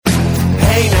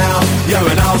You're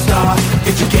an all-star,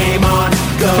 get your game on,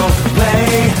 go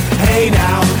play. Hey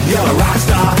now, you're a rock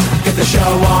star, get the show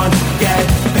on, get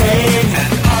paid.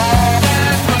 And all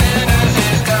that glitters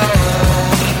is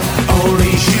gold.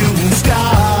 Only shooting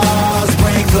stars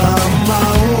break the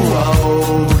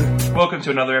mold. Welcome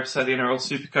to another episode of the NRL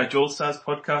Supercoach All-Stars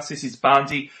podcast. This is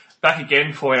Barnesy, back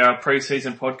again for our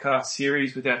pre-season podcast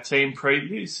series with our team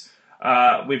previews.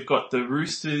 We've got the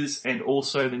Roosters and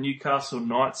also the Newcastle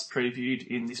Knights previewed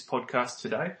in this podcast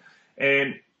today.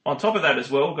 And on top of that as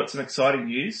well, we've got some exciting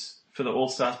news for the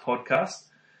All-Stars podcast.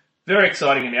 Very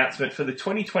exciting announcement for the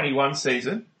 2021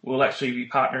 season. We'll actually be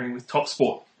partnering with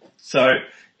TopSport. So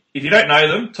if you don't know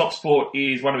them, TopSport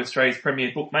is one of Australia's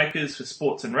premier bookmakers for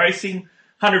sports and racing.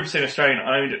 100% Australian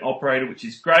owned and operated, which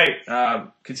is great.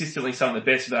 Consistently some of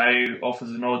the best value offers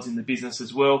and odds in the business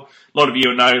as well. A lot of you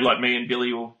will know, like me and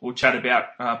Billy, will chat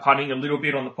about punting a little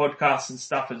bit on the podcast and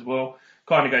stuff as well.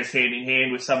 Kind of goes hand in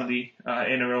hand with some of the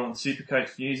NRL and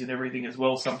Supercoach news and everything as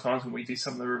well, sometimes when we do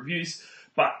some of the reviews.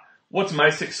 But what's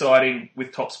most exciting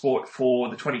with TopSport for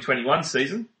the 2021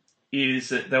 season is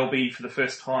that they'll be, for the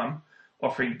first time,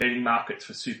 offering betting markets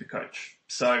for Supercoach.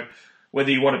 So whether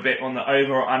you want to bet on the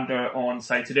over or under on,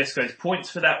 say, Tedesco's points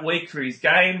for that week for his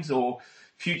games, or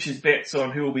futures bets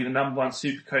on who will be the number one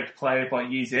Supercoach player by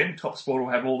year's end, TopSport will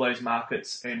have all those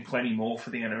markets and plenty more for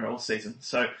the NRL season.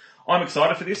 So I'm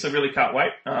excited for this. I really can't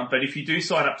wait. But if you do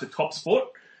sign up to TopSport,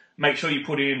 make sure you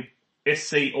put in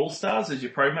SC All-Stars as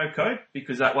your promo code,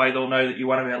 because that way they'll know that you're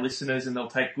one of our listeners and they'll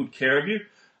take good care of you.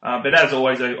 But as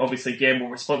always, obviously gamble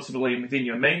responsibly and within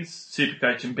your means.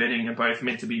 Supercoach and betting are both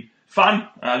meant to be fun.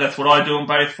 That's what I do them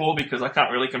both for, because I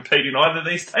can't really compete in either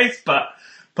these days. But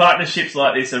partnerships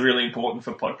like this are really important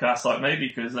for podcasts like me,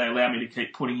 because they allow me to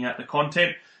keep putting out the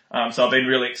content. So I've been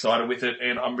really excited with it,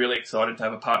 and I'm really excited to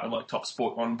have a partner like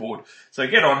TopSport on board. So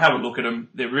get on, have a look at them.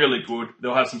 They're really good.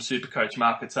 They'll have some Supercoach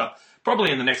markets up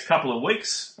probably in the next couple of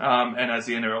weeks, and as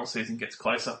the NRL season gets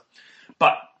closer.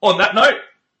 But on that note,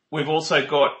 we've also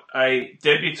got a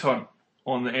debutant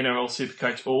on the NRL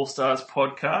Supercoach All-Stars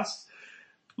podcast.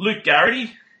 Luke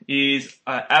Garrity is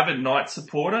an avid Knights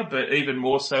supporter, but even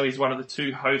more so, he's one of the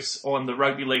two hosts on the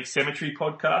Rugby League Cemetery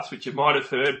podcast, which you might have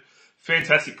heard.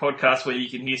 Fantastic podcast where you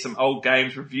can hear some old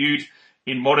games reviewed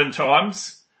in modern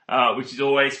times, which is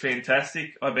always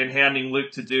fantastic. I've been hounding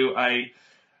Luke to do a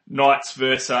Knights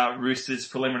versus Roosters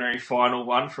preliminary final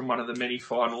one from one of the many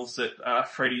finals that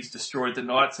Freddie's destroyed the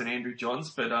Knights and Andrew Johns,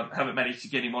 but haven't managed to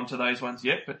get him onto those ones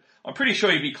yet. But I'm pretty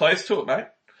sure you'd be close to it, mate.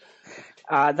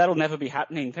 That'll never be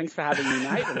happening. Thanks for having me,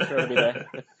 mate. I'm sure it'll be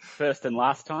the first and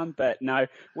last time. But no,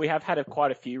 we have had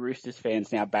quite a few Roosters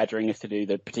fans now badgering us to do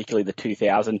particularly the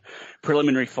 2000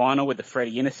 preliminary final with the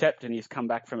Freddie intercept, and he's come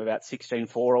back from about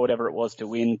 16-4 or whatever it was to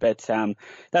win. But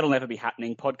that'll never be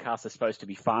happening. Podcasts are supposed to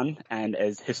be fun, and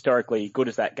as historically good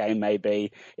as that game may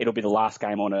be, it'll be the last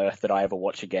game on earth that I ever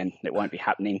watch again. It won't be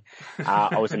happening.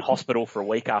 I was in hospital for a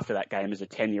week after that game as a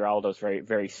 10-year-old. I was very,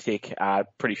 very sick.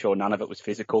 Pretty sure none of it was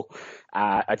physical.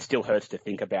 It still hurts to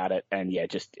think about it, and yeah,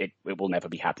 just it will never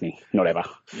be happening, not ever.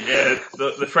 Yeah,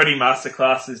 the Freddie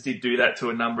Masterclasses did do that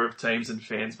to a number of teams and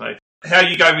fans, mate. How are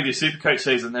you going with your Supercoach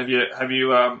season? Have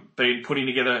you been putting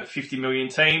together 50 million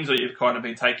teams, or you've kind of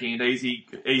been taking it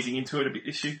easing into it a bit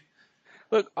this year?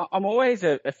 Look, I'm always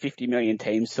a 50 million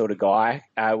teams sort of guy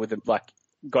with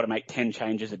got to make 10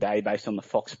 changes a day based on the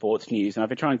Fox Sports news. And I've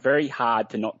been trying very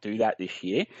hard to not do that this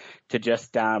year, to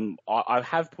just, I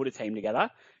have put a team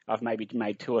together. I've maybe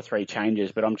made 2 or 3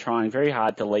 changes, but I'm trying very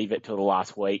hard to leave it till the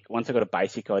last week. Once I've got a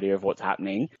basic idea of what's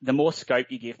happening, the more scope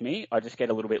you give me, I just get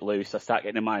a little bit loose. I start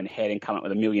getting in my own head and come up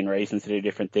with a million reasons to do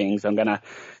different things. I've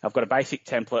got a basic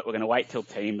template. We're going to wait till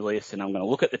team list, and I'm going to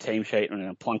look at the team sheet and I'm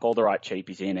going to plunk all the right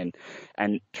cheapies in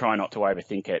and try not to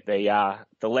overthink it.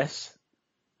 The less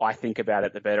I think about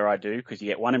it, the better I do, because you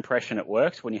get one impression it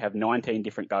works. When you have 19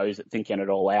 different goes at thinking it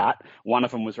all out, one of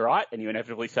them was right, and you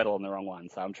inevitably settle on the wrong one.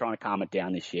 So I'm trying to calm it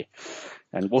down this year,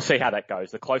 and we'll see how that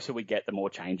goes. The closer we get, the more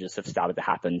changes have started to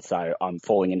happen. So I'm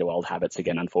falling into old habits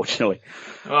again, unfortunately.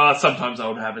 Sometimes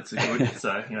old habits are good.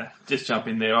 So just jump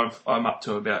in there. I'm up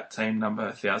to about team number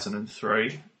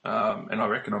 1003. And I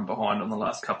reckon I'm behind on the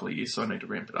last couple of years, so I need to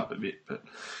ramp it up a bit. But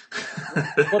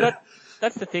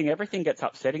that's the thing. Everything gets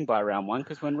upsetting by round one,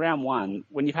 because when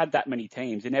you've had that many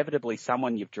teams, inevitably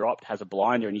someone you've dropped has a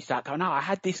blinder, and you start going, I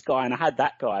had this guy and I had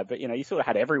that guy, but you sort of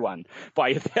had everyone by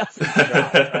your thousands. So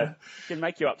it can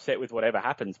make you upset with whatever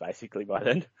happens basically by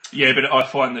then. Yeah, but I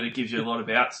find that it gives you a lot of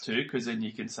outs too, because then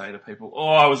you can say to people,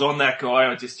 I was on that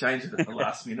guy, I just changed it at the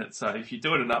last minute. So if you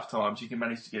do it enough times, you can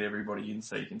manage to get everybody in,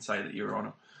 so you can say that you're on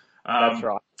it. That's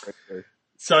right.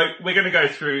 So we're going to go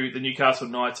through the Newcastle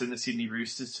Knights and the Sydney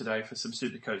Roosters today for some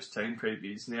Supercoach team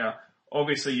previews. Now,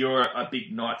 obviously, you're a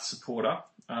big Knights supporter.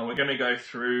 We're going to go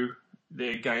through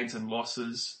their gains and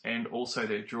losses and also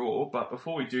their draw. But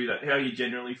before we do that, how are you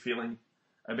generally feeling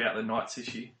about the Knights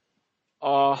this year?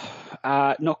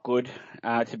 Not good,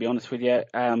 to be honest with you.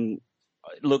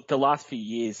 Look, the last few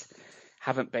years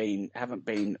haven't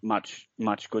been much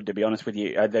good, to be honest with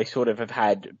you. They sort of have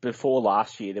had, before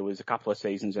last year, there was a couple of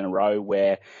seasons in a row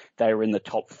where they were in the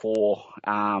top four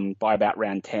by about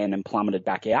round 10 and plummeted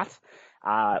back out.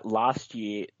 Last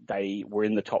year, they were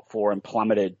in the top four and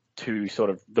plummeted to sort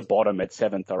of the bottom at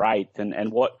 7th or 8th.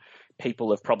 And what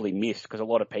people have probably missed, because a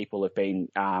lot of people have been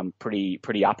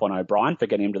pretty up on O'Brien for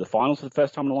getting him to the finals for the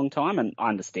first time in a long time, and I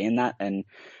understand that, and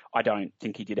I don't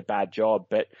think he did a bad job,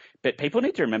 but people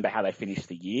need to remember how they finished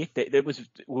the year. It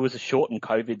was a shortened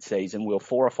COVID season. We were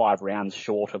 4 or 5 rounds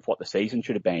short of what the season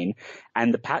should have been,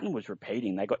 and the pattern was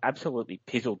repeating. They got absolutely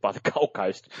pizzled by the Gold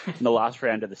Coast in the last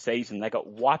round of the season. They got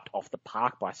wiped off the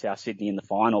park by South Sydney in the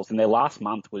finals, and their last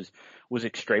month was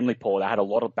extremely poor. They had a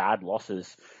lot of bad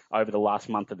losses over the last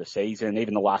month of the season.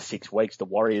 Even the last 6 weeks, the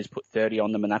Warriors put 30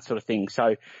 on them and that sort of thing.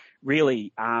 So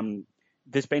really,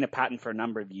 there's been a pattern for a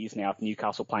number of years now of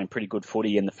Newcastle playing pretty good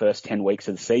footy in the first 10 weeks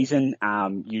of the season,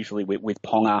 usually with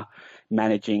Ponga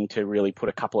managing to really put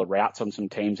a couple of routes on some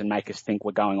teams and make us think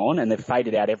we're going on. And they've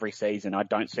faded out every season. I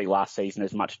don't see last season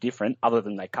as much different, other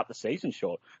than they cut the season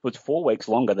short. If it was 4 weeks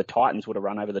longer, the Titans would have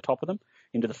run over the top of them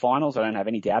into the finals. I don't have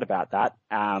any doubt about that.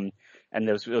 And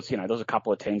there was a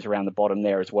couple of teams around the bottom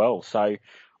there as well. So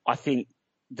I think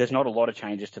there's not a lot of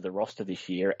changes to the roster this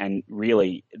year, and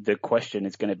really the question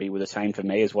is going to be the same for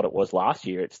me as what it was last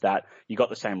year. It's that you got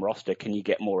the same roster, can you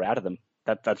get more out of them?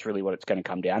 That's really what it's going to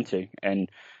come down to. And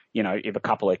if a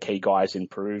couple of key guys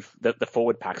improve, the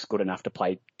forward pack's good enough to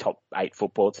play top 8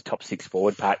 football. It's a top 6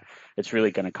 forward pack. It's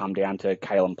really going to come down to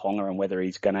Kalyn Ponga and whether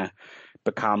he's going to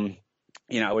become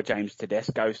a James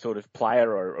Tedesco sort of player,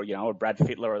 or a Brad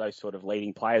Fittler, or those sort of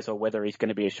leading players, or whether he's going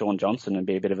to be a Sean Johnson and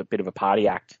be a bit of a party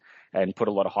act and put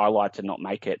a lot of highlights and not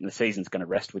make it. And the season's going to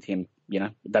rest with him.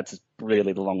 That's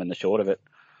really the long and the short of it.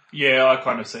 Yeah, I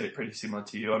kind of see it pretty similar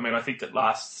to you. I mean, I think that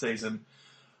last season,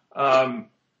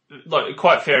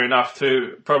 quite fair enough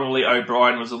too, probably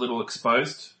O'Brien was a little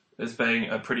exposed as being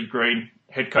a pretty green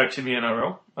head coach in the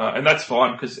NRL. And that's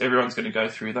fine, because everyone's going to go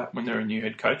through that when they're a new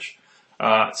head coach.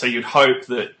 So you'd hope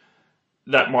that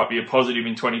might be a positive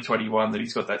in 2021, that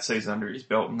he's got that season under his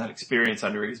belt and that experience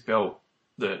under his belt,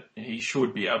 that he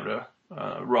should be able to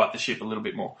right the ship a little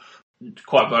bit more.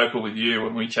 Quite vocal with you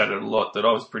when we chatted a lot that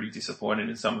I was pretty disappointed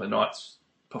in some of the Knights'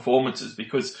 performances,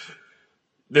 because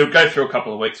they'll go through a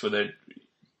couple of weeks where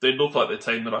they look like the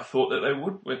team that I thought that they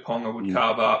would, where Ponga would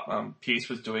carve up, Pearce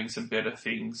was doing some better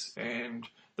things, and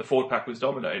the forward pack was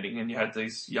dominating, and you had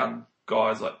these young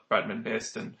guys like Bradman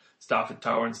Best and Stafford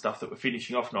Toa and stuff that were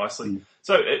finishing off nicely.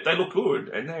 So they look good.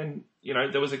 And then,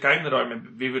 there was a game that I remember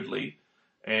vividly,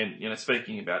 and,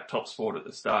 speaking about top sport at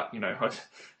the start,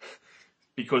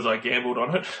 because I gambled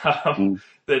on it,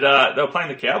 that they were playing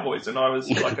the Cowboys, and I was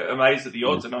amazed at the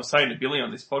odds. And I was saying to Billy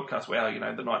on this podcast, wow,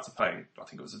 the Knights are paying, I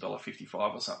think it was $1.55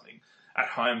 or something at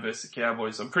home versus the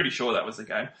Cowboys. I'm pretty sure that was the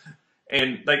game.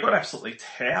 And they got absolutely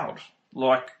towed,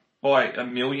 by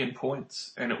 1 million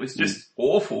points, and it was just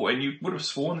awful. And you would have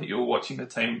sworn that you were watching a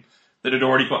team that had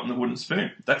already gotten the wooden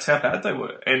spoon. That's how bad they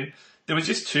were. And there was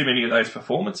just too many of those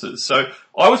performances. So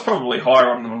I was probably higher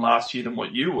on them last year than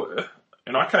what you were.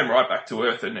 And I came right back to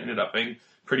earth and ended up being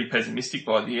pretty pessimistic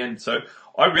by the end. So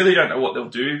I really don't know what they'll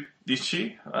do this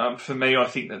year. For me, I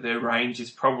think that their range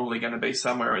is probably going to be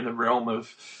somewhere in the realm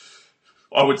of,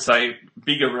 I would say,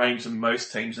 bigger range than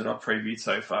most teams that I've previewed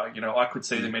so far. I could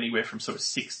see them anywhere from sort of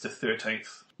 6th to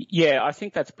 13th. Yeah, I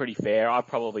think that's pretty fair. I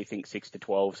probably think 6 to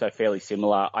 12, so fairly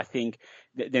similar. I think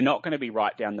they're not going to be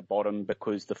right down the bottom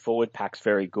because the forward pack's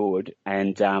very good,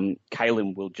 and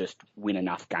Kalyn will just win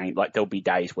enough games. There'll be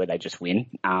days where they just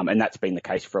win, and that's been the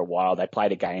case for a while. They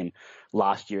played a game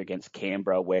last year against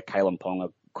Canberra where Kalyn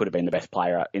Ponga could have been the best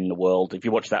player in the world. If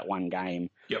you watch that one game,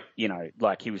 yep.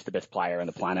 He was the best player on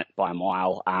the planet by a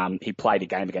mile. He played a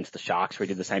game against the Sharks where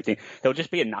he did the same thing. There'll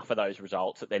just be enough of those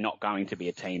results that they're not going to be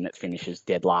a team that finishes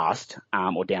dead last,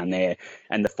 or down there.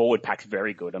 And the forward pack's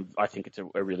very good. I think it's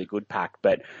a really good pack.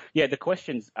 But yeah, the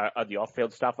questions are the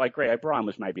off-field stuff. I agree. O'Brien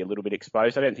was maybe a little bit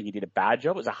exposed. I don't think he did a bad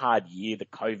job. It was a hard year. The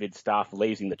COVID stuff,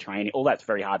 losing the training, all that's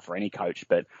very hard for any coach.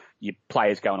 But your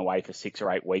players going away for 6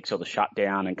 or 8 weeks, or the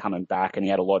shutdown and coming back, and he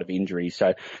had a lot of injuries.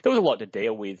 So there was a lot to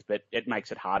deal with, but it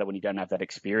makes it harder when you don't have that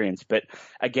experience. But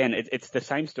again, it's the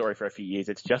same story for a few years.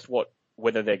 It's just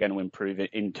whether they're going to improve it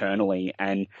internally.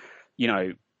 And,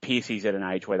 Piercy's at an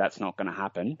age where that's not going to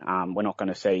happen. We're not going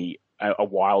to see a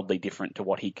wildly different to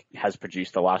what he has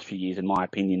produced the last few years, in my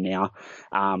opinion. Now,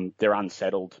 they're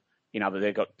unsettled.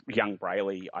 They've got young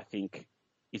Brayley, I think,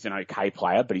 is an okay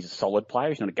player, but he's a solid player.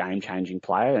 He's not a game-changing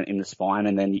player in the spine.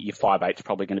 And then your 5'8's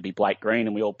probably going to be Blake Green,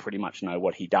 and we all pretty much know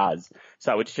what he does.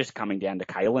 So it's just coming down to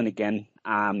Caelan again.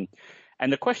 And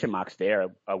the question marks there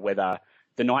are whether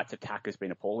the Knights' attack has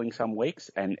been appalling some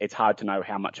weeks, and it's hard to know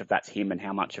how much of that's him and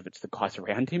how much of it's the guys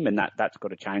around him, and that's got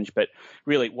to change. But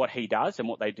really, what he does and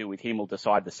what they do with him will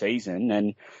decide the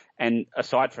season. And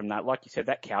aside from that, like you said,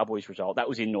 that Cowboys result, that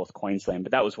was in North Queensland,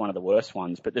 but that was one of the worst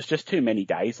ones. But there's just too many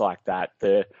days like that.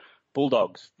 The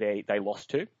Bulldogs, they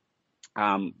lost to.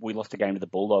 We lost a game to the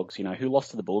Bulldogs. Who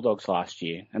lost to the Bulldogs last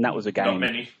year? And that was a game. Not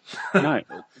many. No,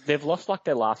 they've lost like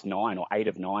their last 9 or 8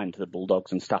 of 9 to the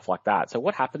Bulldogs and stuff like that. So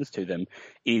what happens to them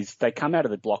is they come out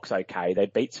of the blocks okay. They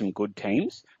beat some good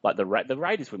teams. Like the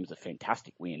Raiders win was a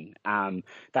fantastic win.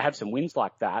 They have some wins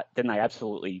like that. Then they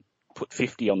absolutely put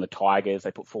 50 on the Tigers,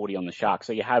 they put 40 on the Sharks.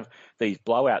 So you have these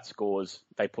blowout scores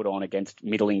they put on against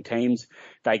middling teams.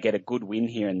 They get a good win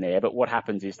here and there, but what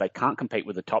happens is they can't compete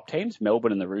with the top teams.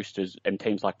 Melbourne and the Roosters and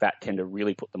teams like that tend to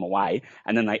really put them away,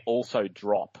 and then they also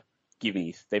drop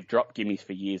gimmies. They've dropped gimmies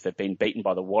for years. They've been beaten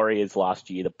by the Warriors last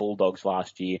year, the Bulldogs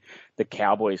last year, the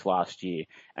Cowboys last year,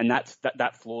 and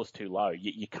that floor's too low.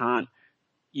 You can't.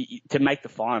 To make the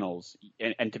finals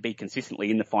and to be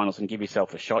consistently in the finals and give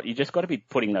yourself a shot, you just got to be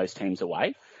putting those teams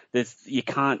away. You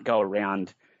can't go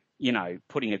around,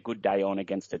 putting a good day on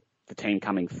against the team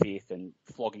coming 5th and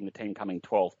flogging the team coming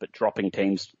 12th, but dropping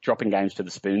games to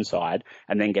the spoon side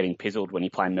and then getting pizzled when you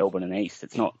play Melbourne and East.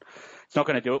 It's not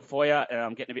going to do it for you.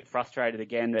 I'm getting a bit frustrated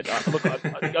again. But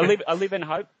I live in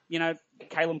hope.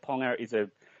 Caelan Ponga is a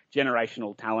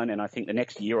generational talent, and I think the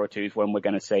next year or two is when we're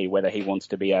going to see whether he wants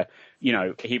to be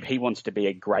he wants to be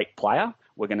a great player.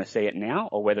 We're going to see it now,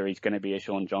 or whether he's going to be a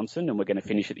Sean Johnson and we're going to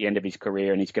finish at the end of his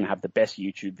career and he's going to have the best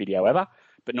YouTube video ever,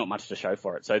 but not much to show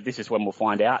for it. So this is when we'll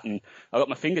find out, and I've got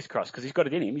my fingers crossed because he's got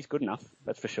it in him. He's good enough,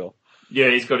 that's for sure. Yeah,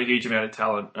 he's got a huge amount of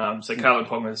talent. So Caelan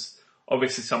Ponga's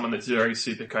obviously someone that's very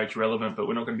Supercoach relevant, but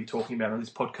we're not going to be talking about it on this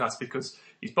podcast because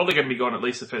he's probably going to be gone at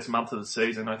least the first month of the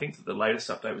season. I think that the latest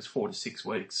update was 4 to 6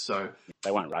 weeks. So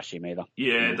they won't rush him either.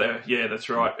 Yeah, that's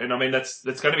right. And I mean, that's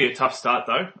going to be a tough start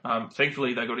though.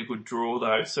 Thankfully they got a good draw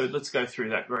though. So let's go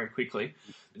through that very quickly.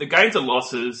 The gains and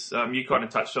losses, you kind of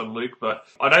touched on, Luke, but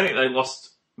I don't think they lost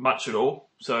much at all.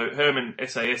 So Herman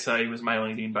SASA was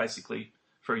mailing it in basically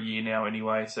for a year now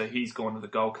anyway. So he's gone to the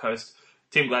Gold Coast.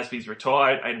 Tim Glasby's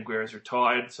retired, Aidan Guerra's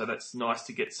retired, so that's nice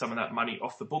to get some of that money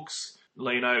off the books.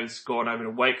 Leno's gone over to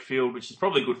Wakefield, which is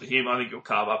probably good for him. I think he'll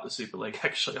carve up the Super League,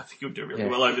 actually. I think he'll do really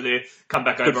well over there. Come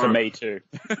back over. Good for me too.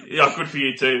 Yeah, good for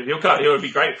you too. It would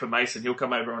be great for Mason. He'll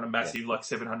come over on a massive, like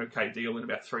 $700K deal in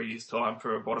about 3 years' time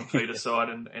for a bottom feeder side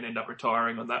and end up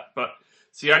retiring on that. But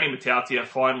Sione Matautia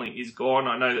finally is gone.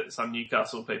 I know that some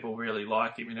Newcastle people really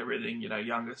like him and everything,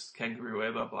 youngest kangaroo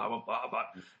ever, blah, blah, blah,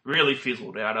 but really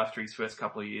fizzled out after his first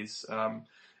couple of years.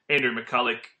 Andrew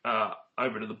McCulloch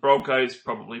over to the Broncos,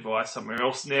 probably via somewhere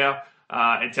else now,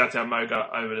 and Tautau Moga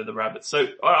over to the Rabbits. So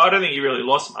I don't think you really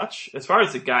lost much. As far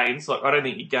as the gains, I don't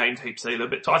think you gained heaps either,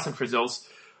 but Tyson Frizzell's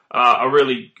a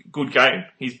really good game.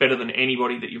 He's better than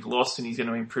anybody that you've lost, and he's going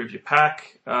to improve your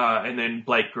pack. And then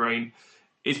Blake Green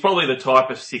is probably the type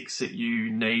of 6 that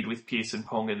you need with Pearson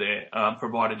Ponga there,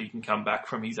 provided he can come back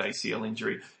from his ACL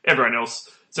injury. Everyone else,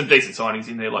 some decent signings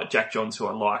in there, like Jack Johns, who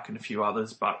I like, and a few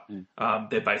others, but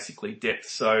they're basically depth.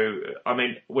 So, I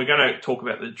mean, we're going to talk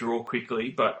about the draw quickly,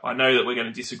 but I know that we're going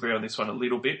to disagree on this one a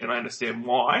little bit, and I understand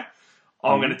why.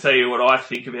 I'm going to tell you what I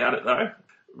think about it, though.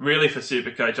 Really, for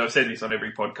Supercoach, I've said this on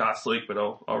every podcast, Luke, but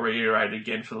I'll reiterate it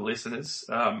again for the listeners.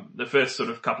 The first sort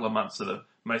of couple of months are the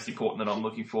most important that I'm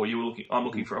looking for. I'm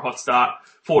looking for a hot start.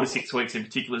 4 to 6 weeks in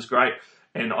particular is great.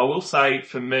 And I will say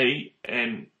for me,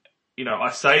 and,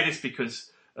 I say this because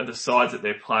of the sides that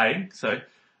they're playing. So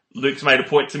Luke's made a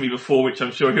point to me before, which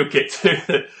I'm sure he'll get to,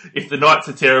 that if the Knights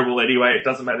are terrible anyway, it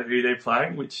doesn't matter who they're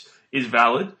playing, which is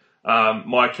valid.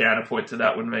 My counterpoint to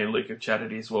that when me and Luke have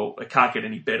chatted is, well, it can't get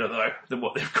any better though than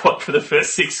what they've got for the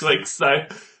first 6 weeks. So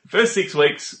first 6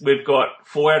 weeks, we've got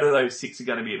 4 out of those 6 are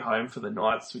going to be at home for the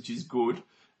Knights, which is good.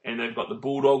 And they've got the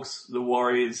Bulldogs, the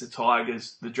Warriors, the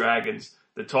Tigers, the Dragons,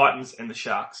 the Titans and the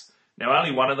Sharks. Now,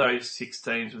 only one of those 6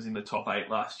 teams was in the top 8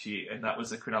 last year, and that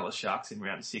was the Cronulla Sharks in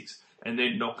round 6. And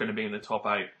they're not going to be in the top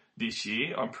 8 this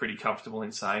year. I'm pretty comfortable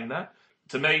in saying that.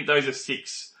 To me, those are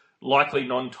 6 likely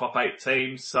non-top 8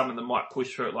 teams. Some of them might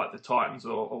push for it, like the Titans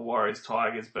or Warriors,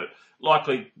 Tigers, but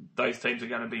likely those teams are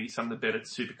going to be some of the better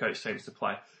Supercoach teams to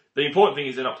play. The important thing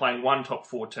is they're not playing one top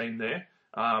 4 team there.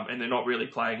 and they're not really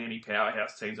playing any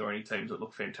powerhouse teams or any teams that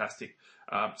look fantastic.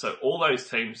 So all those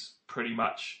teams pretty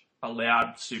much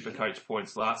allowed Supercoach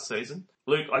points last season.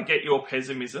 Luke, I get your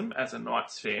pessimism as a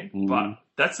Knights fan, but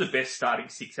that's the best starting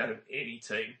 6 out of any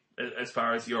team as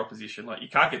far as your opposition. Like, you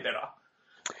can't get better.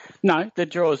 No, the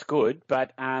draw is good,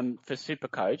 but for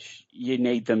Supercoach, you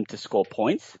need them to score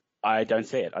points. I don't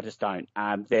see it. I just don't.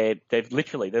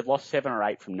 They've lost 7 or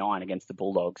 8 from 9 against the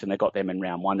Bulldogs, and they got them in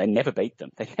round 1. They never beat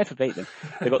them. They've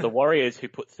got the Warriors, who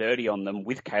put 30 on them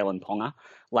with Kalen Ponga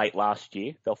late last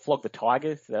year. They'll flog the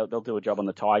Tigers. They'll do a job on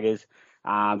the Tigers.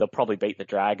 They'll probably beat the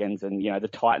Dragons, and the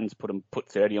Titans put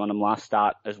 30 on them last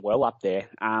start as well up there.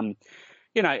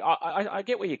 I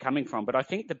get where you're coming from, but I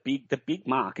think the big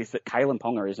mark is that Kalen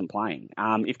Ponga isn't playing.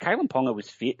 If Kalen Ponga was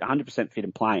fit, 100% fit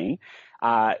and playing,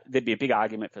 there'd be a big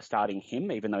argument for starting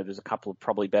him, even though there's a couple of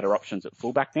probably better options at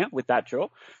fullback now with that draw.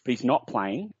 But he's not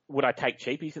playing. Would I take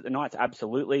cheapies at the Knights?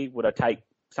 Absolutely. Would I take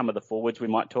some of the forwards we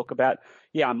might talk about?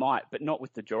 Yeah, I might, but not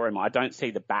with the draw in mind. I don't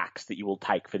see the backs that you will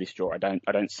take for this draw. I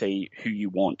don't see who you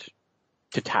want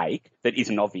to take that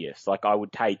isn't obvious. Like, I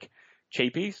would take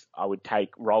cheapies. I would take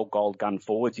roll gold gun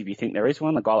forwards if you think there is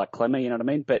one, a guy like Clemmer, you know what I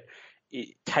mean? But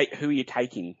who are you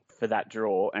taking for that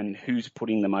draw, and who's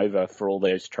putting them over for all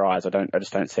those tries? I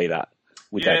just don't see that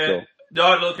with that draw.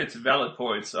 No, look, it's valid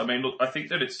points. I mean, look, I think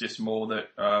that it's just more that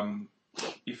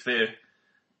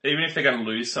even if they're going to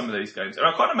lose some of these games, and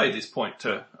I kind of made this point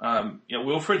too.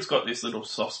 Wilfred's got this little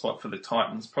soft spot for the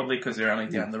Titans, probably because they're only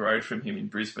down the road from him in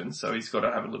Brisbane, so he's got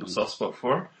to have a little soft spot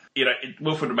for him.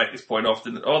 Wilfred would make this point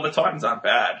often that, the Titans aren't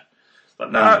bad.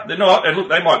 But no, they're not. And look,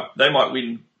 they might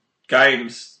win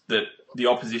games that the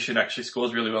opposition actually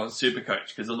scores really well in Supercoach,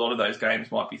 because a lot of those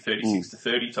games might be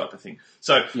 36-30 type of thing.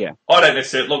 So I don't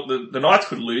necessarily look. The Knights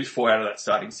could lose 4 out of that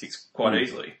starting 6 quite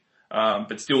easily,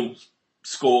 but still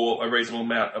score a reasonable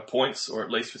amount of points, or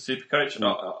at least for Supercoach. And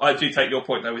I do take your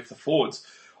point though with the forwards.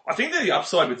 I think that the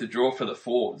upside with the draw for the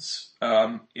forwards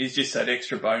is just that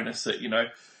extra bonus that,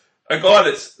 a guy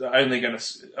that's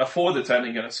a forward that's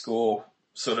only going to score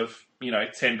sort of,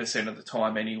 10% of the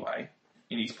time anyway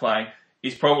in his playing,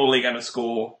 is probably going to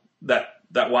score that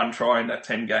one try in that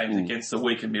 10 games against the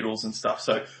weaker middles and stuff.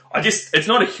 So it's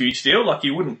not a huge deal. Like,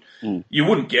 you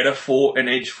wouldn't get an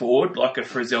edge forward like a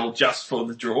Frizzell just for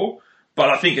the draw. But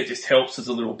I think it just helps as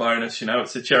a little bonus,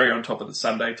 It's the cherry on top of the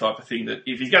sundae type of thing, that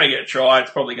if he's going to get a try,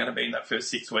 it's probably going to be in that first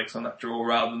 6 weeks on that draw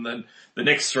rather than the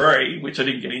next 3, which I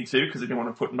didn't get into because I didn't want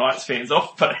to put Knights fans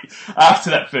off. But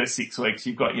after that first 6 weeks,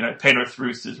 you've got, Penrith,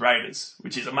 Roosters, Raiders,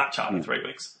 which is a much harder 3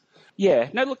 weeks. Yeah,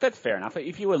 no, look, that's fair enough.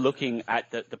 If you were looking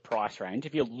at the price range,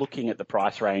 if you're looking at the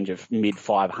price range of mid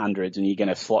 500s and you're going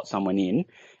to slot someone in,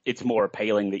 it's more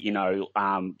appealing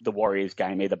that, the Warriors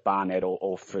game, either Barnett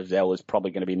or Frizzell is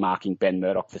probably going to be marking Ben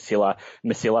Murdoch, Masila.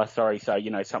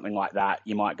 So, something like that.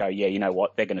 You might go, yeah, you know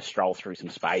what, they're going to stroll through some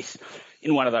space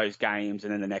in one of those games.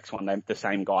 And then the next one, the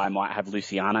same guy might have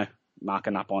Luciano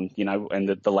marking up on, and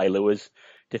the Leiluas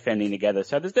defending together.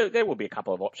 So there will be a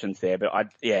couple of options there, but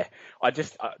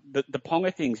the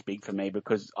Ponga thing's big for me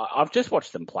because I've just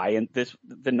watched them play, and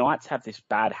the Knights have this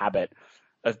bad habit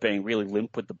of being really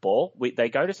limp with the ball. They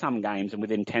go to some games and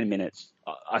within 10 minutes,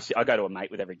 I go to a mate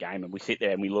with every game and we sit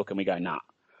there and we look and we go,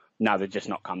 no, they've just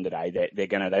not come today.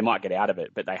 They might get out of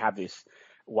it, but they have this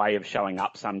way of showing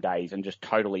up some days and just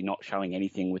totally not showing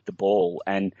anything with the ball.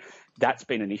 And that's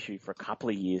been an issue for a couple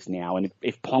of years now. And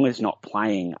if Ponga's not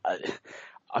playing,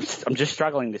 I'm just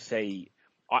struggling to see.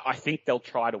 I think they'll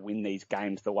try to win these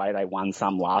games the way they won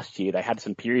some last year. They had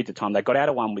some periods of time. They got out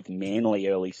of one with Manly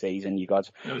early season. You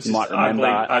guys might remember.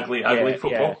 Ugly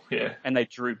football. Yeah. And they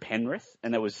drew Penrith,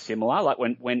 and it was similar. Like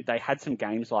when they had some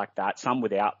games like that, some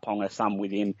without Ponga, some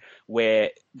with him,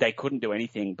 where they couldn't do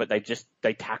anything, but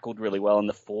they tackled really well, and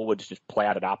the forwards just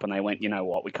plowed it up, and they went, you know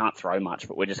what, we can't throw much,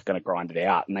 but we're just going to grind it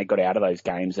out. And they got out of those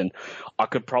games, and I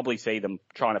could probably see them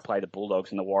trying to play the Bulldogs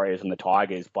and the Warriors and the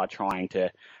Tigers by trying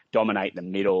to dominate the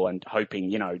middle and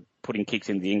hoping, putting kicks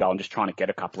into the in goal and just trying to get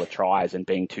a couple of tries and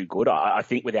being too good. I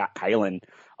think without Kalen,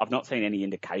 I've not seen any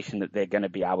indication that they're going to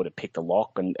be able to pick the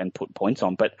lock and put points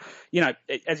on. But,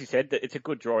 as you said, it's a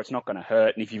good draw. It's not going to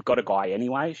hurt. And if you've got a guy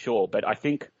anyway, sure. But I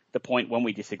think the point when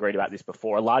we disagreed about this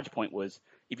before, a large point was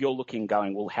if you're looking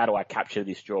going, well, how do I capture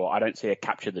this draw? I don't see a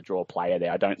capture the draw player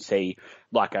there. I don't see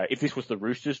if this was the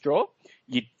Roosters draw,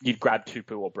 you'd grab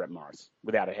Tupu or Brett Morris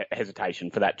without a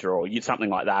hesitation for that draw. Something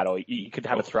like that, or you could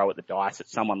have a throw at the dice at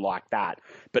someone like that.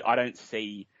 But I don't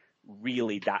see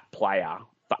really that player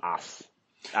for us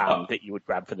that you would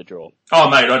grab for the draw. Oh,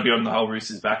 mate, I'd be on the whole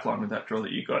Roosters backline with that draw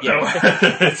that you got.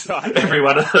 Yeah.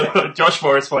 Everyone, Josh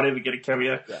Morris won't ever get a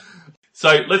cameo. Yeah.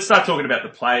 So let's start talking about the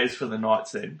players for the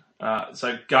Knights then.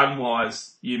 So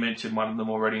gun-wise, you mentioned one of them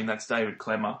already, and that's David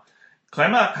Klemmer.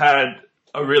 Klemmer had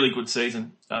a really good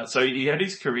season. So he had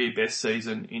his career best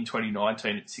season in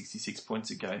 2019 at 66 points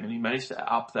a game, and he managed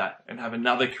to up that and have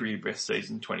another career best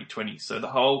season in 2020. So the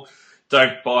whole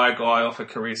don't buy a guy off a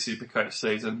career Supercoach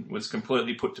season was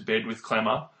completely put to bed with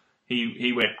Klemmer.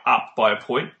 He went up by a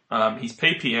point. His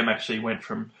PPM actually went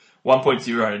from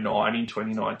 1.09 in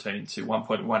 2019 to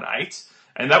 1.18.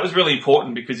 And that was really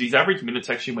important because his average minutes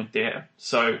actually went down.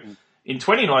 So in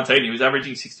 2019, he was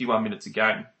averaging 61 minutes a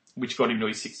game, which got him to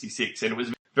his 66. And it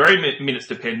was very minutes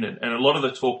dependent. And a lot of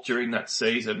the talk during that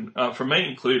season, from me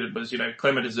included, was,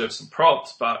 Klemmer deserves some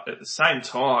props, but at the same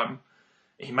time,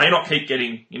 he may not keep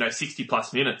getting, 60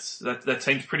 plus minutes. That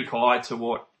seems pretty high to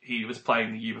what he was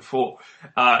playing the year before.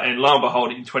 And lo and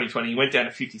behold, in 2020, he went down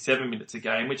to 57 minutes a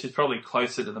game, which is probably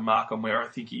closer to the mark on where I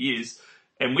think he is.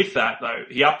 And with that, though,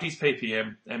 he upped his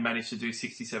PPM and managed to do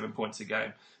 67 points a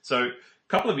game. So a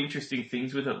couple of interesting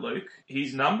things with it, Luke.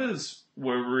 His numbers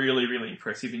were really, really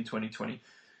impressive in 2020.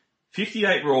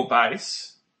 58 raw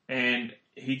base, and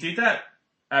he did that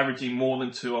averaging more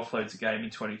than 2 offloads a game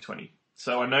in 2020.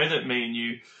 So I know that me and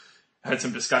you had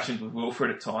some discussions with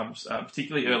Wilfred at times,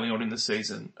 particularly early on in the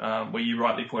season, where you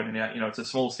rightly pointed out, it's a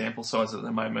small sample size at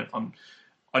the moment. I'm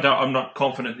not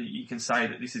confident that you can say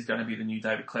that this is going to be the new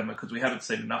David Klemmer because we haven't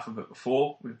seen enough of it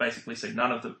before. We've basically seen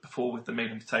none of it before with the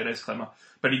meat and potatoes Klemmer,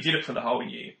 but he did it for the whole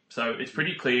year. So it's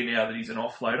pretty clear now that he's an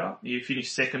offloader. He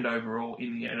finished second overall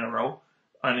in the NRL,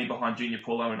 only behind Junior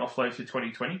Paulo in offloads for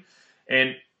 2020.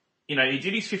 And, he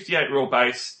did his 58 raw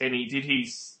base and he did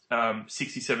his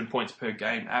 67 points per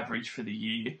game average for the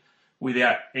year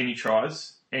without any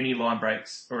tries, any line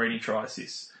breaks, or any try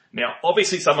assists. Now,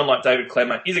 obviously someone like David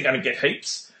Klemmer isn't going to get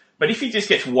heaps, but if he just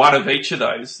gets one of each of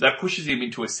those, that pushes him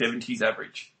into a 70s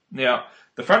average. Now,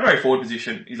 the front row forward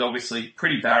position is obviously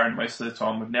pretty barren most of the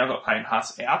time. We've now got Payne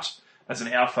Haas out as an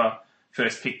alpha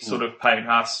first pick sort of Payne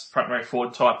Haas front row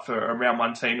forward type for a round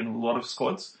one team in a lot of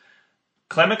squads.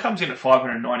 Klemmer comes in at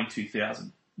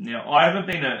 592,000. Now, I haven't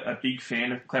been a big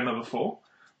fan of Klemmer before,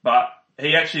 but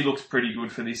he actually looks pretty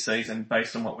good for this season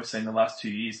based on what we've seen the last 2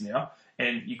 years now.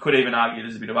 And you could even argue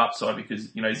there's a bit of upside because,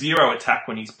 0 attack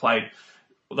when he's played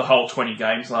the whole 20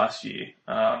 games last year.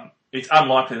 It's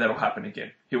unlikely that'll happen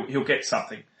again. He'll get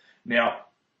something. Now,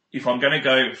 if I'm going to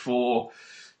go for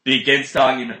the against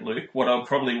argument, Luke, what I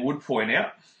probably would point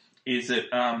out is that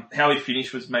how he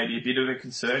finished was maybe a bit of a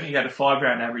concern. He had a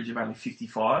 5-round average of only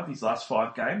 55 his last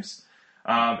 5 games.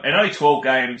 And only 12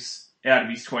 games out of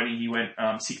his 20, he went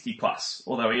 60 plus,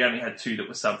 although he only had 2 that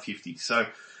were sub 50. So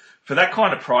for that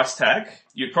kind of price tag,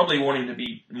 you'd probably want him to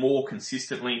be more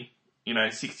consistently,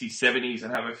 60s, 70s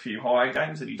and have a few higher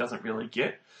games that he doesn't really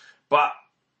get. But,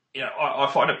 I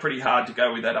find it pretty hard to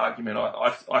go with that argument.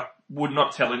 I would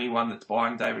not tell anyone that's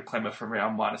buying David Klemmer from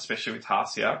round 1, especially with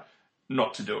Haas out,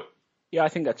 not to do it. Yeah, I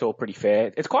think that's all pretty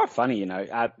fair. It's quite funny,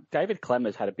 David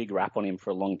Klemmer's had a big rap on him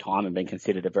for a long time and been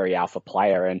considered a very alpha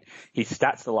player, and his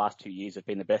stats the last 2 years have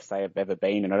been the best they have ever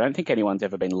been, and I don't think anyone's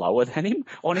ever been lower than him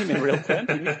on him in real terms.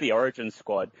 He missed the Origin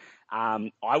squad.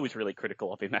 I was really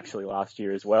critical of him actually last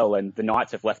year as well, and the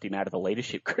Knights have left him out of the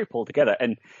leadership group altogether.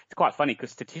 And it's quite funny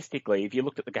because statistically, if you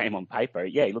looked at the game on paper,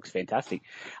 yeah, he looks fantastic.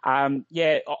 In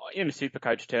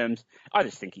Supercoach terms, I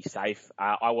just think he's safe.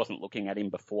 I wasn't looking at him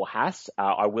before Haas.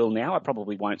 I will now. I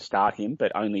probably won't start him,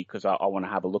 but only because I want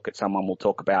to have a look at someone we'll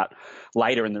talk about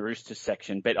later in the Roosters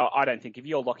section. But I don't think if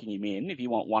you're locking him in, if you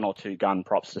want 1 or 2 gun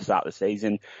props to start the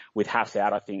season with Haas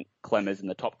out, I think Klemmer's in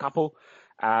the top couple.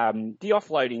 The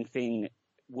offloading thing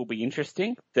will be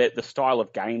interesting. The style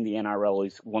of game the NRL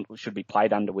should be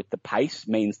played under with the pace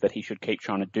means that he should keep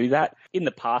trying to do that. In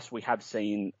the past, we have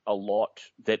seen a lot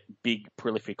that big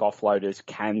prolific offloaders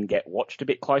can get watched a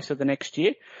bit closer the next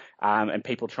year, and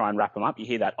people try and wrap them up. You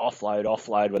hear that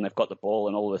offload when they've got the ball,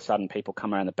 and all of a sudden people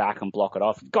come around the back and block it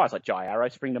off. Guys like Jai Arrow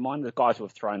spring to mind. The guys who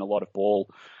have thrown a lot of ball,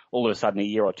 all of a sudden a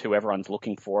year or two, everyone's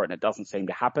looking for it and it doesn't seem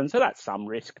to happen. So that's some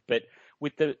risk, but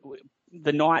with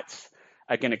the Knights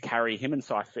are going to carry him and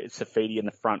Saifiti in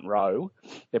the front row.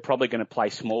 They're probably going to play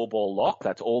small ball lock.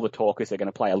 That's all the talk is. They're going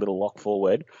to play a little lock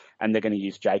forward, and they're going to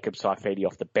use Jacob Saifiti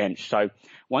off the bench. So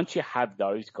once you have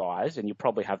those guys, and you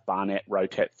probably have Barnett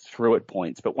rotate through at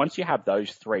points, but once you have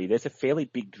those 3, there's a fairly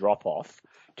big drop off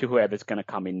to whoever's going to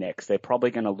come in next. They're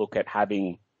probably going to look at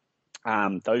having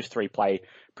those 3 play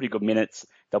pretty good minutes.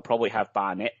 They'll probably have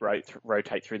Barnett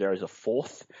rotate through there as a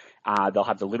 4th. They'll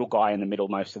have the little guy in the middle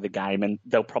most of the game, and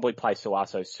they'll probably play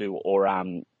Suaso Su or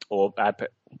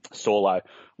Solo,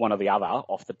 one or the other,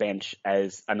 off the bench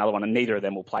as another one, and neither of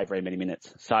them will play very many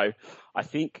minutes. So I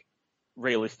think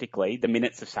realistically, the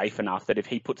minutes are safe enough that if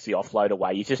he puts the offload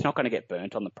away, he's just not going to get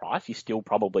burnt on the price. You're still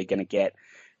probably going to get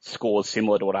scores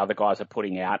similar to what other guys are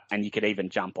putting out, and you could even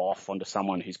jump off onto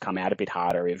someone who's come out a bit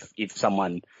harder if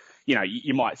someone,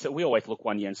 you might. So we always look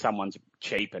one year and someone's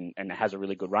cheap and has a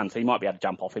really good run, so you might be able to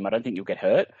jump off him. I don't think you'll get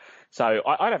hurt. So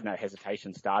I'd have no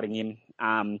hesitation starting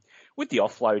him. With the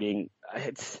offloading,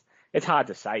 it's hard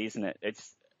to say, isn't it?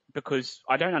 It's because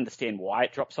I don't understand why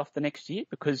it drops off the next year,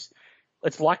 because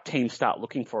it's like teams start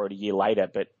looking for it a year later,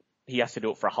 but he has to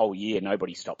do it for a whole year.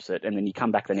 Nobody stops it. And then you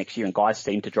come back the next year and guys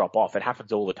seem to drop off. It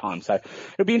happens all the time. So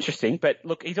it'll be interesting. But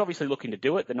look, he's obviously looking to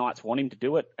do it. The Knights want him to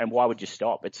do it. And why would you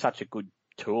stop? It's such a good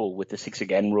tool with the 6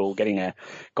 again rule, getting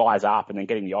guys up and then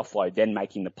getting the offload, then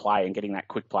making the play and getting that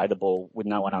quick play the ball with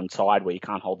no one onside where you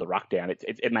can't hold the ruck down.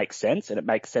 It makes sense, and it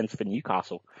makes sense for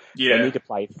Newcastle. Yeah. They need to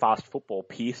play fast football.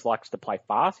 Pearce likes to play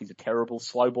fast. He's a terrible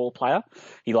slow ball player.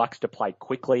 He likes to play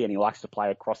quickly and he likes to play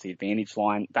across the advantage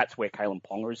line. That's where Kalen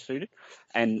Ponga is suited.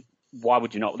 And why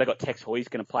would you not? They've got Tex Hoy's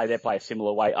going to play. They play a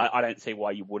similar way. I don't see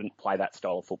why you wouldn't play that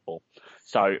style of football.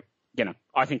 So,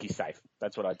 I think he's safe.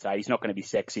 That's what I'd say. He's not going to be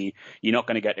sexy. You're not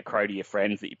going to get to crow to your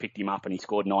friends that you picked him up and he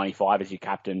scored 95 as your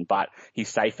captain, but he's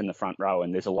safe in the front row,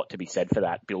 and there's a lot to be said for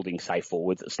that, building safe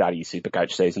forwards at the start of your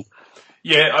Supercoach season.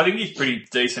 Yeah, I think he's pretty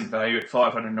decent value at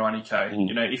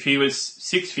 590k. If he was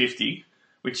 650,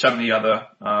 which some of the other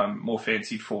more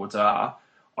fancied forwards are,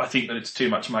 I think that it's too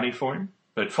much money for him.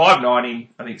 But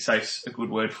 590, I think safe's a good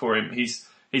word for him. He's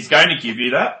going to give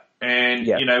you that. And,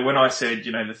 when I said,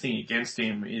 the thing against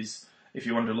him is if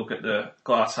you wanted to look at the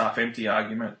glass half empty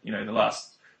argument, the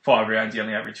last 5 rounds he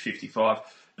only averaged 55.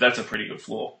 That's a pretty good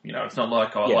floor. It's not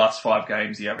like, last 5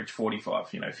 games he averaged 45.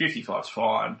 55's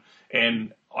fine.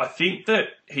 And I think that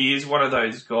he is one of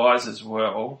those guys as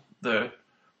well that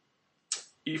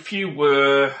if you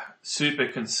were super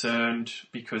concerned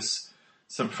because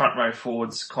some front row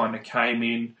forwards kind of came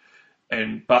in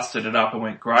and busted it up and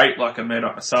went great, like a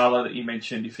Murdoch Masala that you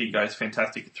mentioned, if he goes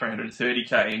fantastic at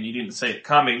 330k and you didn't see it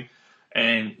coming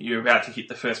and you're about to hit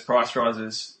the first price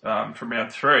rises from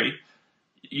round 3,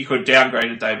 you could downgrade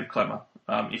a David Klemmer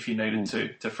if you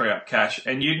needed to free up cash.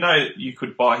 And you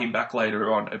could buy him back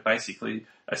later on at basically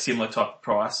a similar type of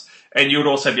price. And you would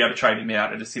also be able to trade him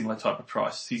out at a similar type of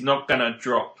price. He's not going to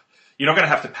drop. You're not going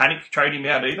to have to panic trade him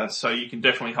out either, so you can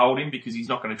definitely hold him because he's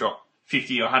not going to drop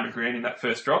 50 or 100 grand in that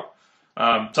first drop.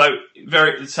 So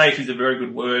very safe is a very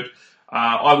good word.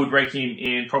 I would rank him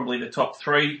in probably the top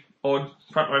 3 odd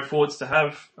front row forwards to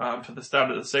have for the start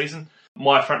of the season.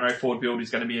 My front row forward build is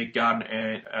going to be a gun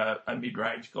and a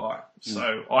mid-range guy.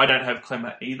 So I don't have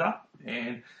Klemmer either,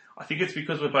 and I think it's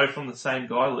because we're both on the same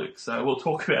guy, Luke. So we'll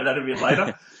talk about that a bit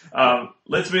later.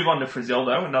 Let's move on to Frizzell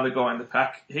though, another guy in the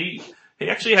pack. He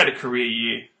actually had a career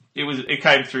year. It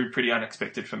came through pretty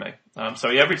unexpected for me. So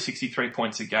he averaged 63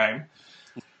 points a game.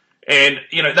 And,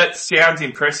 that sounds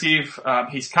impressive.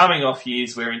 He's coming off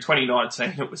years where in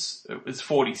 2019 it was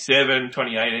 47,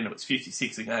 2018 it was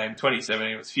 56 a game,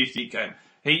 2017 it was 50 a game.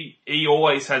 He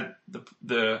always had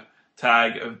the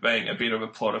tag of being a bit of a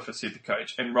plotter for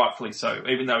Supercoach, and rightfully so,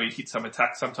 even though he'd hit some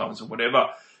attacks sometimes or whatever.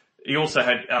 He also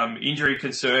had injury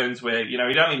concerns where,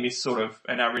 he'd only missed sort of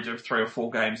an average of 3 or 4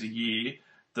 games a year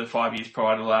the 5 years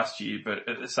prior to last year, but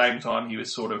at the same time he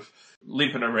was sort of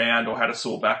limping around or had a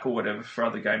sore back or whatever for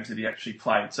other games that he actually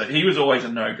played. So he was always a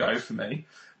no-go for me.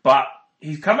 But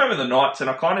he's come over the Knights, and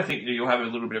I kind of think that he'll have a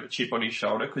little bit of a chip on his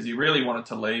shoulder because he really wanted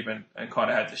to leave and kind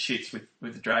of had the shits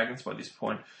with the Dragons by this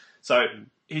point. So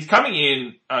he's coming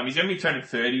in, he's going to be turning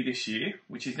 30 this year,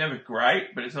 which is never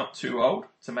great, but it's not too old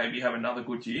to maybe have another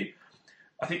good year.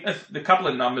 I think the couple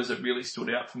of numbers that really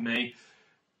stood out for me,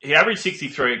 he averaged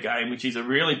 63 a game, which is a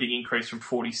really big increase from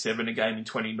 47 a game in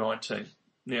 2019.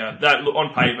 Now, that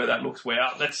on paper, that looks,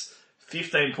 wow, that's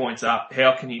 15 points up.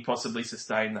 How can he possibly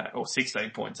sustain that? Or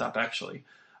 16 points up, actually.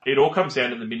 It all comes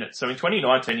down to the minutes. So in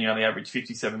 2019, he only averaged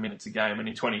 57 minutes a game, and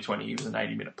in 2020, he was an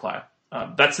 80-minute player.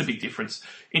 That's the big difference.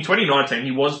 In 2019,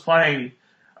 he was playing,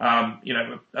 a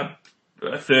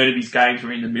third of his games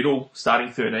were in the middle,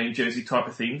 starting 13 jersey type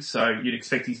of thing. So you'd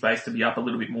expect his base to be up a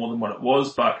little bit more than what it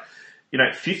was. But,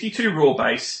 52 raw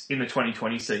base in the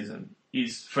 2020 season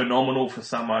is phenomenal for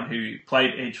someone who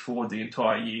played edge forward the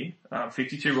entire year.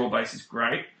 52 raw base is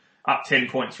great. Up 10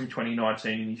 points from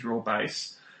 2019 in his raw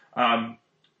base.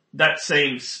 That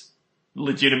seems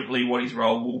legitimately what his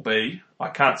role will be. I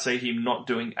can't see him not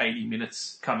doing 80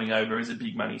 minutes coming over as a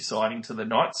big money signing to the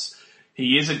Knights.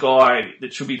 He is a guy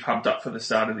that should be pumped up for the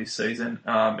start of this season,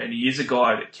 and he is a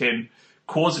guy that can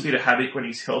cause a bit of havoc when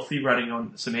he's healthy running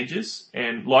on some edges.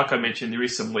 And like I mentioned, there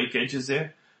is some weak edges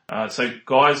there. So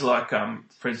guys like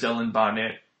Frizzell and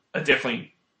Barnett are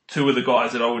definitely two of the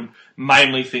guys that I would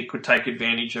mainly think could take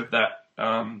advantage of that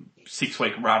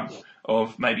 6-week run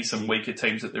of maybe some weaker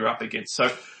teams that they're up against. So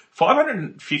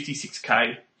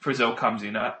 556k Frizzell comes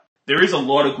in at. There is a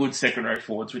lot of good secondary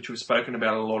forwards, which we've spoken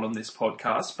about a lot on this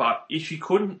podcast, but if you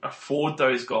couldn't afford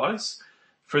those guys,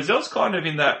 Frizzell's kind of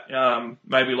in that,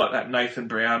 maybe like that Nathan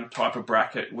Brown type of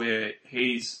bracket where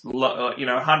he's,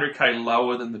 100k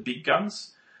lower than the big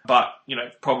guns, but,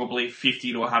 probably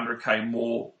 50 to 100k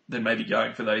more than maybe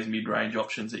going for those mid-range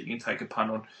options that you can take a punt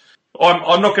on.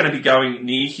 I'm not going to be going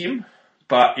near him,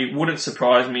 but it wouldn't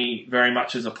surprise me very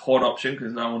much as a pod option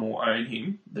because no one will own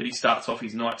him, that he starts off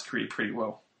his Knights career pretty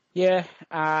well. Yeah,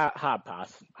 hard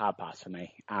pass for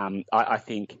me. I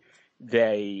think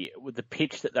with the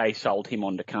pitch that they sold him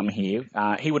on to come here,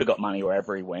 he would have got money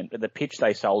wherever he went, but the pitch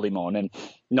they sold him on, and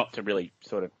not to really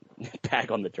sort of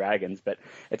bag on the Dragons, but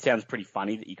it sounds pretty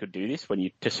funny that you could do this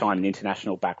to sign an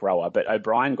international back rower, but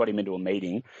O'Brien got him into a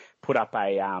meeting, put up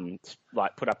a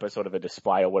sort of a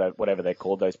display or whatever they're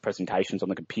called, those presentations on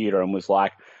the computer, and was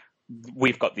like,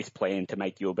 we've got this plan to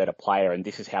make you a better player, and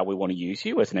this is how we want to use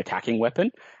you as an attacking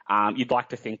weapon. You'd like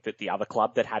to think that the other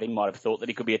club that had him might have thought that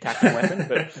he could be an attacking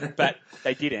weapon, but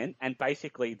they didn't. And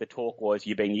basically the talk was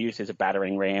you're being used as a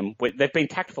battering ram. They've been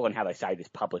tactful in how they say this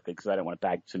publicly because they don't want to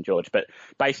bag St. George, but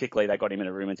basically they got him in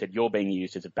a room and said, you're being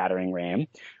used as a battering ram.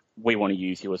 We want to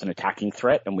use you as an attacking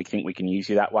threat, and we think we can use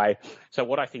you that way. So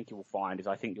what I think you will find is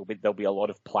there'll be a lot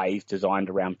of plays designed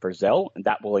around Frizzell, and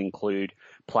that will include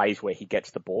plays where he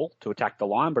gets the ball to attack the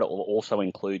line, but it will also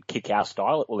include kick-out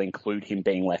style. It will include him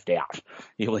being left out.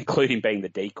 It will include him being the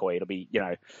decoy. It'll be,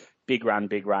 big run,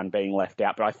 being left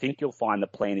out. But I think you'll find the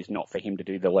plan is not for him to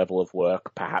do the level of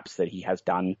work perhaps that he has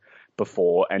done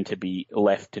before and to be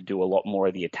left to do a lot more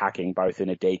of the attacking, both in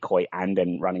a decoy and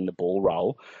in running the ball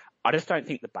role. I just don't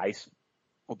think the base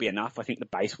will be enough. I think the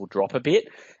base will drop a bit.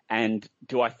 And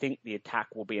do I think the attack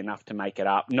will be enough to make it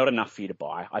up? Not enough for you to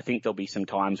buy. I think there'll be some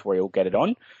times where he'll get it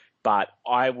on, but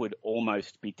I would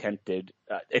almost be tempted.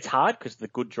 It's hard because the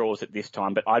good draws at this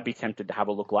time, but I'd be tempted to have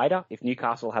a look later. If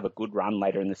Newcastle have a good run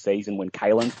later in the season when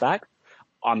Kalen's back,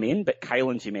 I'm in, but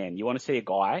Kalen's your man. You want to see a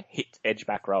guy hit edge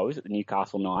back rows at the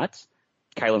Newcastle Knights,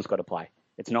 Kalen's got to play.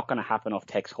 It's not going to happen off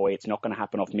Tex Hoy. It's not going to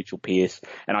happen off Mitchell Pearce.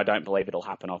 And I don't believe it'll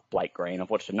happen off Blake Green. I've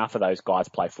watched enough of those guys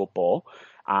play football.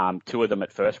 Two of them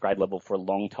at first grade level for a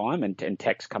long time and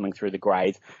Tex coming through the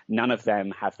grades. None of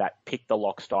them have that pick the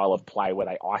lock style of play where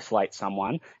they isolate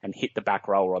someone and hit the back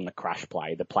rower on the crash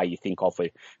play. The play you think of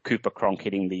with Cooper Cronk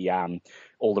hitting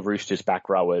all the Roosters back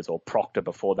rowers, or Proctor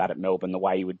before that at Melbourne, the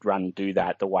way he would do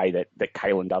that, the way that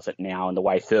Kalen does it now, and the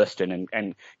way Thurston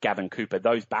and Gavin Cooper,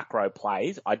 those back row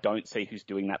plays, I don't see who's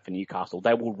doing that for Newcastle.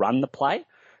 They will run the play,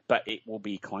 but it will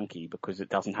be clunky because it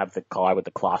doesn't have the guy with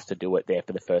the class to do it there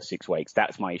for the first 6 weeks.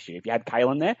 That's my issue. If you had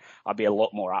Kalen there, I'd be a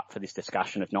lot more up for this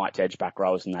discussion of Knights edge back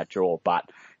rowers in that draw, but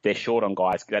they're short on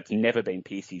guys. That's never been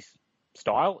Pearcey's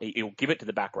style. He'll give it to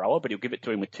the back rower, but he'll give it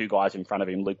to him with two guys in front of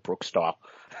him, Luke Brooks style.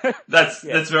 That's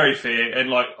very fair.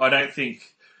 And I don't think,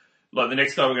 the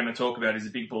next guy we're going to talk about is a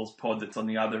Big Balls pod that's on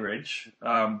the other edge.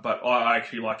 But I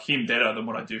actually like him better than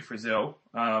what I do Frizzell.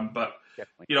 But,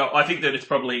 definitely. I think that it's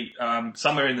probably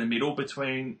somewhere in the middle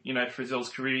between, Frizzell's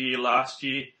career year last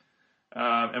year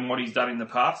and what he's done in the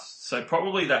past. So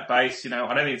probably that base, I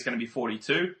don't think it's going to be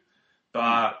 42,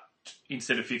 but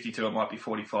instead of 52, it might be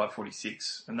 45,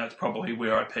 46. And that's probably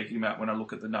where I peg him at when I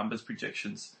look at the numbers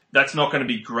projections. That's not going to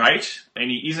be great.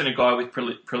 And he isn't a guy with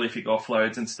prolific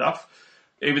offloads and stuff.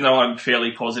 Even though I'm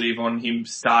fairly positive on him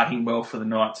starting well for the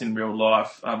Knights in real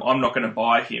life, I'm not going to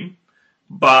buy him.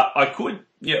 But I could,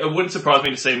 it wouldn't surprise me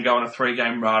to see him go on a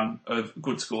 3-game run of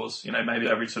good scores. Maybe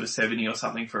average sort of 70 or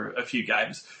something for a few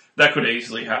games. That could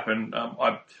easily happen.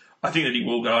 I think that he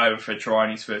will go over for a try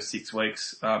in his first 6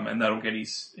 weeks, and that'll get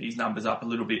his numbers up a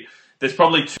little bit. There's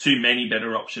probably too many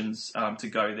better options to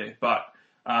go there. But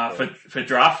for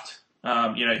draft,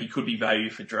 he could be value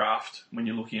for draft when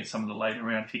you're looking at some of the later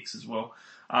round picks as well.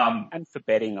 And for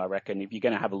betting, I reckon, if you're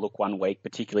going to have a look 1 week,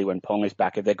 particularly when Ponga's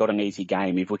back, if they've got an easy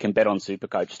game, if we can bet on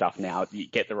Supercoach stuff now, you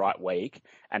get the right week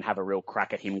and have a real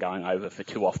crack at him going over for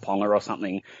 2 off Ponga or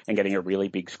something and getting a really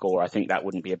big score, I think that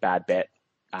wouldn't be a bad bet.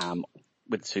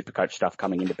 With Supercoach stuff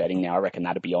coming into betting now, I reckon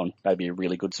that'd be on. That'd be a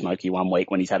really good smoky 1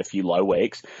 week when he's had a few low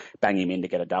weeks. Bang him in to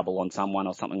get a double on someone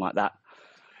or something like that.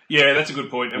 Yeah, that's a good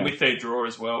point. And with their draw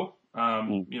as well,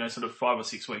 sort of 5 or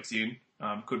 6 weeks in,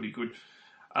 could be good.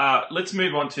 Let's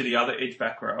move on to the other edge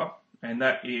back rower, and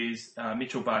that is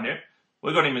Mitchell Barnett.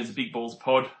 We got him as a Big Balls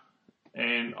pod,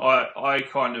 and I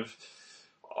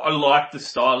like the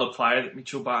style of player that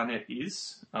Mitchell Barnett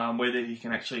is. Whether he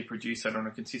can actually produce that on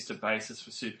a consistent basis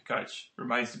for Supercoach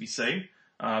remains to be seen.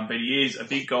 but he is a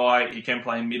big guy. He can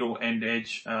play middle and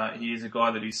edge. He is a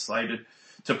guy that is slated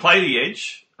to play the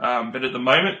edge. But at the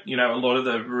moment, a lot of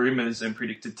the rumours and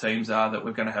predicted teams are that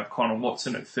we're going to have Connor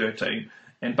Watson at 13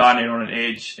 and Barnett on an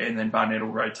edge, and then Barnett will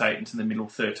rotate into the middle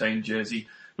 13 jersey,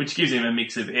 which gives him a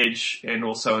mix of edge and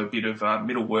also a bit of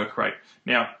middle work rate.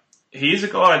 Now, he is a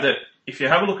guy that, if you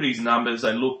have a look at his numbers,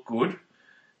 they look good.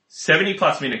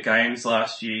 70-plus minute games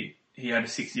last year, he had a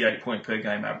 68 point per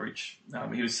game average.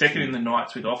 He was second in the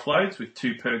Knights with offloads, with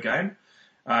 2 per game.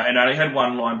 And only had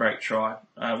 1 line break try,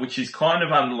 which is kind of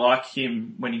unlike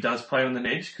him when he does play on the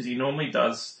edge, because he normally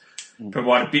does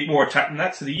provide a bit more attack than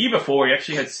that. So the year before, he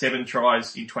actually had 7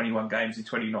 tries in 21 games in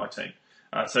 2019.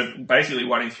 So basically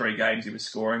 1 in 3 games he was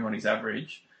scoring on his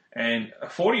average. And a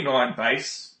 49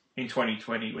 base in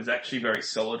 2020 was actually very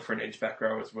solid for an edge back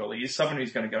row as well. He is someone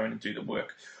who's going to go in and do the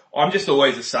work. I'm just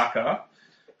always a sucker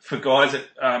for guys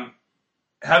that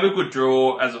have a good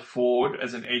draw as a forward,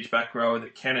 as an edge back rower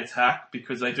that can attack,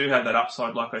 because they do have that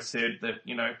upside, like I said, that,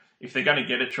 if they're going to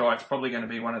get a try, it's probably going to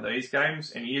be one of these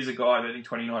games. And he is a guy that in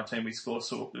 2019 we saw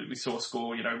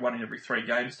score, 1 in every 3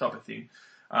 games type of thing.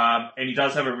 And he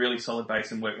does have a really solid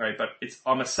base and work rate, but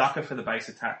I'm a sucker for the base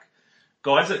attack.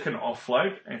 Guys that can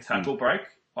offload and tackle break,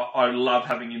 I love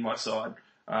having in my side.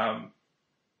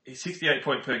 His 68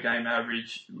 point per game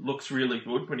average looks really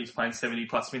good when he's playing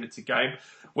 70-plus minutes a game.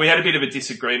 We had a bit of a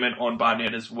disagreement on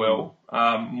Barnett as well.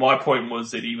 My point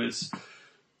was that he was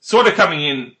sort of coming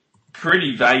in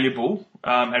pretty valuable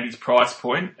at his price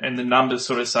point, and the numbers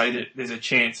sort of say that there's a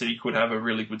chance that he could have a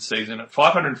really good season. At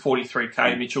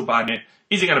 $543K, Mitchell Barnett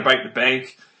isn't going to break the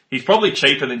bank. He's probably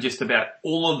cheaper than just about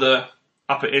all of the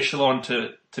upper echelon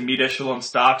to mid-echelon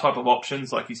star type of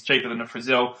options. Like, he's cheaper than a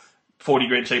Frizzell, 40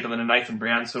 grand cheaper than a Nathan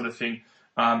Brown sort of thing.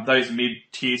 Those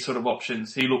mid-tier sort of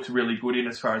options, he looks really good in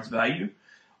as far as value.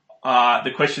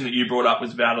 The question that you brought up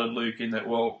was valid, Luke, in that,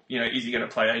 is he going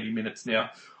to play 80 minutes now?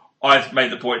 I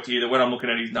made the point to you that when I'm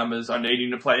looking at his numbers, I need him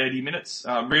to play 80 minutes.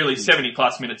 Really,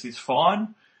 70-plus minutes is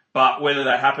fine, but whether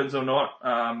that happens or not,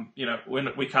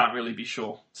 we can't really be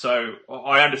sure. So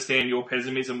I understand your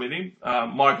pessimism with him.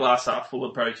 My glass half full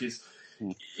approach is,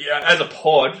 as a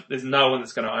pod, there's no one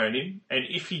that's going to own him. And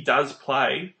if he does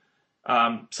play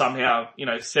somehow,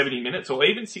 70 minutes or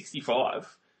even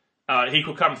 65, he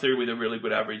could come through with a really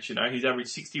good average. He's averaged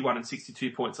 61 and 62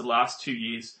 points the last 2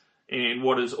 years in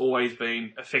what has always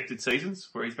been affected seasons,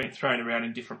 where he's been thrown around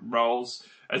in different roles,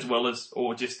 as well as,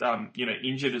 or just,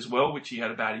 injured as well, which he had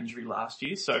a bad injury last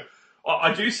year. So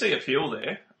I do see appeal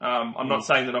there. I'm not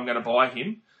saying that I'm going to buy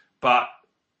him, but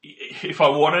if I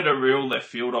wanted a real left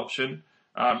field option,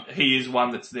 he is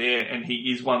one that's there, and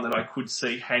he is one that I could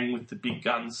see hang with the big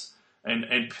guns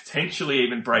and potentially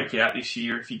even break out this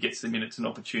year if he gets the minutes and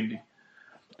opportunity.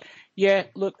 Yeah,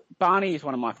 look, Barney is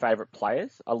one of my favourite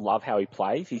players. I love how he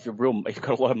plays. He's got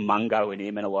a lot of mungo in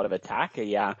him and a lot of attack.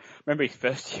 Remember his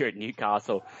first year at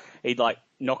Newcastle, he'd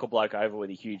knock a bloke over with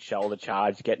a huge shoulder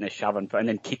charge, getting a shove and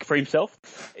then kick for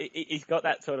himself. He's got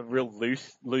that sort of real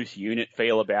loose unit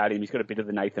feel about him. He's got a bit of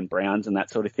the Nathan Browns and that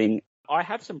sort of thing. I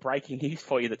have some breaking news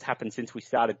for you that's happened since we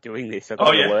started doing this. I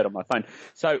got an alert on my phone.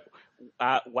 So,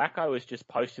 Wacko has just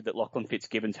posted that Lachlan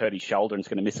Fitzgibbon's hurt his shoulder and is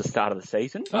going to miss the start of the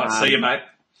season. See you, mate.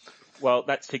 Well,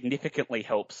 that significantly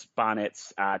helps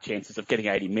Barnett's chances of getting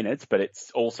 80 minutes, but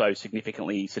it's also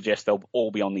significantly suggests they'll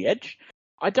all be on the edge.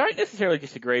 I don't necessarily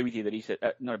disagree with you that he's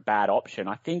not a bad option.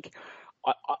 I think,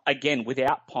 again,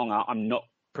 without Ponga, I'm not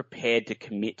prepared to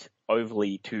commit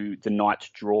overly to the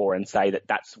Knights' draw and say that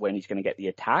that's when he's going to get the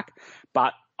attack.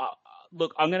 But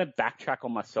look, I'm going to backtrack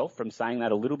on myself from saying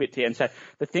that a little bit here and say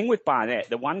the thing with Barnett,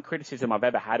 the one criticism I've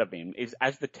ever had of him is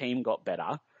as the team got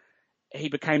better, he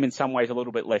became in some ways a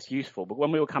little bit less useful. But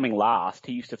when we were coming last,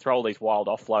 he used to throw all these wild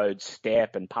offloads,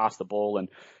 step and pass the ball and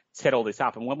set all this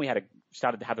up. And when we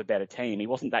started to have a better team, he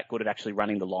wasn't that good at actually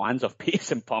running the lines off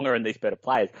Pearce and Ponga and these better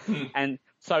players. And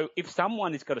so if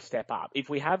someone is got to step up,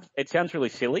 it sounds really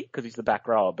silly because he's the back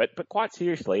rower, but quite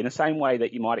seriously, in the same way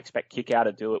that you might expect Kickout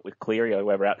to do it with Cleary or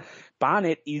whoever out,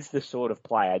 Barnett is the sort of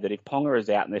player that if Ponga is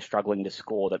out and they're struggling to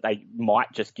score, that they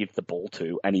might just give the ball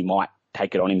to, and he might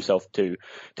take it on himself to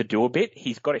do a bit.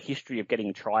 He's got a history of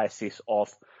getting try assists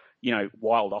off,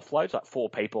 wild offloads, like 4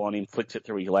 people on him, flicks it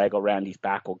through his leg or around his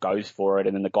back or goes for it,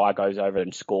 and then the guy goes over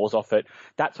and scores off it.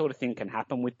 That sort of thing can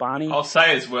happen with Barney. I'll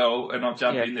say as well, and I'll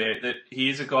jump in there, that he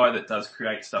is a guy that does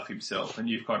create stuff himself, and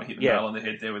you've kind of hit the nail on the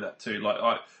head there with that too.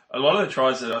 A lot of the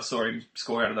tries that I saw him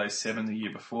score out of those 7 the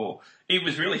year before, it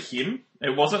was really him.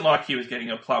 It wasn't like he was getting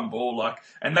a plumb ball,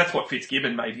 and that's what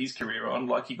Fitzgibbon made his career on.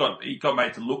 He got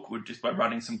made to look good just by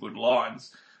running some good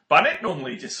lines. Barnett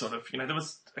normally just sort of, there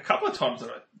was a couple of times that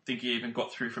I think he even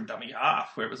got through from dummy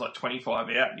half where it was like 25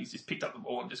 out and he's just picked up the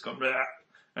ball and just gone, "Bleh,"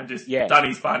 and just done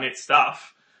his Barnett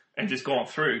stuff and just gone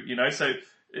through, So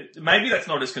maybe that's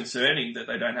not as concerning that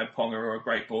they don't have Ponga or a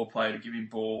great ball player to give him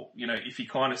ball. If he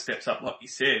kind of steps up, like you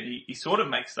said, he sort of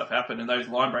makes stuff happen, and those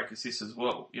line break assists as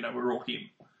well, were all him.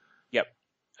 Yep.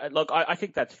 Look, I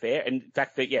think that's fair. And in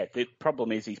fact, the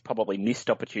problem is he's probably missed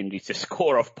opportunities to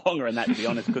score off Ponga and that, to be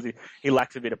honest, because he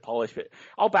lacks a bit of polish. But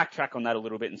I'll backtrack on that a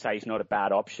little bit and say he's not a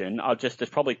bad option. There's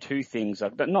probably two things,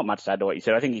 not much to add to what you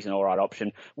said. I think he's an all right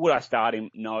option. Would I start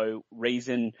him? No.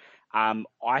 Reason,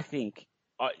 I think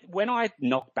when I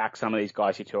knock back some of these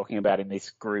guys you're talking about in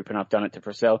this group, and I've done it to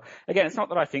Purcell, again, it's not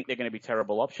that I think they're going to be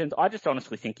terrible options. I just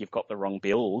honestly think you've got the wrong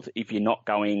build if you're not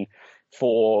going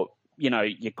for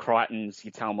your Crichtons,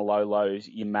 your Taumalolos,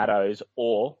 your Maddos,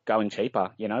 or going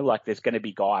cheaper. There's going to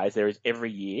be guys, there is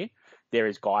every year, there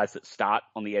is guys that start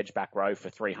on the edge back row for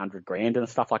 $300,000 and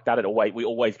stuff like that. We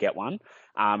always get one.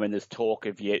 And there's talk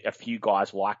of a few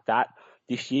guys like that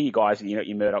this year. You guys,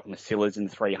 your Murdoch Masillas in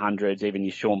the 300s, even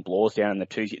your Sean Blaw's down in the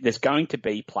 2s. There's going to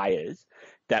be players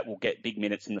that will get big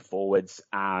minutes in the forwards,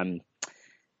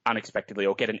 unexpectedly,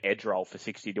 or get an edge roll for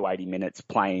 60 to 80 minutes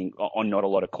playing on not a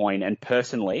lot of coin. And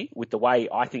personally, with the way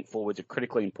I think forwards are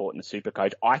critically important to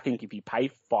Supercoach, I think if you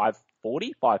pay $540,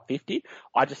 $550,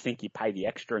 I just think you pay the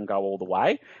extra and go all the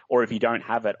way. Or if you don't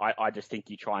have it, I just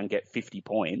think you try and get 50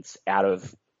 points out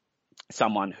of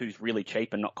someone who's really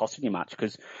cheap and not costing you much,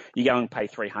 because you go and pay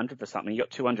 300 for something, you got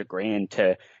 200 grand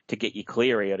to get your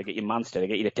Cleary or to get your Munster, to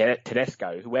get your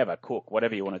Tedesco, whoever, Cook,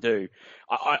 whatever you want to do.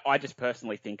 I just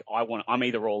personally think I'm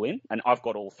either all in, and I've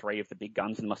got all three of the big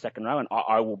guns in my second row, and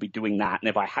I will be doing that. And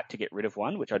if I had to get rid of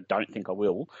one, which I don't think I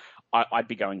will, I'd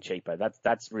be going cheaper.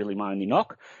 That's really my only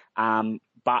knock.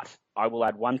 But I will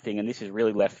add one thing, and this is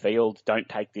really left field. Don't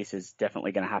take this as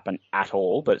definitely going to happen at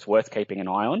all, but it's worth keeping an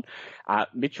eye on.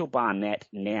 Mitchell Barnett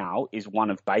now is one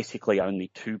of basically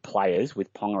only two players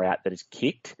with Ponga out that has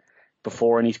kicked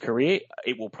before in his career.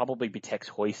 It will probably be Tex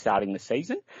Hoy starting the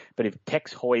season, but if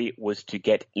Tex Hoy was to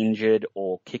get injured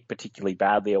or kick particularly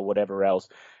badly or whatever else,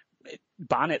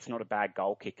 Barnett's not a bad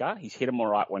goal kicker. He's hit him all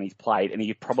right when he's played, and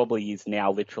he probably is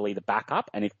now literally the backup.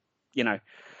 And if,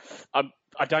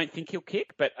 I don't think he'll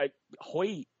kick, but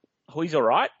Hoy's all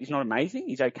right. He's not amazing.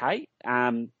 He's okay.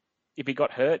 If he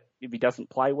got hurt, if he doesn't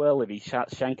play well, if he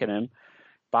starts shanking him,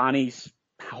 Barney's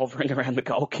hovering around the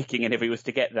goal kicking, and if he was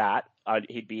to get that,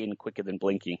 he'd be in quicker than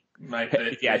blinking. Mate,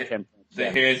 the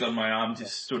hairs on my arm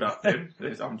just stood up then.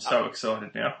 I'm so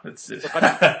excited now.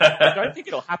 I don't think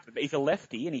it'll happen, but he's a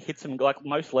lefty and he hits them like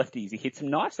most lefties. He hits them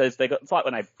nice. It's like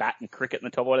when they bat in cricket in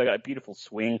the top order, they got a beautiful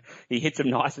swing. He hits them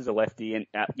nice as a lefty, and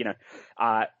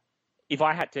if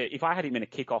I had him in a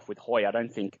kickoff with Hoy, I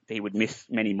don't think he would miss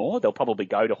many more. They'll probably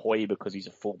go to Hoy because he's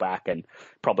a fullback and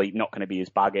probably not going to be as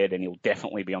buggered, and he'll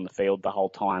definitely be on the field the whole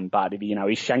time. But if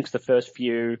he shanks the first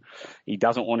few, he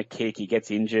doesn't want to kick, he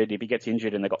gets injured. If he gets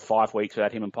injured and they've got 5 weeks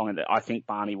without him and Ponga, I think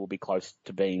Barney will be close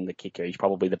to being the kicker. He's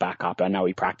probably the backup. I know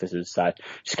he practices, so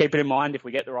just keep it in mind. If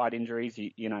we get the right injuries,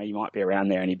 you might be around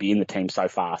there, and he'd be in the team so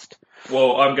fast.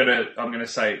 Well, I'm gonna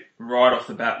say right off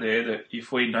the bat there that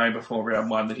if we know before round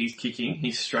one that he's kicking,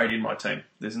 he's straight in my team.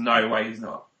 There's no way he's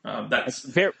not. That's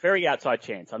very, very outside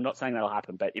chance. I'm not saying that'll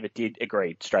happen, but if it did,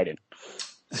 agreed, straight in.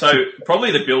 So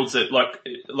probably the builds that like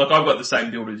I've got the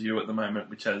same build as you at the moment,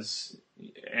 which has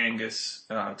Angus,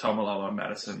 Taumalolo, and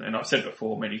Madison. And I've said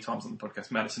before many times on the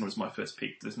podcast, Madison was my first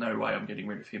pick. There's no way I'm getting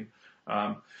rid of him.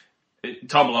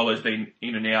 Taumalolo's been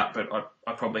in and out, but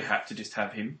I probably have to just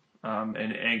have him. And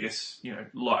Angus,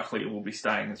 likely will be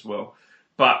staying as well.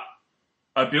 But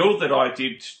a build that I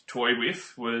did toy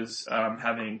with was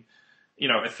having,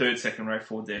 a third second row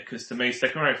forward there, because to me,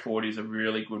 second row forward is a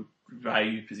really good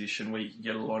value position where you can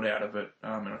get a lot out of it,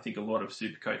 and I think a lot of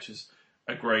super coaches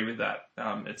agree with that.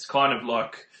 It's kind of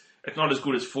like, it's not as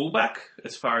good as fullback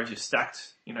as far as your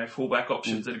stacked, fullback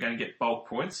options that are going to get bulk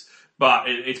points, but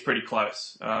it's pretty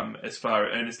close and it's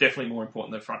definitely more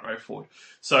important than front row forward.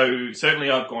 So certainly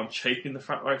I've gone cheap in the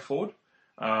front row forward.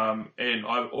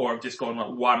 I've just gone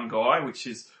like one guy, which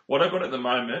is what I've got at the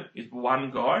moment is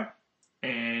one guy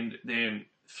and then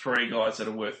 3 guys that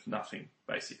are worth nothing,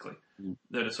 basically,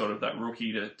 that are sort of that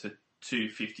rookie to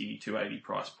 250, 280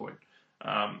 price point.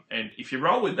 And if you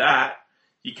roll with that,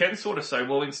 you can sort of say,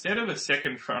 well, instead of a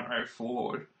second front row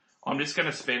forward, I'm just going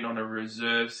to spend on a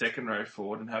reserve second row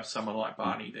forward and have someone like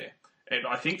Barney there. And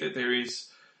I think that there is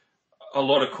a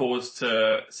lot of cause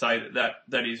to say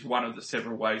that is one of the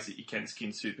several ways that you can skin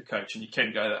Supercoach, and you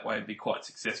can go that way and be quite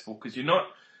successful, because you're not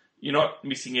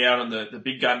missing out on the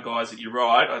big gun guys that you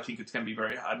ride. I think it's going to be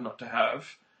very hard not to have.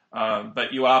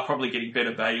 But you are probably getting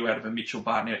better value out of a Mitchell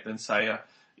Barnett than, say, a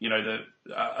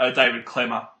David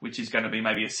Clemmer, which is going to be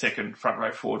maybe a second front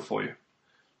row forward for you.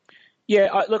 Yeah,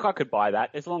 I could buy that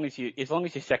as long as your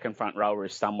second front rower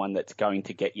is someone that's going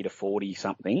to get you to 40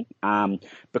 something.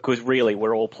 Because really,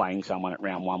 we're all playing someone at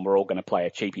round one. We're all going to play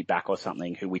a cheapie back or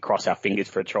something who we cross our fingers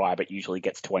for a try, but usually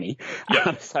gets 20.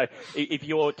 Yeah. So if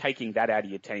you're taking that out of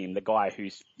your team, the guy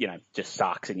who's just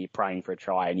sucks, and you're praying for a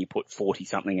try, and you put 40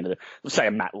 something into let's say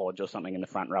a Matt Lodge or something in the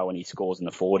front row, and he scores in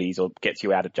the 40s or gets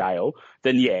you out of jail,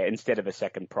 then yeah, instead of a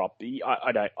second prop,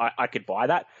 I could buy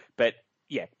that, but.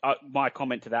 Yeah, my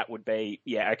comment to that would be,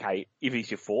 yeah, okay, if he's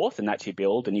your fourth and that's your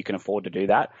build and you can afford to do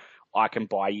that, I can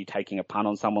buy you taking a punt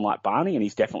on someone like Barney, and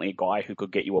he's definitely a guy who could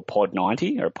get you a pod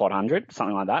 90 or a pod 100,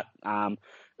 something like that,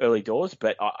 early doors.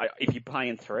 But if you're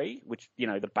playing three, which,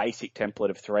 the basic template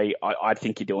of three, I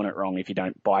think you're doing it wrong if you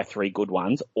don't buy three good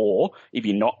ones, or if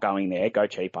you're not going there, go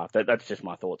cheaper. That's just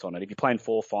my thoughts on it. If you're playing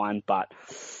four, fine, but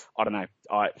I don't know.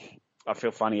 I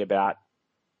feel funny about.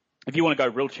 If you want to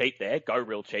go real cheap there, go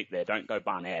real cheap there. Don't go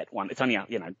Barnett. It's only,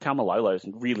 Taumalolo's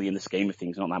really in the scheme of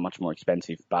things not that much more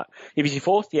expensive. But if he's your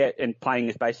fourth, yeah, and playing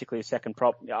is basically a second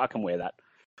prop, yeah, I can wear that.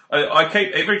 I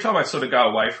keep, every time I sort of go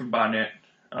away from Barnett,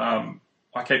 I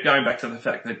keep going back to the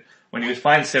fact that when he was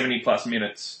playing 70 plus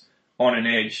minutes on an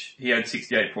edge, he had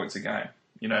 68 points a game,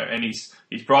 and he's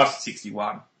priced at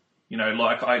 61.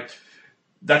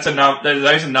 Those are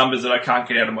numbers that I can't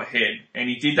get out of my head. And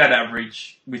he did that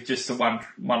average with just the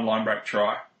one line break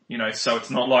try, so it's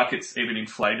not like it's even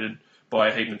inflated by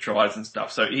a heap of tries and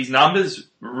stuff. So his numbers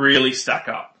really stack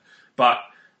up, but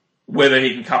whether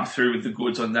he can come through with the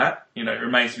goods on that,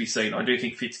 remains to be seen. I do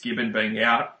think Fitzgibbon being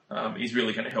out, is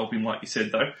really going to help him, like you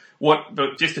said, though.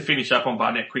 But just to finish up on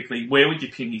Barnett quickly, where would you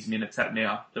pin his minutes at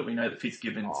now that we know that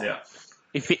Fitzgibbon's out?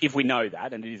 If we know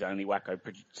that, and it is only Wacko,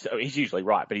 so he's usually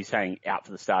right, but he's saying out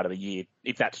for the start of the year.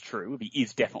 If that's true, if he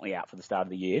is definitely out for the start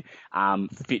of the year,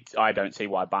 I don't see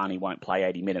why Barney won't play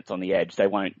 80 minutes on the edge. They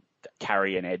won't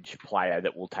carry an edge player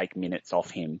that will take minutes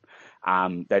off him.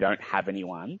 They don't have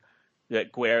anyone.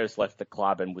 That Guerra's left the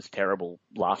club and was terrible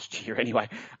last year anyway.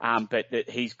 But that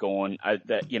he's gone.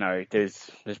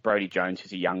 There's Brodie Jones,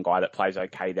 who's a young guy that plays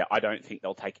okay there. I don't think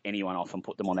they'll take anyone off and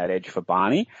put them on that edge for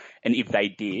Barney. And if they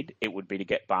did, it would be to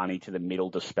get Barney to the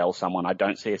middle to spell someone. I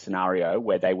don't see a scenario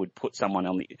where they would put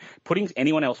someone putting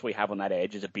anyone else we have on that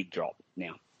edge is a big drop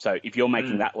now. So if you're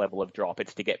making that level of drop,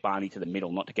 it's to get Barney to the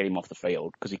middle, not to get him off the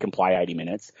field, because he can play 80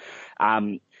 minutes.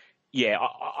 Yeah,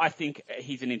 I think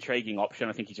he's an intriguing option.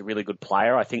 I think he's a really good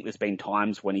player. I think there's been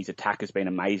times when his attack has been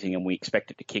amazing and we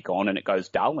expect it to kick on and it goes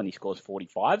dull and he scores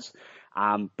 45s.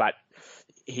 But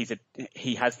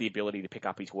he has the ability to pick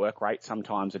up his work rate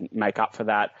sometimes and make up for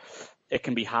that. It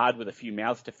can be hard with a few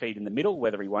mouths to feed in the middle,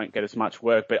 whether he won't get as much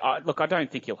work. But I don't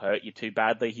think he'll hurt you too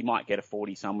badly. He might get a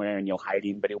 40 somewhere and you'll hate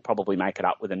him, but he'll probably make it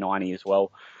up with a 90 as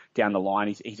well down the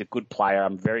line. He's a good player.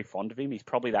 I'm very fond of him. He's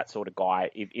probably that sort of guy.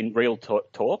 In real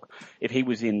talk,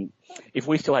 if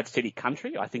we still had City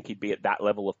Country, I think he'd be at that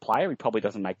level of player. He probably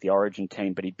doesn't make the Origin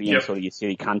team, but he'd be in sort of your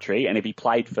City Country. And if he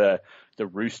played for the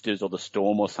Roosters or the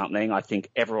Storm or something, I think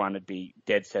everyone would be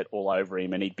dead set all over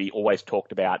him, and he'd be always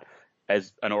talked about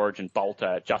as an Origin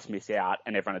bolter, just miss out,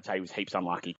 and everyone would say he was heaps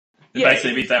unlucky.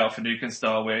 Basically, be Dale Finucane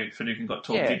style, where Finucane got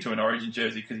talked into an Origin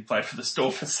jersey because he played for the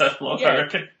Storm for so long, I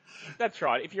reckon. That's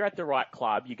right. If you're at the right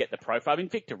club, you get the profile. I mean,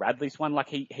 Victor Radley's one. Like,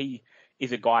 he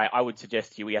is a guy, I would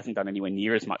suggest to you, he hasn't done anywhere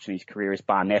near as much in his career as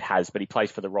Barnett has, but he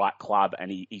plays for the right club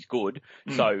and he's good.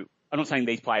 So I'm not saying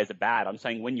these players are bad. I'm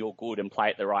saying when you're good and play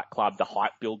at the right club, the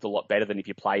hype builds a lot better than if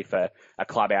you play for a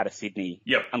club out of Sydney.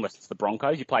 Unless it's the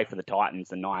Broncos. You play for the Titans,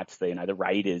 the Knights, the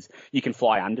Raiders. You can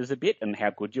fly unders a bit and how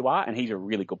good you are, and he's a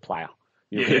really good player.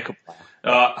 You're a really good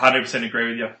player. 100% agree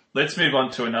with you. Let's move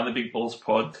on to another Big Balls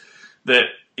pod that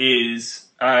is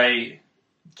a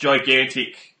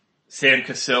gigantic Sam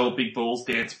Cassell Big Balls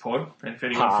dance pod. And if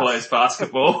anyone follows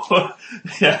basketball,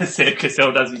 Sam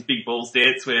Cassell does his Big Balls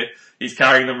dance where he's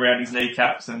carrying them around his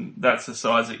kneecaps, and that's the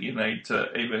size that you need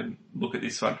to even look at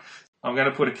this one. I'm going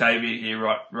to put a caveat here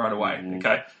right away,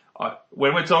 okay?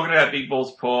 When we're talking about Big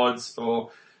Balls pods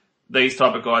or these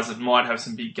type of guys that might have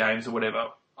some big games or whatever,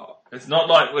 it's not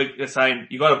like we're saying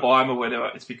you got to buy them or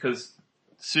whatever. It's because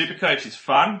Supercoach is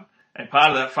fun, and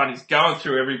part of that fun is going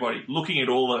through everybody, looking at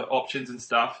all the options and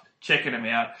stuff, checking them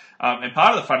out. And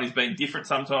part of the fun is being different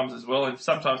sometimes as well. And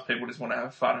sometimes people just want to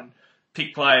have fun and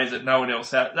pick players that no one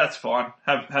else has. That's fine.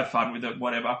 Have fun with it,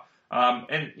 whatever.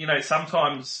 And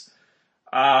sometimes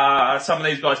some of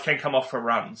these guys can come off for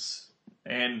runs.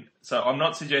 And so I'm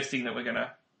not suggesting that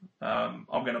I'm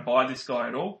going to buy this guy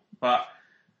at all, but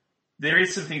there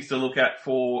is some things to look at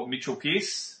for Mitchell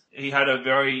Pearce. he had a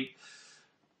very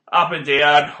up and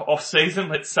down off season,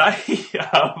 let's say.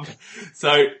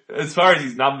 So as far as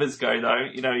his numbers go though,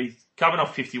 he's coming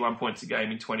off 51 points a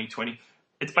game in 2020.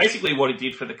 It's basically what he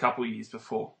did for the couple of years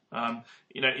before.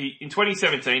 In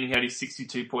 2017 he had his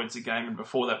 62 points a game, and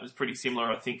before that was pretty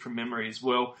similar, I think, from memory as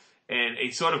well. And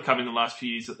he's sort of come in the last few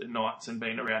years at the Knights and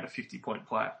been around a 50-point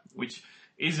player, which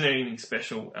isn't anything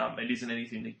special. It isn't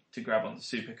anything to grab on the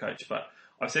Supercoach. But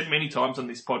I've said many times on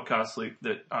this podcast, Luke,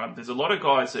 that there's a lot of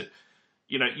guys that,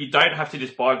 you don't have to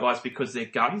just buy guys because they're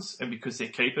guns and because they're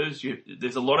keepers.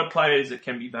 There's a lot of players that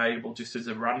can be valuable just as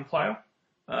a run player.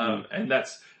 And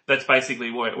that's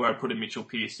basically where I put a Mitchell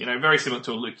Pearce. Very similar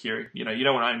to a Luke Keary. You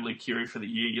don't want to own Luke Keary for the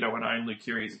year. You don't want to own Luke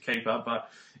Keary as a keeper. But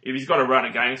if he's got to run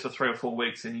a game for 3 or 4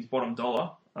 weeks and he's bottom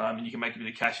dollar, and you can make a bit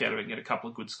of cash out of it and get a couple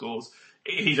of good scores,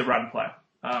 he's a run player.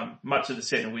 Much of the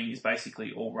centre wing is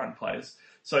basically all run players.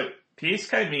 So Pearce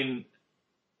came in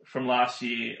from last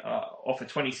year off a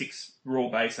 26 raw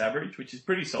base average, which is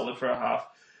pretty solid for a half.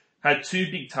 Had 2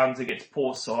 big tons against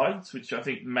poor sides, which I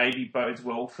think maybe bodes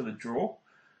well for the draw.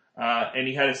 And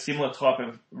he had a similar type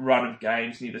of run of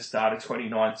games near the start of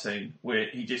 2019 where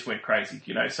he just went crazy,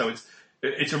 So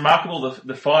it's remarkable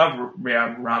the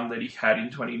 5-round run that he had in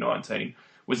 2019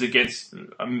 was against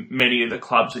many of the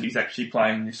clubs that he's actually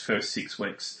playing in this first 6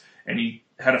 weeks. And he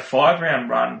had a 5-round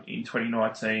run in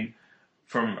 2019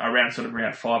 from around sort of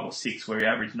round 5 or 6 where he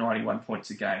averaged 91 points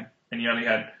a game. And he only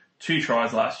had 2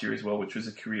 tries last year as well, which was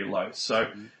a career low. So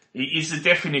he is the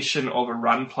definition of a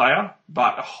run player,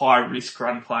 but a high-risk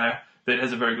run player that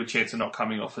has a very good chance of not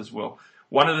coming off as well.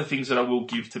 One of the things that I will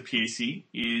give to Pearcey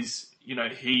is,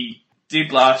 he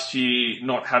did last year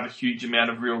not have a huge amount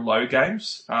of real low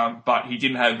games, but he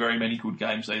didn't have very many good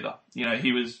games either.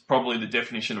 He was probably the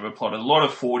definition of a plotter. A lot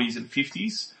of 40s and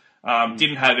 50s.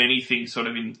 Didn't have anything sort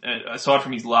of aside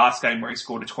from his last game where he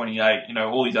scored a 28,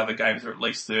 all these other games are at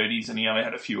least 30s and he only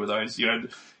had a few of those.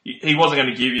 He wasn't going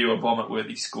to give you a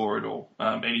vomit-worthy score at all,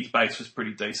 and his base was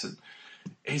pretty decent.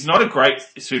 He's not a great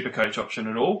Supercoach option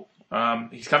at all.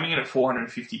 He's coming in at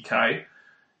 450k.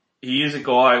 He is a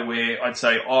guy where I'd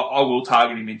say I will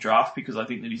target him in draft because I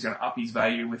think that he's going to up his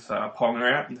value with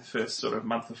Ponga out in the first sort of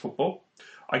month of football.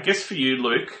 I guess for you,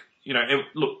 Luke,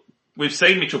 look, we've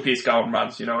seen Mitchell Pearce go on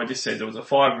runs. I just said there was a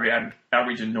 5-round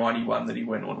average of 91 that he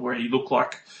went on where he looked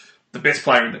like the best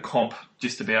player in the comp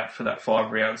just about for that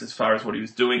 5 rounds as far as what he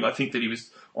was doing. I think that he was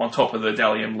on top of the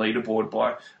Dally M leaderboard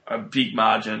by a big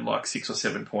margin, like 6 or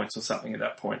 7 points or something at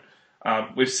that point.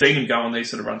 We've seen him go on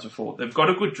these sort of runs before. They've got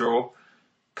a good draw.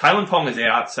 Kalen Ponga's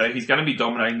out, so he's going to be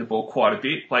dominating the ball quite a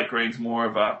bit. Blake Green's more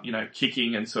of a,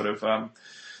 kicking and sort of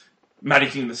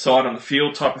managing the side on the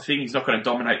field type of thing. He's not going to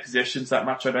dominate possessions that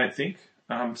much, I don't think.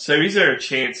 So is there a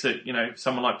chance that,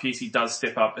 someone like Pearcey does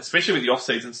step up, especially with the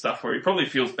off-season stuff where he probably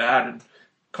feels bad and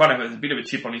kind of has a bit of a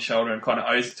chip on his shoulder and kind of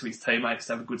owes it to his teammates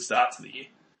to have a good start to the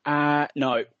year?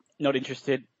 No, not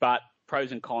interested, but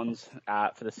pros and cons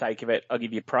for the sake of it. I'll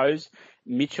give you pros.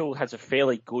 Mitchell has a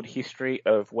fairly good history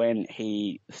of when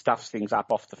he stuffs things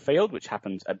up off the field, which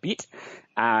happens a bit.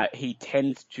 He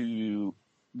tends to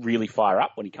really fire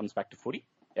up when he comes back to footy.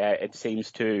 It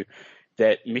seems to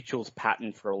that Mitchell's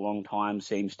pattern for a long time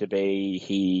seems to be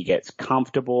he gets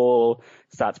comfortable,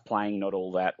 starts playing not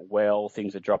all that well,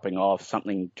 things are dropping off,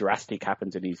 something drastic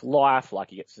happens in his life, like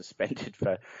he gets suspended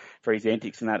for his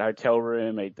antics in that hotel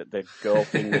room, the girl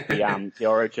thing with the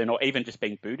Origin, or even just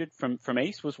being booted from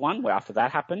East was one where after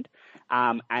that happened.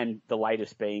 And the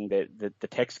latest being the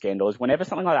tech scandal is whenever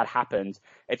something like that happens,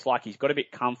 it's like he's got a bit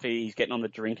comfy, he's getting on the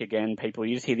drink again.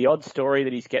 You just hear the odd story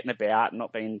that he's getting about,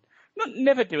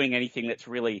 never doing anything that's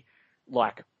really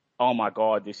like, oh my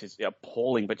God, this is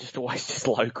appalling, but just always just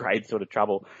low grade sort of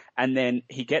trouble. And then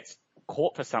he gets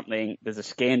caught for something, there's a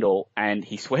scandal, and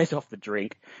he swears off the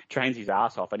drink, trains his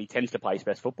ass off, and he tends to play his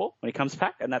best football when he comes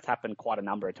back. And that's happened quite a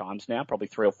number of times now, probably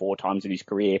 3 or 4 times in his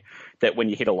career, that when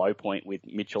you hit a low point with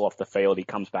Mitchell off the field, he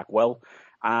comes back well.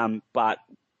 But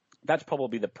that's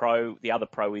probably the pro. The other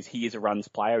pro is he is a runs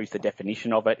player. He's the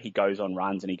definition of it. He goes on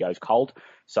runs and he goes cold.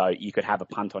 So you could have a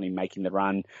punt on him making the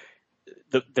run.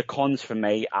 The cons for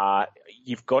me are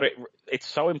you've got it. It's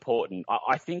so important.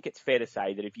 I think it's fair to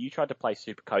say that if you tried to play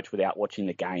Supercoach without watching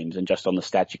the games and just on the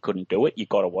stats, you couldn't do it. You've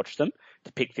got to watch them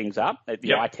to pick things up.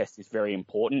 The eye test is very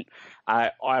important.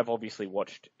 I've obviously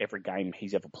watched every game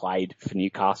he's ever played for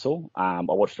Newcastle. I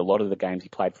watched a lot of the games he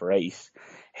played for East.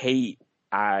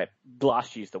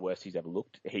 Last year's the worst he's ever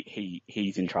looked.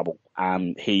 He's in trouble.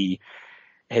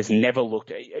 has never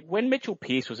looked... When Mitchell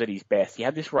Pearce was at his best, he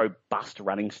had this robust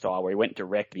running style where he went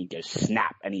direct and he goes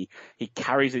snap and he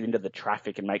carries it into the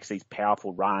traffic and makes these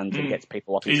powerful runs and gets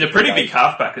people off his... He's a pretty big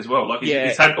halfback as well. Like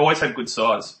he's always had good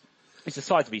size. It's the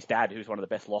size of his dad, who's one of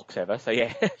the best locks ever. So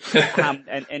yeah.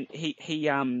 And he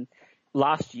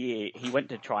last year he went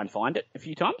to try and find it a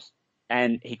few times.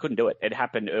 And he couldn't do it. It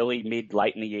happened early, mid,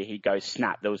 late in the year. He'd go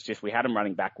snap. We had him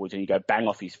running backwards and he'd go bang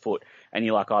off his foot. And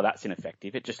you're like, oh, that's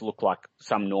ineffective. It just looked like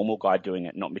some normal guy doing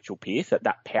it, not Mitchell Pearce.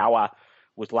 That power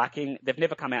was lacking. They've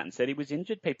never come out and said he was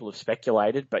injured. People have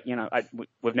speculated, but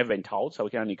we've never been told, so we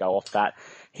can only go off that.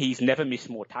 He's never missed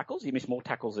more tackles. He missed more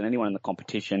tackles than anyone in the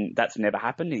competition. That's never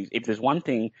happened. If there's one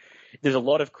thing, there's a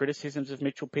lot of criticisms of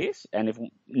Mitchell Pearce, and if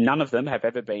none of them have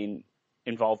ever been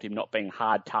involved him not being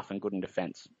hard, tough and good in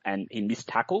defence. And he missed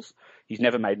tackles. He's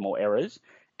never made more errors.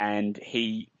 And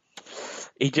he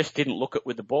just didn't look it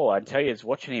with the ball. I tell you,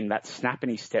 watching him, that snap in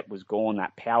his step was gone.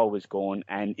 That power was gone.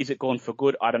 And is it gone for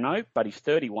good? I don't know. But he's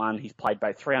 31. He's played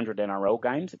both 300 NRL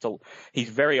games. He's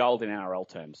very old in NRL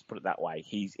terms, put it that way.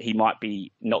 He might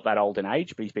be not that old in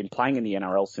age, but he's been playing in the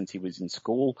NRL since he was in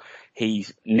school.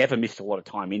 He's never missed a lot of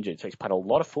time injured. So he's played a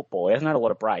lot of football. He hasn't had a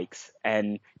lot of breaks.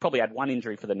 And he probably had one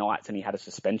injury for the Knights and he had a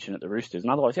suspension at the Roosters.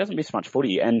 And otherwise, he hasn't missed much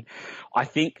footy. And I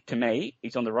think, to me,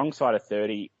 he's on the wrong side of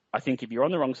 30. I think if you're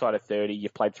on the wrong side of 30,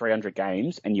 you've played 300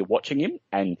 games and you're watching him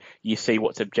and you see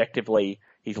what's objectively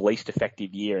his least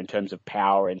effective year in terms of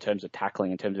power, in terms of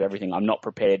tackling, in terms of everything, I'm not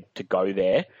prepared to go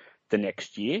there the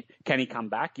next year. Can he come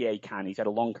back? Yeah, he can. He's had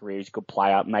a long career. He's a good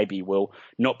player. Maybe he will.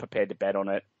 Not prepared to bet on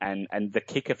it. And the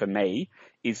kicker for me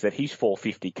is that he's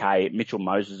 450k. Mitchell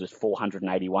Moses is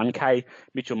 481k.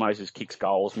 Mitchell Moses kicks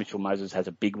goals. Mitchell Moses has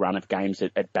a big run of games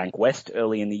at Bankwest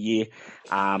early in the year.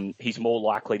 He's more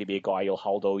likely to be a guy you'll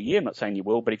hold all year. I'm not saying you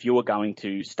will, but if you were going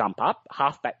to stump up,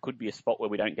 halfback could be a spot where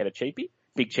we don't get a cheapie.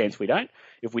 Big chance we don't.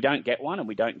 If we don't get one and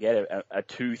we don't get a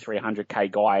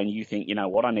 300k guy and you think, you know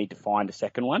what, I need to find a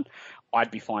second one,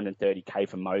 I'd be finding 30k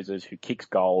for Moses, who kicks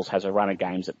goals, has a run of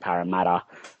games at Parramatta.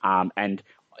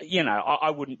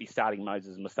 I wouldn't be starting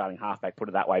Moses and starting halfback, put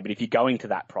it that way. But if you're going to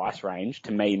that price range,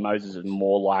 to me, Moses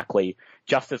is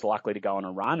just as likely to go on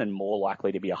a run and more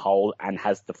likely to be a hold and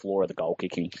has the floor of the goal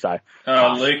kicking. So,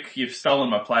 Luke, you've stolen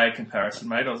my player comparison,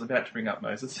 mate. I was about to bring up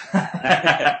Moses.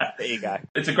 There you go.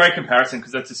 It's a great comparison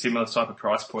because that's a similar type of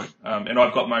price point. And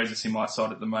I've got Moses in my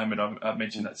side at the moment. I've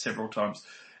mentioned that several times.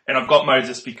 And I've got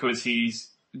Moses because he's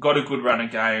got a good run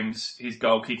of games, he's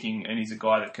goal kicking, and he's a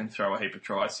guy that can throw a heap of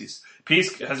try assists.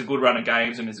 Pearce has a good run of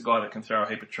games and is a guy that can throw a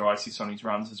heap of try assists on his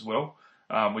runs as well,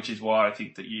 which is why I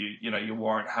think that you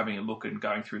warrant having a look and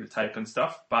going through the tape and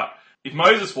stuff. But if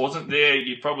Moses wasn't there,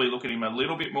 you'd probably look at him a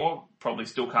little bit more. Probably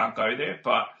still can't go there,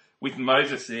 but with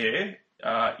Moses there,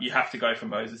 you have to go for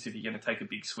Moses if you're going to take a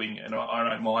big swing, and I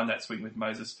don't mind that swing with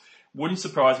Moses. Wouldn't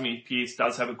surprise me if Pearce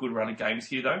does have a good run of games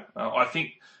here, though.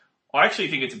 I actually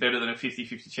think it's better than a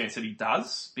 50-50 chance that he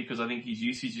does, because I think his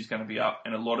usage is going to be up,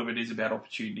 and a lot of it is about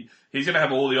opportunity. He's going to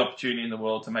have all the opportunity in the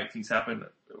world to make things happen.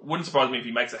 It wouldn't surprise me if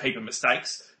he makes a heap of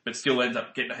mistakes, but still ends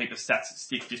up getting a heap of stats that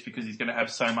stick, just because he's going to have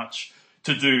so much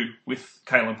to do with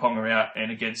Kalen Ponga out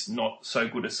and against not so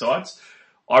good as sides.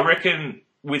 I reckon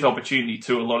with opportunity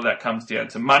too, a lot of that comes down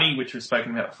to money, which we've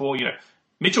spoken about before.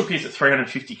 Mitchell Pearce at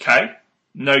 350k,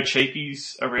 no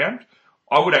cheapies around.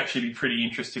 I would actually be pretty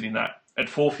interested in that. At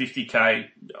 450k,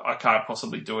 I can't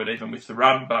possibly do it even with the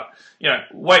run, but,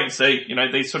 wait and see.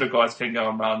 These sort of guys can go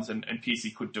on runs, and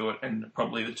Pearcey could do it, and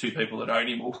probably the two people that own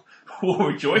him will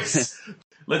rejoice.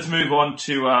 Let's move on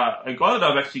to a guy that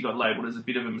I've actually got labelled as a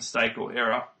bit of a mistake or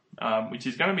error, which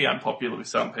is going to be unpopular with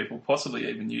some people, possibly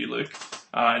even you, Luke,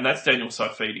 and that's Daniel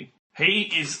Saifiti.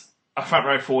 He is a front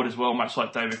row forward as well, much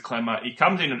like David Klemmer. He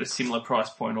comes in at a similar price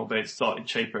point, albeit slightly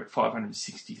cheaper at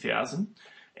 $560,000.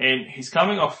 And he's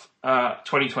coming off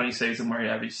 2020 season where he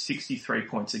averaged 63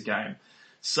 points a game.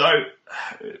 So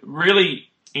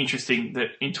really interesting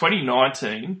that in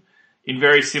 2019, in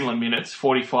very similar minutes,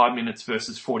 45 minutes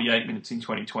versus 48 minutes in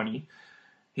 2020,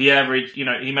 he averaged,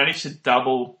 he managed to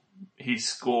double his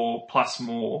score plus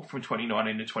more from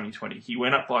 2019 to 2020. He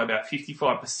went up by about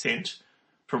 55%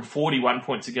 from 41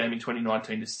 points a game in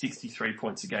 2019 to 63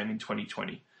 points a game in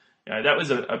 2020. That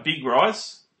was a big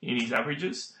rise in his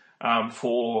averages.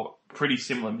 For pretty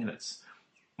similar minutes.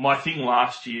 My thing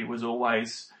last year was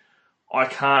always, I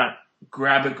can't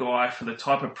grab a guy for the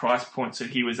type of price points that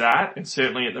he was at, and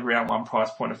certainly at the round one price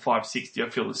point of 560, I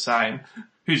feel the same,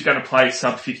 who's going to play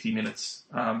sub 50 minutes.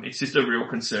 It's just a real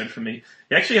concern for me.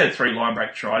 He actually had 3 line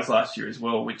break tries last year as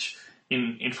well, which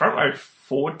in front row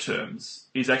forward terms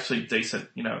is actually decent.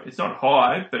 You know, it's not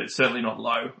high, but it's certainly not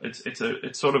low.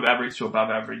 It's sort of average to above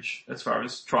average as far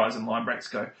as tries and line breaks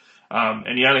go.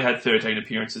 And he only had 13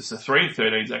 appearances, so 3 and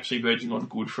 13 is actually verging on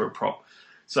good for a prop.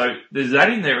 So there's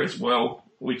that in there as well,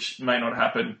 which may not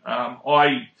happen.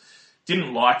 I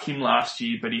didn't like him last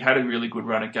year, but he had a really good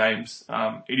run of games.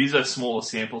 It is a smaller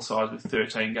sample size with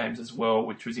 13 games as well,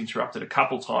 which was interrupted a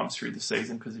couple times through the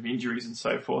season because of injuries and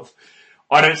so forth.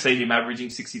 I don't see him averaging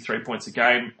 63 points a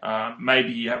game.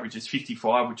 Maybe he averages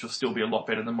 55, which will still be a lot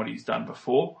better than what he's done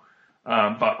before.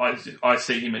 But I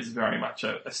see him as very much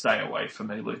a stay away for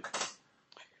me, Luke.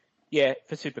 Yeah,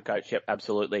 for Supercoach, yep,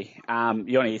 absolutely. You want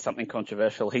to hear something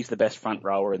controversial? He's the best front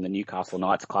rower in the Newcastle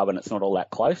Knights club, and it's not all that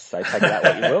close, so take that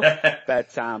what you will.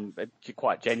 But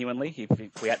quite genuinely,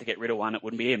 if we had to get rid of one, it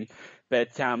wouldn't be him.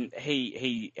 But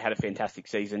he had a fantastic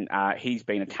season. He's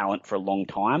been a talent for a long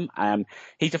time.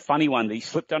 He's a funny one. He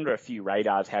slipped under a few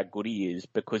radars how good he is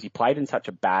because he played in such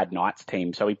a bad Knights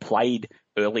team. So he played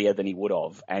earlier than he would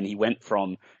have, and he went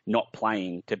from not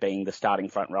playing to being the starting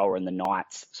front rower in the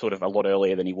Knights sort of a lot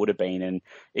earlier than he would have been. And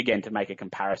again, to make a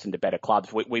comparison to better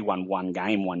clubs, we won one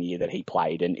game one year that he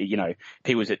played, and you know, if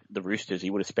he was at the Roosters, he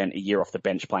would have spent a year off the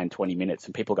bench playing 20 minutes,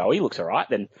 and people go, oh, he looks all right.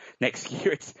 Then next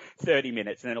year it's 30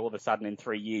 minutes, and then all of a sudden in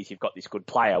 3 years you've got this good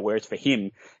player. Whereas for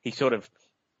him, he's sort of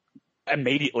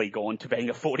immediately gone to being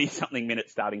a 40-something minute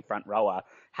starting front rower,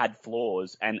 had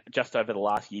flaws, and just over the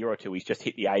last year or two, he's just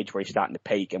hit the age where he's starting to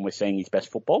peak, and we're seeing his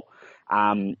best football.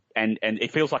 And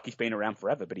it feels like he's been around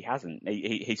forever, but he hasn't.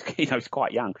 He's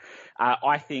quite young.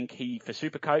 I think for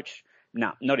Supercoach,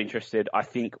 no, not interested. I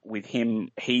think with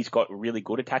him, he's got really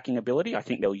good attacking ability. I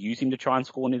think they'll use him to try and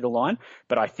score near the line.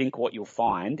 But I think what you'll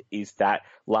find is that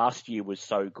last year was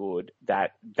so good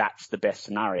that that's the best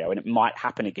scenario. And it might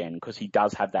happen again because he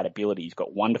does have that ability. He's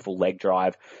got wonderful leg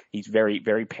drive. He's very,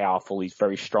 very powerful. He's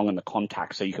very strong in the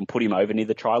contact. So you can put him over near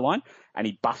the try line and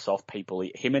he busts off people.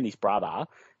 Him and his brother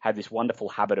had this wonderful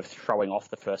habit of throwing off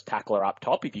the first tackler up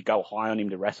top. If you go high on him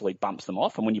to wrestle, he bumps them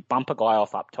off. And when you bump a guy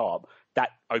off up top, that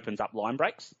opens up line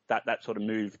breaks. That sort of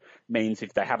move means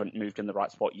if they haven't moved in the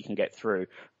right spot, you can get through.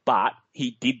 But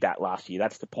he did that last year.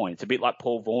 That's the point. It's a bit like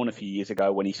Paul Vaughan a few years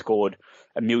ago when he scored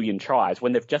 1 million tries.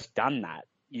 When they've just done that,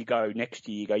 you go next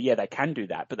year, you go, yeah, they can do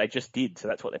that, but they just did. So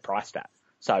that's what they're priced at.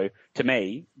 So to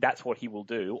me, that's what he will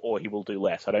do, or he will do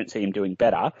less. I don't see him doing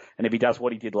better. And if he does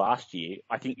what he did last year,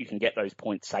 I think you can get those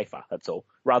points safer. That's all.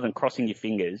 Rather than crossing your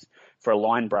fingers for a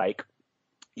line break,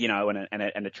 you know,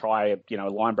 and a try, you know, a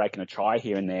line break and a try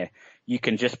here and there, you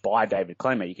can just buy David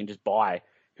Klemmer. You can just buy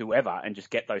whoever and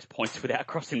just get those points without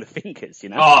crossing the fingers, you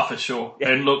know? Oh, for sure.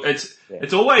 Yeah. And look,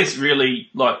 it's always really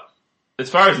like,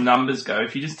 as far as numbers go,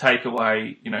 if you just take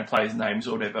away, you know, players' names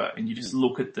or whatever, and you just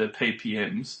look at the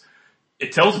PPMs,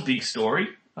 it tells a big story.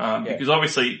 Because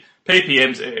obviously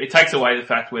PPMs, it takes away the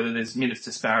fact whether there's minutes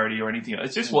disparity or anything.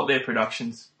 It's just what their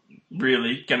production's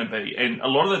really going to be. And a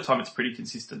lot of the time it's pretty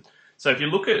consistent. So if you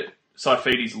look at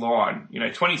Saifidi's line, you know,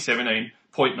 2017,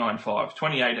 0.95,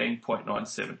 2018,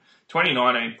 0.97,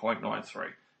 2019, 0.93.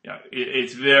 You know,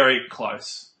 it's very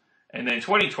close. And then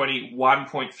 2020,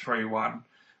 1.31,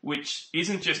 which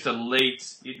isn't just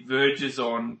elite, it verges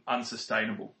on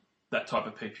unsustainable, that type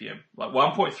of PPM. Like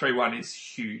 1.31 is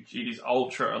huge. It is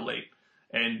ultra elite.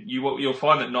 And you'll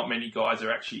find that not many guys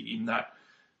are actually in that.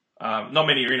 Not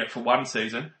many are in it for one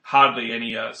season. Hardly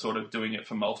any are sort of doing it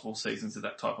for multiple seasons at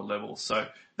that type of level. So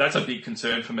that's a big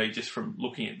concern for me just from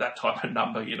looking at that type of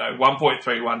number. You know,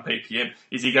 1.31 ppm.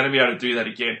 Is he going to be able to do that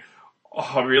again?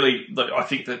 I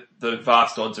think that the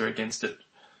vast odds are against it.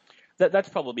 That's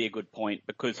probably a good point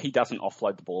because he doesn't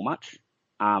offload the ball much,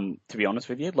 to be honest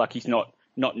with you. Like he's not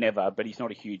never, but he's not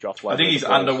a huge offloader. I think he's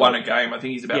under one a game. I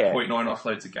think he's about 0.9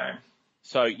 offloads a game.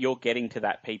 So you're getting to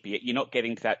that PPM. You're not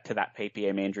getting to that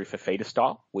PPM, Andrew, for feeder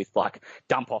style with like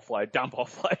dump offload.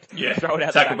 Yeah. Throw it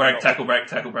out. Tackle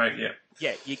break. Yeah.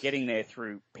 Yeah, you're getting there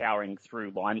through powering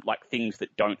through line, like things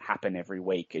that don't happen every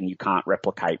week and you can't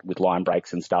replicate with line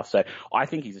breaks and stuff. So I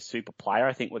think he's a super player.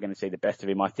 I think we're going to see the best of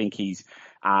him. I think he's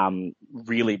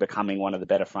really becoming one of the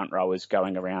better front rowers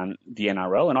going around the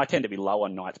NRL. And I tend to be low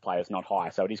on Knights players, not high.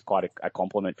 So it is quite a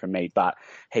compliment from me. But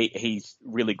he's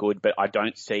really good, but I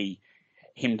don't see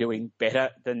him doing better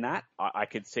than that. I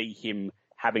could see him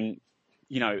having,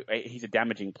 you know, he's a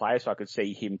damaging player, so I could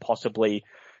see him possibly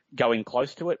going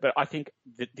close to it. But I think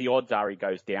the odds are he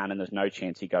goes down and there's no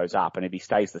chance he goes up. And if he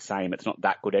stays the same, it's not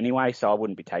that good anyway, so I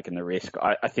wouldn't be taking the risk.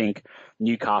 I think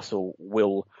Newcastle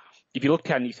will, if you looked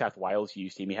how New South Wales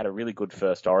used him, he had a really good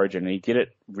first origin and he did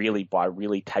it really by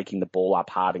really taking the ball up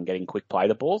hard and getting quick play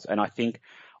the balls. And I think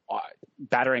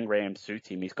battering Ram suits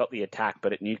him. He's got the attack,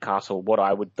 but at Newcastle,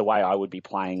 the way I would be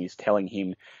playing is telling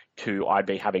him I'd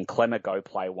be having Clemmer go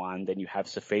play one, then you have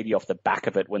Safidi off the back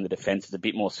of it when the defence is a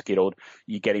bit more skittled.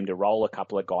 You get him to roll a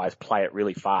couple of guys, play it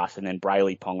really fast, and then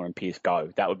Brayley, Ponga and Pearce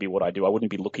go. That would be what I do. I wouldn't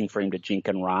be looking for him to jink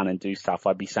and run and do stuff.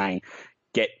 I'd be saying,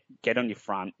 get on your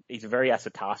front. He's a very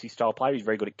Asatasi style player. He's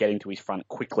very good at getting to his front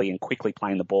quickly and quickly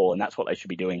playing the ball, and that's what they should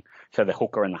be doing. So the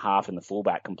hooker and the half and the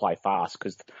fullback can play fast,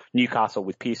 because Newcastle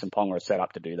with Pearce and Ponga are set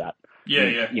up to do that.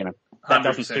 Yeah. That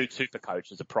doesn't suit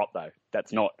Supercoach as a prop though.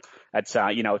 It's it's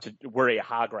a Warrior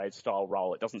Hargrave style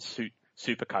role. It doesn't suit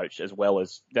Supercoach as well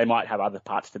as they might have other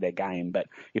parts to their game, but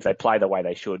if they play the way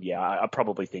they should, I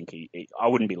probably think I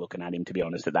wouldn't be looking at him, to be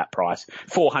honest, at that price.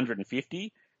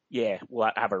 450. Yeah, we'll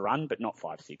have a run, but not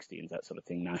 560 and that sort of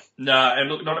thing, no. No, and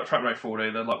look, not at front row forward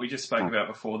either. Like we just spoke about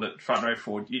before, that front row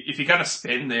forward, if you're going to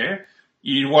spend there,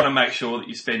 you want to make sure that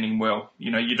you're spending well.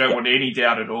 You don't want any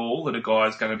doubt at all that a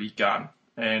guy's going to be gun.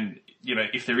 And,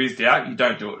 if there is doubt, you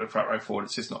don't do it at front row forward.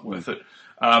 It's just not worth it.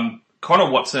 Connor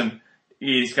Watson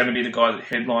is going to be the guy that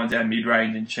headlines our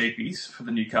mid-range and cheapies for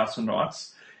the Newcastle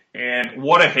Knights. And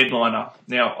what a headliner.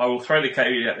 Now, I will throw the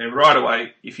caveat out there right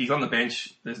away. If he's on the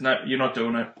bench, you're not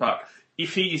doing it. But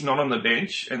if he is not on the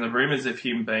bench, and the rumours of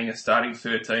him being a starting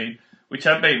 13, which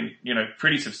have been,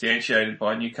 pretty substantiated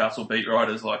by Newcastle beat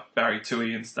writers like Barry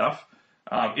Toohey and stuff,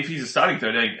 if he's a starting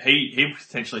 13, he would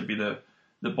potentially be the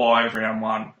buy of round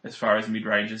one as far as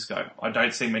mid-ranges go. I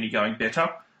don't see many going better.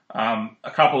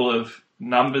 A couple of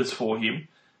numbers for him.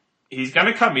 He's going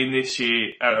to come in this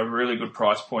year at a really good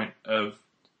price point of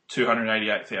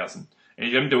 288,000, and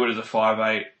you're going to do it as a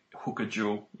 5'8" hooker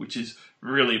dual, which is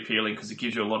really appealing because it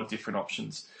gives you a lot of different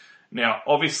options. Now,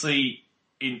 obviously,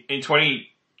 in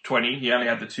 2020, he only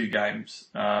had the 2 games.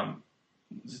 Was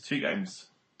it 2 games?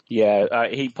 Yeah,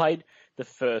 he played the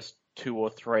first 2 or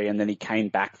 3, and then he came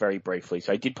back very briefly.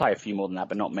 So he did play a few more than that,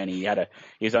 but not many.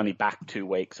 He was only back 2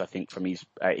 weeks, I think, from his.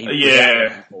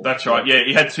 That's right. Yeah,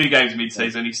 he had 2 games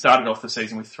mid-season. He started off the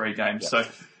season with 3 games.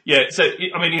 Yep. So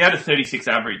he had a 36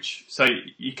 average. So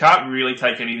you can't really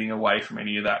take anything away from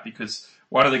any of that, because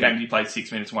one of the games he played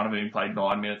 6 minutes, one of them he played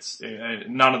 9 minutes.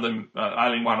 None of them,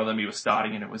 only one of them he was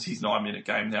starting, and it was his 9-minute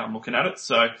game. Now I'm looking at it.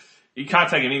 So you can't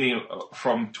take anything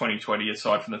from 2020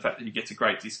 aside from the fact that he gets a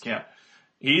great discount.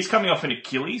 He is coming off an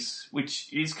Achilles,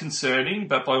 which is concerning,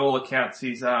 but by all accounts,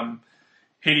 he's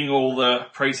hitting all the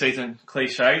preseason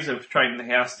cliches of trading the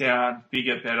house down,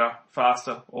 bigger, better,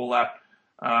 faster, all that.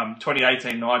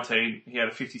 2018-19, he had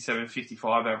a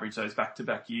 57-55 average those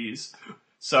back-to-back years.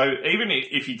 So even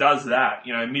if he does that,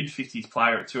 mid-50s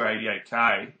player at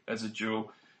 288k as a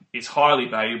dual is highly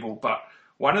valuable. But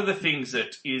one of the things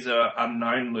that is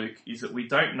unknown, Luke, is that we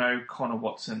don't know Connor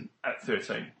Watson at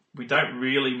 13. We don't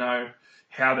really know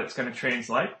how that's going to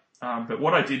translate. But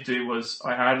what I did do was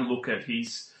I had a look at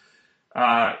his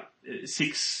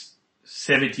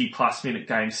 670-plus minute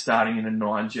games starting in a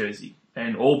 9 jersey.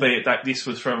 And albeit that this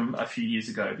was from a few years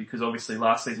ago, because obviously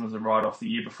last season was a write-off. The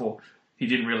year before, he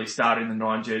didn't really start in the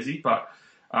 9 jersey. But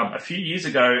a few years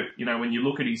ago, when you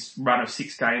look at his run of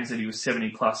 6 games that he was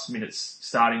 70-plus minutes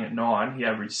starting at 9, he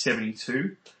averaged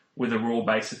 72 with a raw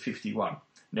base of 51.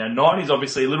 Now, 9 is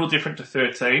obviously a little different to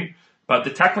 13, but the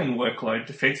tackling workload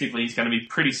defensively is going to be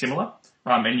pretty similar,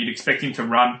 and you'd expect him to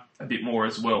run a bit more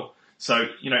as well. So,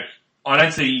 I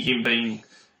don't see him being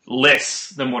less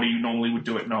than what he normally would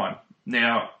do at 9.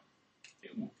 Now,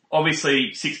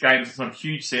 obviously, 6 games is not a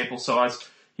huge sample size.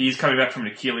 He is coming back from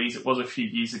an Achilles. It was a few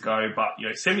years ago, but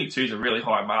 72 is a really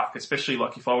high mark, especially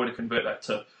like if I were to convert that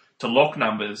to lock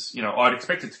numbers. I'd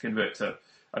expect it to convert to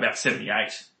about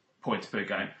 78 points per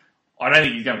game. I don't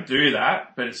think he's going to do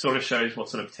that, but it sort of shows what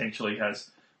sort of potential he has.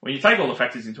 When you take all the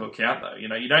factors into account, though,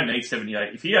 you don't need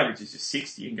 78. If he averages just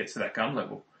 60 and gets to that gun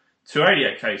level,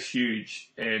 288k is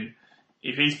huge. And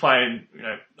if he's playing,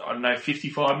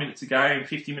 55 minutes a game,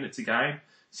 50 minutes a game,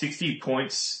 60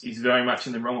 points is very much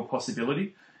in the realm of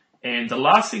possibility. And the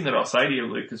last thing that I'll say to you,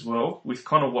 Luke, as well, with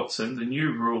Connor Watson, the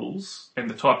new rules and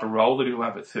the type of role that he'll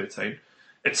have at 13,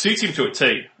 it suits him to a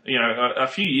T. A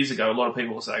few years ago, a lot of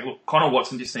people were saying, look, Connor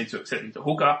Watson just needs to accept he's a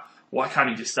hooker. Why can't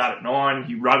he just start at 9?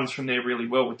 He runs from there really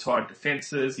well with tight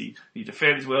defences. He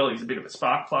defends well. He's a bit of a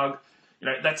spark plug.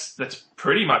 That's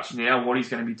pretty much now what he's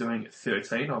going to be doing at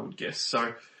 13, I would guess.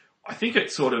 So I think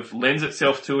it sort of lends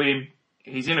itself to him.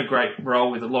 He's in a great role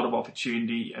with a lot of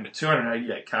opportunity, and at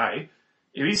 288k,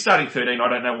 if he's starting 13, I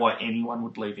don't know why anyone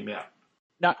would leave him out.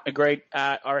 No, agreed.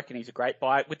 I reckon he's a great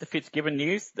buy. With the Fitzgibbon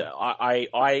news,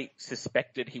 I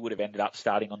suspected he would have ended up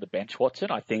starting on the bench, Watson.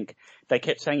 I think they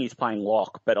kept saying he's playing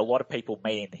lock, but a lot of people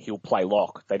mean he'll play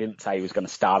lock. They didn't say he was going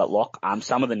to start at lock.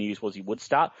 Some of the news was he would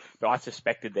start, but I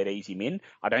suspected they'd ease him in.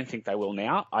 I don't think they will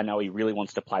now. I know he really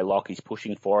wants to play lock. He's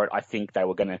pushing for it. I think they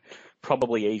were going to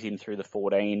probably ease him through the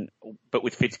 14, but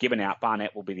with Fitzgibbon out,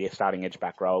 Barnett will be the starting edge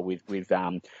back rower with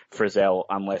Frizzell,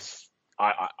 unless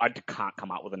I can't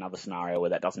come up with another scenario where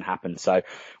that doesn't happen. So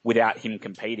without him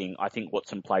competing, I think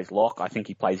Watson plays lock. I think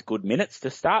he plays good minutes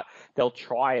to start. They'll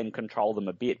try and control them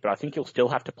a bit, but I think he'll still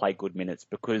have to play good minutes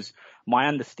because my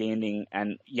understanding,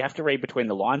 and you have to read between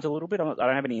the lines a little bit. I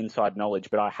don't have any inside knowledge,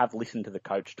 but I have listened to the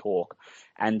coach talk,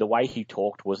 and the way he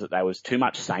talked was that there was too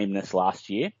much sameness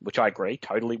last year, which I agree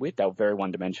totally with. They were very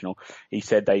one-dimensional. He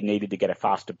said they needed to get a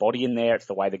faster body in there. It's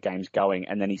the way the game's going.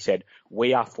 And then he said,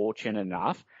 we are fortunate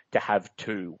enough to have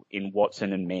two in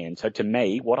Watson and Mann. So to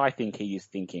me, what I think he is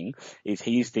thinking,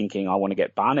 I want to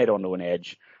get Barnett onto an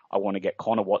edge. I want to get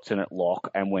Connor Watson at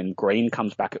lock. And when Green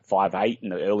comes back at 5'8" in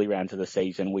the early rounds of the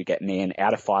season, we get Mann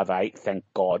out of 5'8", thank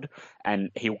God.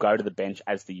 And he'll go to the bench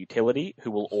as the utility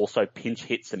who will also pinch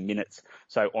hit some minutes.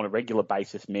 So on a regular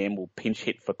basis, Mann will pinch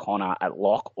hit for Connor at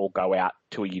lock or go out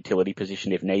to a utility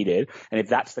position if needed. And if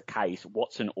that's the case,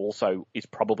 Watson also is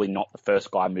probably not the first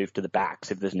guy moved to the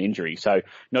backs if there's an injury. So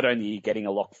not only are you getting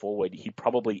a lock forward, he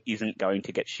probably isn't going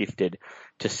to get shifted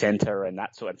to centre and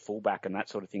that sort of fullback and that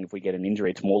sort of thing. If we get an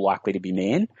injury, it's more likely to be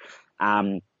Mann,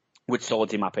 which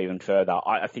solids him up even further.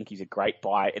 I think he's a great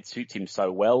buy. It suits him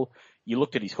so well. You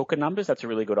looked at his hooker numbers. That's a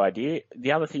really good idea.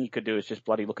 The other thing you could do is just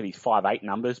bloody look at his 5'8"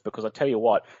 numbers, because I tell you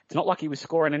what, it's not like he was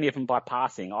scoring any of them by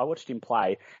passing. I watched him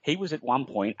play. He was at one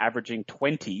point averaging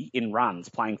 20 in runs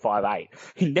playing 5'8".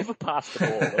 He never passed the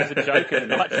ball. It was a joke in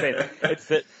the night sense. It's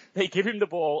that they give him the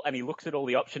ball and he looks at all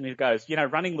the options and he goes,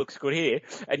 running looks good here.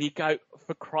 And you go,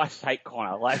 for Christ's sake,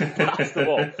 Connor, pass the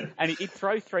ball. And he'd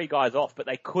throw three guys off, but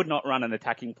they could not run an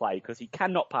attacking play because he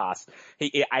cannot pass.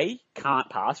 He, A,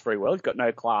 can't pass very well. He's got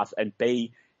no class. And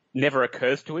B, never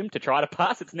occurs to him to try to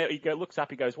pass. It's never, looks up,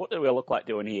 he goes, what do I look like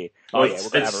doing here? Well,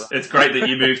 it's great that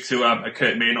you moved to a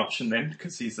Kurt Mann option then,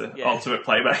 because he's the ultimate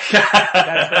playback.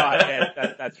 That's right.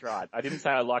 Yeah, that's right. I didn't say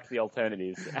I liked the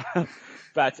alternatives.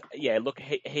 But yeah, look,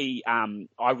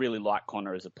 I really like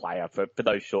Connor as a player for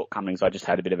those shortcomings. I just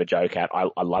had a bit of a joke at.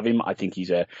 I love him. I think he's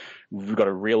got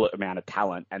a real amount of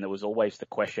talent, and there was always the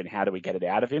question, how do we get it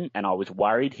out of him? And I was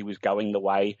worried he was going the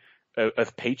way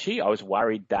of Peachy. I was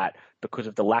worried that because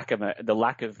of the lack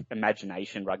of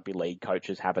imagination rugby league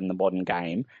coaches have in the modern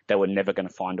game, they were never going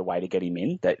to find a way to get him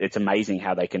in. That it's amazing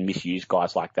how they can misuse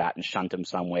guys like that and shunt them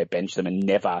somewhere, bench them, and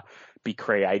never be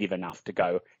creative enough to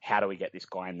go, how do we get this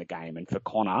guy in the game? And for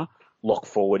Connor, lock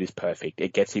forward is perfect.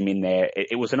 It gets him in there.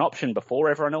 It was an option before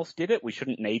everyone else did it. We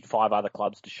shouldn't need 5 other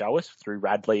clubs to show us through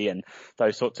Radley and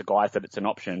those sorts of guys that it's an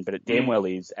option, but it damn well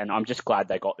is. And I'm just glad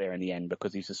they got there in the end,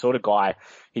 because he's the sort of guy,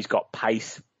 he's got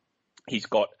pace.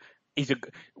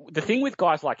 The thing with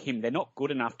guys like him, they're not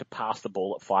good enough to pass the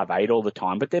ball at 5'8" all the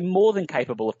time, but they're more than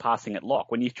capable of passing at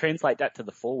lock. When you translate that to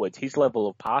the forwards, his level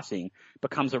of passing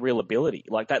becomes a real ability.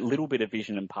 Like that little bit of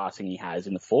vision and passing he has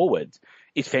in the forwards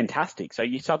is fantastic. So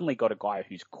you suddenly got a guy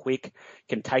who's quick,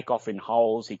 can take off in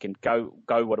holes, he can go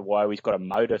what a woe, he's got a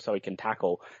motor so he can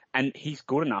tackle, and he's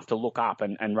good enough to look up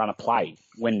and run a play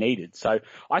when needed. So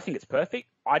I think it's perfect.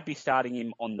 I'd be starting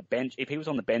him on the bench. If he was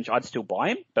on the bench, I'd still buy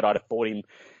him, but I'd have bought him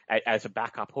as a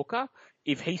backup hooker.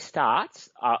 If he starts,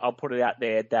 I'll put it out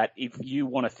there that if you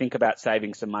want to think about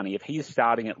saving some money, if he is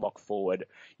starting at lock forward,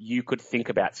 you could think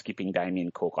about skipping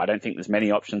Damien Cook. I don't think there's many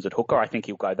options at hooker. I think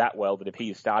he'll go that well that if he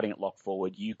is starting at lock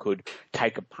forward, you could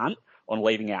take a punt on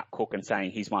leaving out Cook and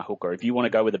saying he's my hooker. If you want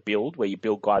to go with a build where you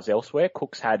build guys elsewhere,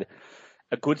 Cook's had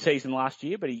a good season last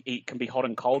year, but he can be hot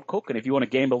and cold, Cook. And if you want to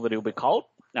gamble that he'll be cold,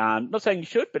 not saying you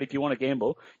should, but if you want to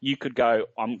gamble, you could go,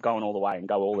 I'm going all the way and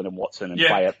go all in on Watson and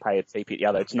play a TP at the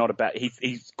other. It's not about,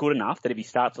 he's good enough that if he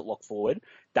starts at lock forward,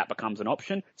 that becomes an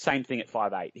option. Same thing at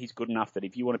 5'8". He's good enough that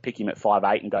if you want to pick him at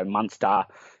 5'8" and go, Munster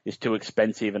is too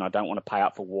expensive and I don't want to pay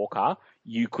up for Walker,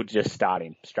 you could just start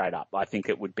him straight up. I think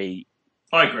it would be,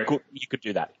 I agree. good. You could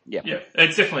do that. Yeah. Yeah,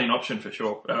 it's definitely an option for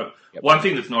sure. One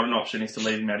thing that's not an option is to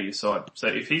leave him out of your side. So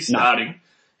if he's starting,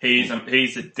 he's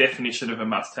the definition of a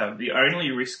must-have. The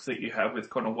only risk that you have with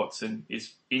Connor Watson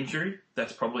is injury.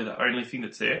 That's probably the only thing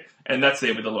that's there. And that's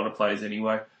there with a lot of players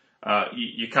anyway.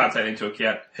 You can't take that into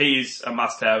account. He is a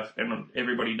must-have, and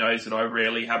everybody knows that I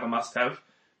rarely have a must-have.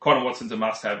 Connor Watson's a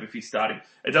must-have if he's starting.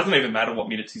 It doesn't even matter what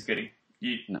minutes he's getting.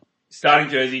 Starting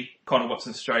jersey, Connor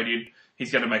Watson straight in.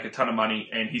 He's going to make a ton of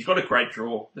money, and he's got a great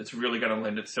draw that's really going to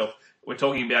lend itself. We're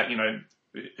talking about,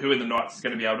 who in the Knights is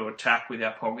going to be able to attack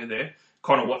without Ponga there.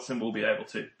 Connor Watson will be able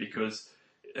to, because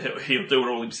he'll do it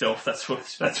all himself. That's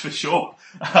for sure.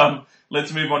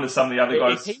 Let's move on to some of the other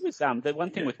guys. If he was the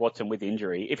one thing with Watson with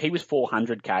injury, if he was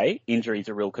 400k, injury is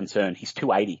a real concern. He's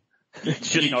 280. It's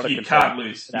just not a concern. You can't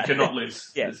lose. You cannot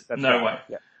lose. Yes, There's no way.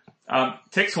 Yeah.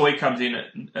 Tex Hoy comes in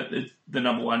at the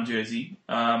number 1 jersey.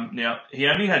 Now, he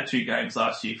only had 2 games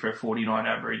last year for a 49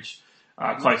 average,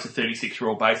 close to 36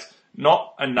 raw base.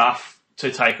 Not enough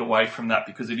to take away from that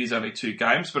because it is only 2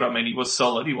 games, but I mean, he was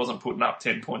solid. He wasn't putting up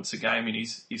 10 points a game in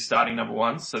his starting number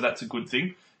 1, so that's a good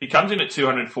thing. He comes in at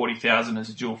 240,000 as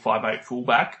a dual 5'8"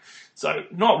 fullback. So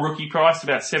not rookie price,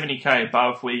 about 70k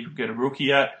above where you could get a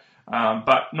rookie at,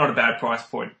 but not a bad price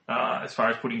point, as far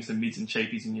as putting some mids and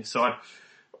cheapies in your side.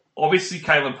 Obviously,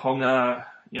 Kalyn Ponga,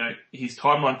 his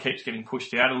timeline keeps getting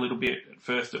pushed out a little bit. At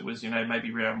first it was,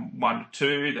 maybe round 1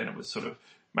 to 2, then it was sort of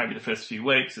maybe the first few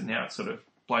weeks, and now it's sort of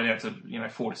blown out to,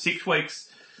 4 to 6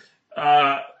 weeks.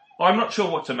 I'm not sure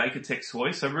what to make of Tex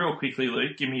Hoy, so real quickly,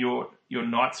 Luke, give me your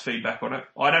Knights feedback on it.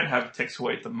 I don't have Tex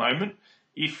Hoy at the moment.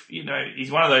 If,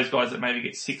 he's one of those guys that maybe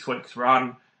gets 6 weeks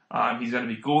run, he's going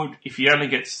to be good. If he only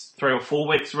gets 3 or 4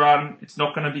 weeks run, it's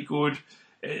not going to be good.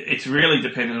 It's really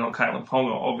dependent on Kalyn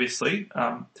Ponga, obviously.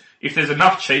 If there's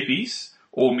enough cheapies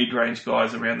or mid-range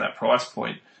guys around that price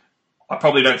point, I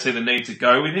probably don't see the need to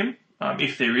go with him.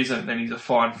 If there isn't, then he's a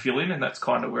fine fill-in, and that's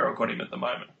kind of where I've got him at the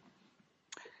moment.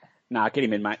 Nah, get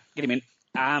him in, mate. Get him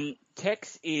in.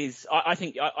 Tex is, I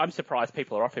think, I'm surprised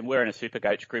people are off him. We're in a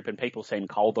Supercoach group and people seem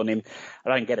cold on him.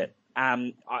 I don't get it.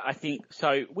 I think,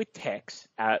 so with Tex,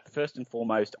 first and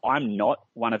foremost, I'm not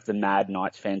one of the mad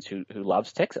Knights fans who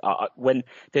loves Tex. When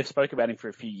they've spoke about him for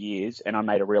a few years, and I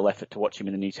made a real effort to watch him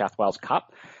in the New South Wales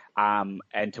Cup,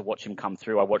 and to watch him come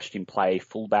through, I watched him play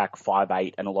fullback,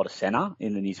 5'8", and a lot of centre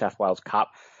in the New South Wales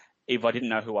Cup. If I didn't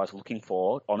know who I was looking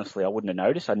for, honestly, I wouldn't have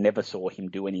noticed. I never saw him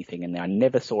do anything, and I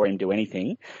never saw him do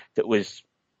anything that was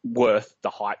worth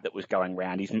the hype that was going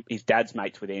around. His dad's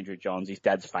mates with Andrew Johns, his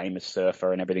dad's famous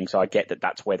surfer and everything, so I get that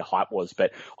that's where the hype was,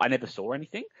 but I never saw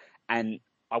anything. And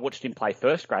I watched him play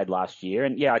first grade last year,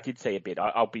 and yeah, I did see a bit.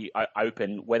 I'll be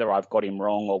open whether I've got him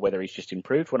wrong or whether he's just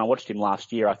improved. When I watched him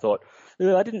last year, I thought,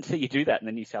 I didn't see you do that in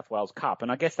the New South Wales Cup,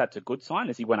 and I guess that's a good sign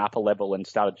as he went up a level and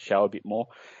started to show a bit more.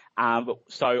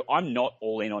 So I'm not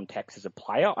all in on Tex as a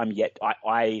player.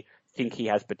 I think he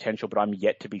has potential, but I'm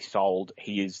yet to be sold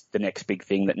he is the next big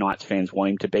thing that Knights fans want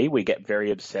him to be. We get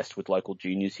very obsessed with local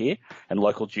juniors here, and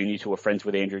local juniors who are friends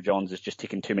with Andrew Johns is just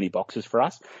ticking too many boxes for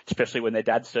us, especially when their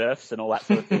dad surfs and all that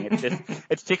sort of thing.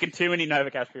 It's ticking too many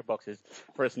Nova Caspia boxes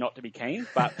for us not to be keen.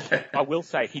 But I will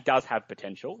say he does have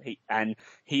potential,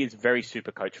 he is very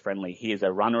Supercoach friendly. He is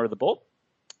a runner of the ball.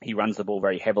 He runs the ball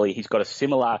very heavily. He's got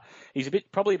he's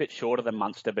probably a bit shorter than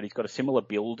Munster, but he's got a similar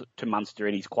build to Munster,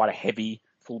 and he's quite a heavy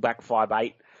fullback,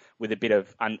 5'8", with a bit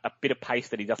of pace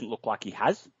that he doesn't look like he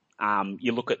has.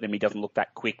 You look at them, he doesn't look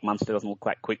that quick. Munster doesn't look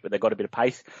that quick, but they've got a bit of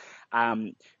pace.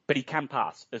 But he can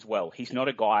pass as well. He's not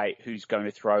a guy who's going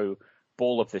to throw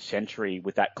ball of the century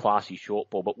with that classy short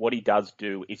ball, but what he does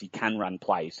do is he can run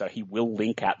plays. So he will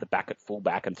link out the back at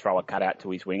fullback and throw a cutout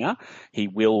to his winger. He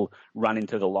will run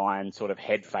into the line, sort of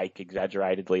head fake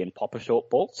exaggeratedly and pop a short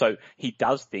ball. So he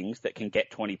does things that can get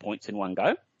 20 points in one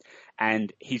go.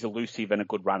 And he's elusive and a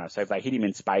good runner. So if they hit him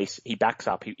in space, he backs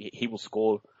up. He will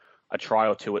score a try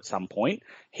or two at some point.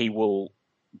 He will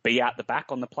be out the back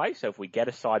on the play. So if we get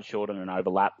a side short and an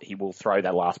overlap, he will throw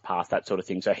that last pass, that sort of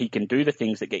thing. So he can do the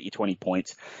things that get you 20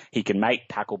 points. He can make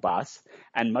tackle busts.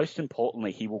 And most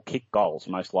importantly, he will kick goals,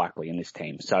 most likely, in this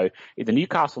team. So if the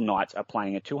Newcastle Knights are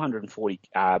playing a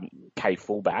 240k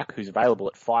fullback who's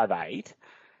available at 5'8",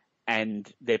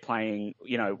 and they're playing,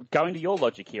 going to your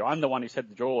logic here, I'm the one who said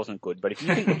the draw wasn't good, but if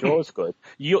you think the draw is good,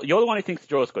 you're the one who thinks the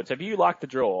draw is good. So if you like the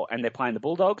draw and they're playing the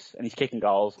Bulldogs and he's kicking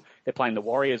goals, they're playing the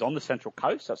Warriors on the Central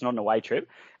Coast, so it's not an away trip,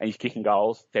 and he's kicking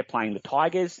goals, they're playing the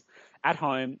Tigers at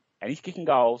home and he's kicking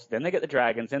goals, then they get the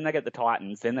Dragons, then they get the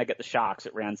Titans, then they get the Sharks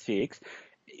at round 6,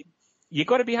 you've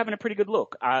got to be having a pretty good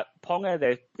look. Ponga,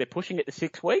 they're pushing it to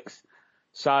 6 weeks,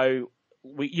 so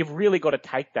you've really got to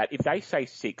take that. If they say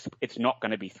 6, it's not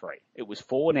going to be 3. It was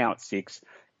 4, now it's 6.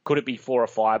 Could it be 4 or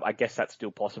 5? I guess that's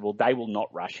still possible. They will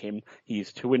not rush him. He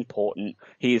is too important.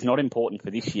 He is not important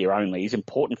for this year only. He's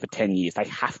important for 10 years. They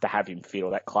have to have him fit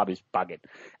or that club is buggered.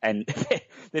 And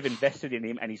they've invested in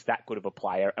him and he's that good of a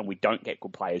player, and we don't get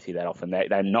good players here that often.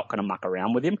 They're not going to muck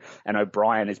around with him. And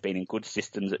O'Brien has been in good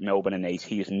systems at Melbourne and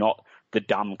he is not the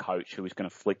dumb coach who is going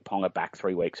to flick Ponga back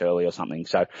 3 weeks early or something.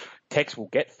 So Tex will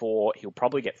get 4. He'll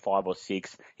probably get 5 or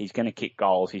 6. He's going to kick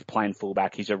goals. He's playing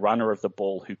fullback. He's a runner of the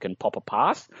ball who can pop a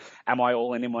pass. Am I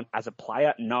all in him as a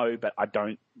player? No, but I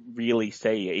don't really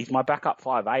see it. He's my backup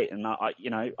 5'8", and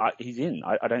he's in.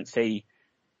 I don't see.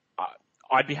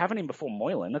 I'd be having him before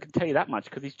Moylan. I can tell you that much,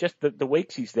 because he's just the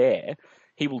weeks he's there,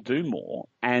 he will do more.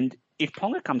 And if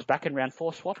Ponga comes back in round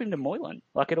 4, swap him to Moylan.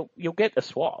 Like you'll get a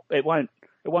swap. It won't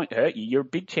hurt you. You're a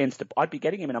big chance to. I'd be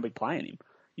getting him and I'd be playing him.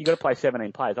 You got to play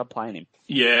 17 players. I'm playing him.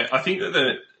 Yeah, I think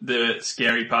that the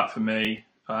scary part for me,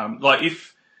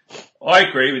 if I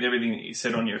agree with everything that you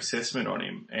said on your assessment on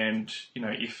him, and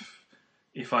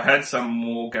if I had some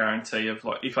more guarantee of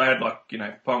if I had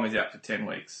Ponga's out for 10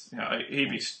 weeks,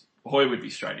 Hoy would be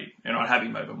straight in, and I'd have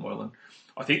him over Moylan.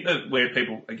 I think that where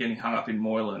people are getting hung up in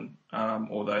Moylan,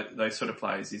 or those sort of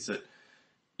players, is that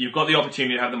you've got the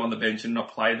opportunity to have them on the bench and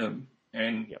not play them,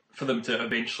 and for them to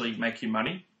eventually make you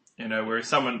money. Whereas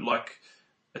someone like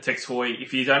a Tex Hoy,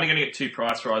 if he's only going to get 2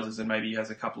 price rises and maybe he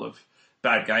has a couple of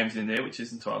bad games in there, which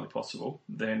is entirely possible,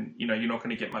 then you're not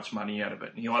going to get much money out of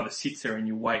it. And you either sit there and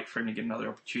you wait for him to get another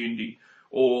opportunity,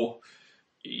 or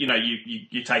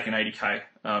you take an 80k,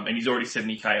 and he's already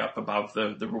 70k up above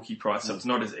the rookie price, so it's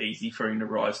not as easy for him to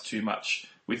rise too much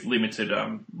with limited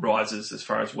rises as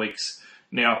far as weeks.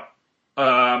 Now,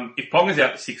 if Ponga's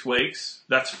out for 6 weeks,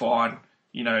 that's fine.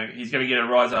 He's going to get a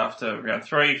rise after round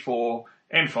 3, 4,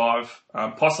 and 5,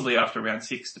 possibly after round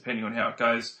 6, depending on how it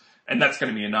goes. And that's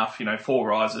going to be enough. 4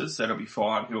 rises, that'll be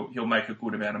fine. He'll make a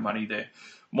good amount of money there.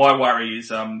 My worry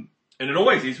is, and it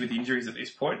always is with injuries at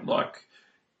this point,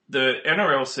 the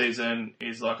NRL season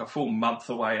is a full month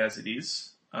away as it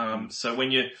is. So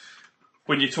when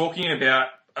you're talking about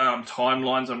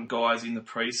timelines on guys in the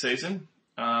pre-season,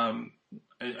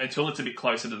 until it's a bit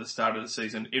closer to the start of the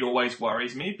season, it always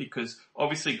worries me, because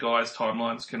obviously guys'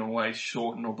 timelines can always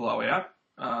shorten or blow out.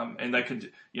 And they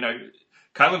could,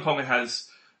 Kalyn Ponga has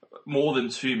more than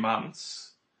 2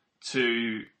 months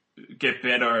to get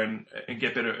better and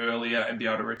get better earlier and be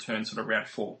able to return sort of round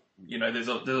 4. There's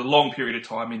a long period of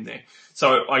time in there.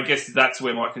 So I guess that's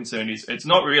where my concern is. It's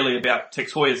not really about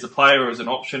Tex Hoy as a player or as an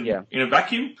option in a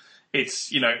vacuum.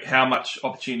 It's, how much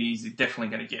opportunity is he definitely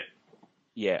going to get.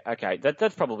 Yeah, okay.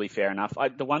 That's probably fair enough.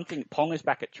 The one thing, Ponga's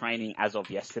back at training as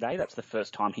of yesterday. That's the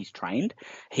first time he's trained.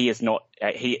 He is not,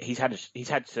 he's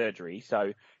had surgery.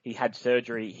 So he had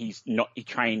surgery. He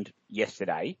trained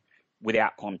yesterday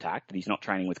without contact, and he's not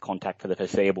training with contact for the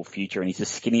foreseeable future, and he's as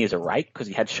skinny as a rake because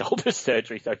he had shoulder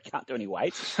surgery, so he can't do any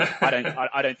weights.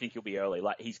 I don't think he'll be early.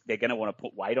 They're going to want to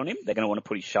put weight on him. They're going to want to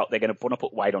put they're going to want to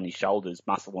put weight on his shoulders,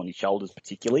 muscle on his shoulders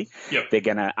particularly. Yep. They're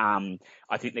going to,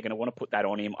 I think they're going to want to put that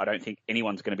on him. I don't think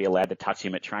anyone's going to be allowed to touch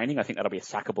him at training. I think that'll be a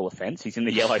sackable offence. He's in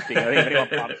the yellow thing. I think if anyone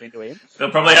bumps into him,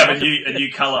 they'll probably have a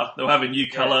new colour. They'll have a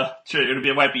new colour.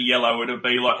 It won't be yellow. It'll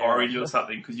be orange or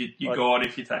something, because you're gone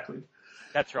if you tackle him.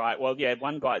 That's right. Well, yeah,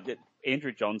 one guy,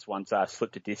 Andrew Johns, once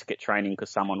slipped a disc at training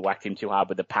because someone whacked him too hard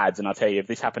with the pads. And I tell you, if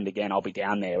this happened again, I'll be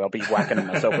down there. I'll be whacking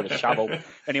myself with a shovel.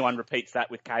 Anyone repeats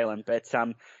that with Kalyn. But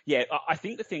yeah, I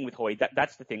think the thing with Hoy,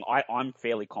 that's the thing. I'm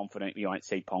fairly confident you won't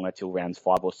see Ponga till rounds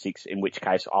 5 or 6, in which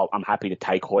case I'm happy to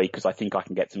take Hoy because I think I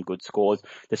can get some good scores.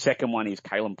 The second one is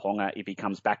Kalyn Ponga. If he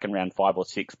comes back in round 5 or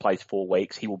 6, plays 4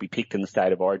 weeks, he will be picked in the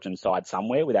State of Origin side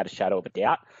somewhere without a shadow of a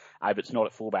doubt. If it's not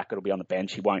at fullback, it'll be on the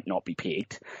bench. He won't not be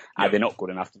picked. They're not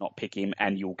good enough to not pick him,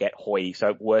 and you'll get Hoy.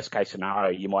 So worst case scenario,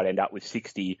 you might end up with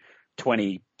 60,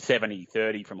 20, 70,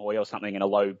 30 from Hoy or something, and a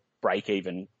low break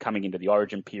even coming into the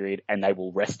Origin period, and they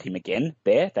will rest him again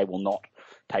there. They will not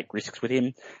take risks with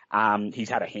him. He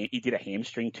did a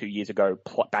hamstring 2 years ago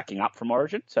backing up from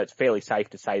Origin, so it's fairly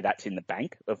safe to say that's in the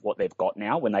bank of what they've got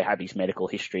now. When they have his medical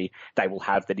history, they will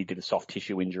have that he did a soft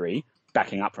tissue injury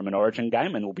backing up from an Origin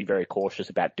game, and we'll be very cautious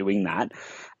about doing that.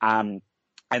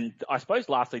 And I suppose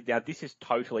lastly, now this is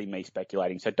totally me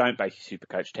speculating, so don't base your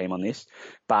Supercoach team on this,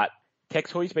 but Tex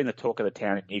Hoy's been the talk of the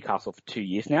town at Newcastle for 2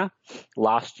 years now.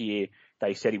 Last year,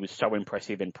 they said he was so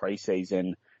impressive in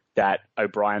pre-season that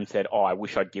O'Brien said, I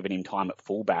wish I'd given him time at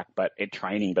fullback but at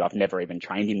training, but I've never even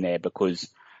trained him there because,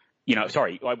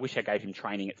 I wish I gave him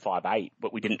training at 5'8",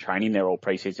 but we didn't train him there all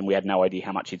pre-season. We had no idea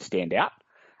how much he'd stand out.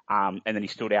 And then he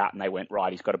stood out and they went,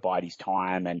 right, he's got to bide his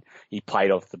time. And he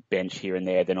played off the bench here and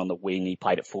there. Then on the wing, he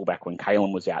played at fullback when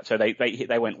Kalyn was out. So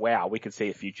they went, wow, we could see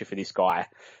a future for this guy,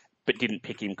 but didn't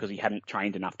pick him because he hadn't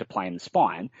trained enough to play in the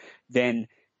spine. Then,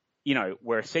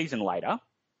 we're a season later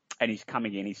and he's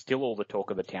coming in. He's still all the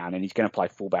talk of the town and he's going to play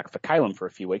fullback for Kalyn for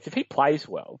a few weeks. If he plays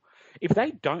well, if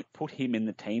they don't put him in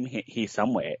the team here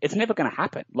somewhere, it's never going to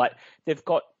happen. They've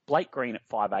got Blake Green at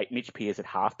 5'8", Mitch Pearce at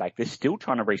halfback. They're still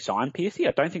trying to re-sign Pearcey.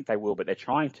 I don't think they will, but they're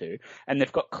trying to. And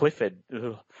they've got Clifford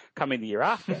coming the year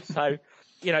after. So,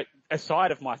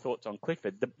 aside of my thoughts on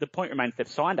Clifford, the point remains they've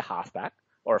signed a halfback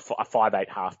or a 5'8"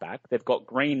 halfback. They've got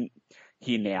Green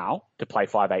here now to play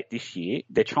 5'8" this year.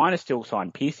 They're trying to still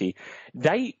sign Pearcey.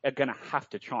 They are going to have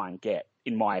to try and get,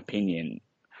 in my opinion,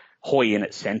 Hoy in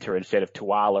at centre instead of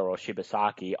Tuala or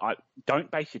Shibasaki. I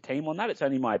don't base your team on that. It's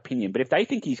only my opinion. But if they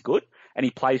think he's good and he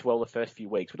plays well the first few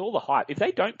weeks, with all the hype, if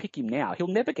they don't pick him now, he'll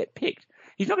never get picked.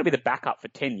 He's not going to be the backup for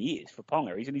 10 years for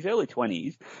Ponga. He's in his early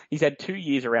 20s. He's had 2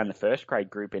 years around the first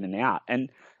grade group in and out. And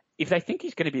if they think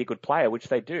he's going to be a good player, which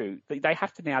they do, they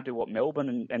have to now do what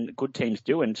Melbourne and good teams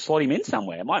do and slot him in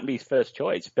somewhere. It mightn't be his first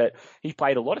choice, but he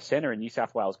played a lot of centre in New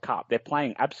South Wales Cup. They're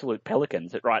playing absolute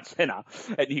pelicans at right centre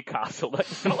at Newcastle.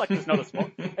 It's not like there's not a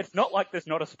spot. It's not like there's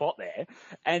not a spot there.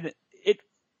 And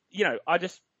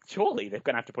surely they're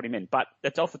going to have to put him in. But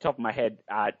that's off the top of my head.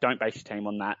 Don't base your team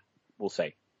on that. We'll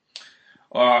see.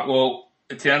 All right. Well,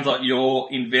 it sounds like you're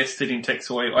invested in Tex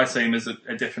Hoy. I see him as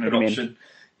a definite option.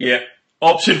 Yeah.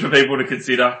 Option for people to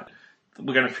consider.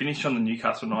 We're going to finish on the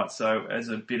Newcastle Knights, so as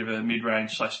a bit of a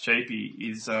mid-range / cheapie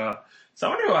is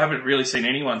someone who I haven't really seen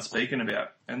anyone speaking about,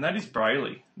 and that is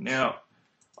Brayley. Now,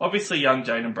 obviously young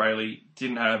Jayden Brayley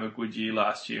didn't have a good year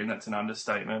last year, and that's an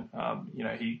understatement.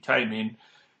 He came in,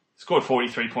 scored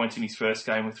 43 points in his first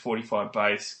game with 45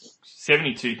 base,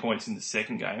 72 points in the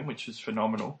second game, which was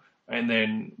phenomenal, and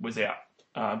then was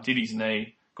out. Did his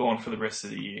knee, gone for the rest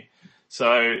of the year.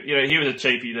 So, he was a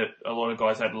cheapie that a lot of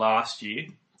guys had last year.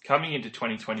 Coming into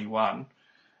 2021,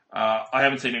 I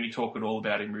haven't seen any talk at all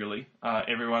about him, really.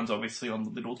 Everyone's obviously on the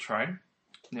Little train.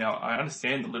 Now, I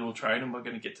understand the Little train, and we're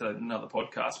going to get to that in another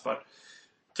podcast, but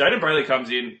Jayden Brayley comes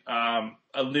in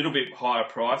a little bit higher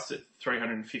price at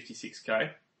 $356K,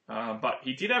 but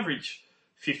he did average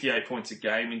 58 points a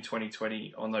game in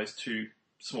 2020 on those 2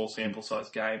 small sample size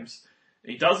games.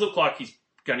 He does look like he's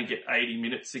going to get 80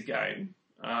 minutes a game.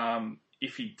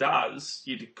 If he does,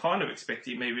 you'd kind of expect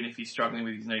him, even if he's struggling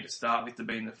with his knee to start with, to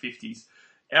be in the 50s.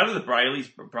 Out of the Brayley's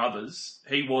brothers,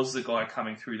 he was the guy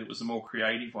coming through that was the more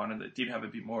creative one and that did have a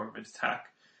bit more of an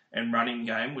attack and running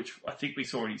game, which I think we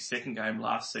saw in his second game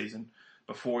last season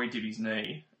before he did his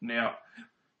knee. Now,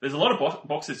 there's a lot of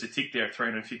boxes to tick there at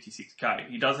 $356K.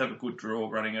 He does have a good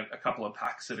draw running a couple of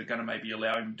packs that are going to maybe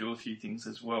allow him to do a few things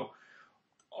as well.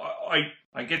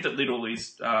 I get that Little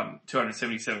is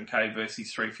 277K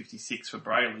versus 356 for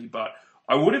Brayley, but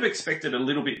I would have expected a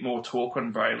little bit more talk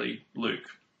on Brayley, Luke.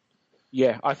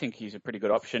 Yeah, I think he's a pretty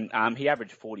good option. He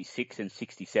averaged 46 and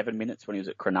 67 minutes when he was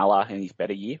at Cronulla in his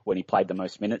better year, when he played the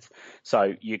most minutes.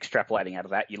 So you're extrapolating out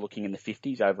of that, you're looking in the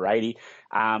 50s, over 80.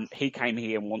 He came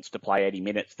here and wants to play 80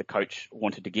 minutes. The coach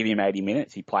wanted to give him 80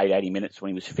 minutes. He played 80 minutes when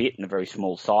he was fit in a very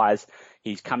small size.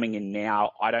 He's coming in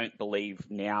now. I don't believe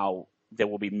now there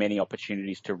will be many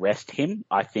opportunities to rest him,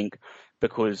 I think,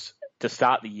 because to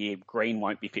start the year, Green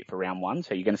won't be fit for round 1,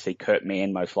 so you're going to see Kurt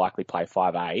Mann most likely play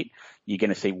 5'8". You're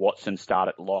going to see Watson start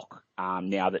at lock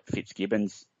now that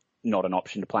Fitzgibbon's not an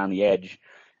option to play on the edge.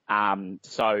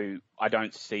 So I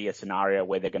don't see a scenario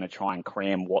where they're going to try and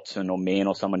cram Watson or Mann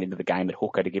or someone into the game at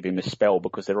hooker to give him a spell,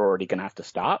 because they're already going to have to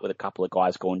start with a couple of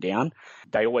guys gone down.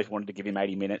 They always wanted to give him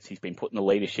 80 minutes. He's been put in the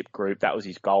leadership group. That was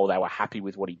his goal. They were happy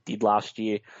with what he did last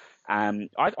year.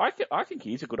 I think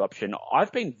he is a good option.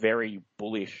 I've been very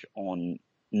bullish on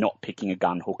not picking a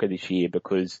gun hooker this year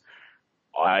because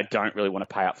I don't really want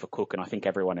to pay up for Cook, and I think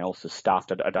everyone else is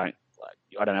stuffed. I don't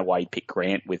know why you pick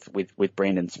Grant with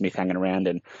Brandon Smith hanging around,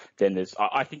 and then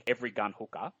I think every gun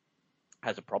hooker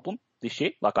has a problem this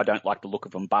year. Like, I don't like the look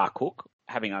of him, bar Cook.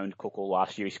 Having owned Cook all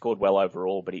last year, he scored well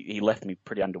overall, but he left me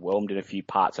pretty underwhelmed in a few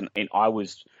parts, and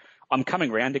I'm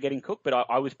coming round to getting Cook, but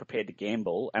I was prepared to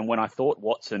gamble. And when I thought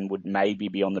Watson would maybe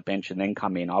be on the bench and then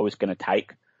come in, I was going to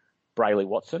take Brayley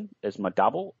Watson as my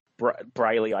double.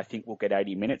 Brayley, I think, will get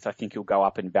 80 minutes. I think he'll go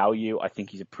up in value. I think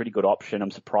he's a pretty good option.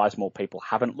 I'm surprised more people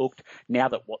haven't looked. Now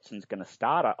that Watson's going to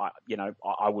start,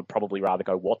 I would probably rather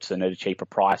go Watson at a cheaper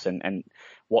price and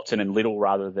Watson and Little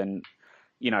rather than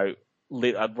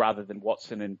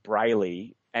Watson and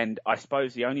Brayley. And I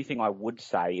suppose the only thing I would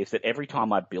say is that every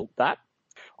time I built that,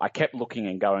 I kept looking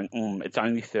and going, it's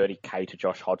only $30K to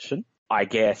Josh Hodgson. I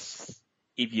guess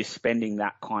if you're spending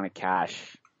that kind of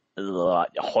cash,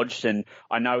 Hodgson,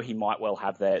 I know he might well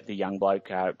have the young bloke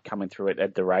coming through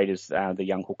at the Raiders, the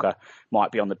young hooker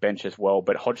might be on the bench as well,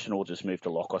 but Hodgson will just move to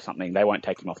lock or something. They won't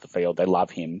take him off the field. They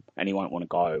love him and he won't want to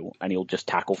go, and he'll just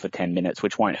tackle for 10 minutes,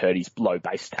 which won't hurt his low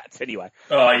base stats anyway.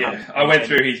 Oh, yeah. I went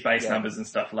through his base numbers and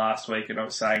stuff last week, and I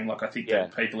was saying, I think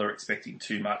that people are expecting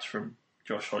too much from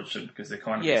Josh Hodgson because they're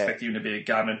kind of Yeah. expecting him to be a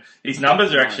gun. And his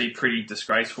numbers are actually pretty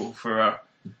disgraceful for an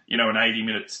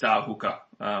 80-minute star hooker.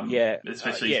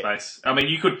 Especially his base. I mean,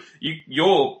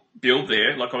 your build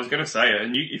there, like I was going to say,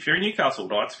 if you're a Newcastle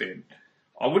Knights fan,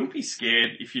 I wouldn't be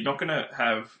scared if you're not going to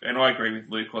have, and I agree with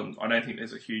Luke on, I don't think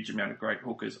there's a huge amount of great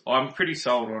hookers. I'm pretty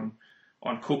sold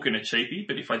on Cook and a cheapie,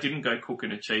 but if I didn't go Cook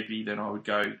and a cheapie, then I would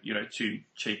go, 2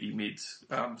 cheapie mids,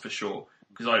 for sure.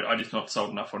 Because I just not sold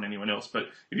enough on anyone else. But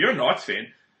if you're a Knights fan,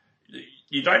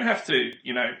 you don't have to,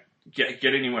 get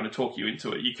anyone to talk you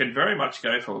into it. You can very much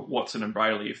go for Watson and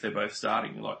Brayley if they're both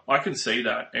starting. Like, I can see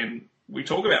that. And we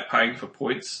talk about paying for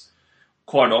points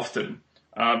quite often.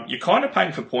 You're kind of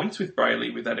paying for points with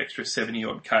Brayley with that extra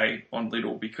 70-odd K on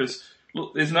Little because,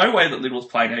 look, there's no way that Little's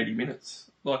playing 80 minutes.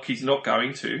 Like, he's not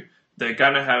going to. They're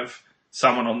going to have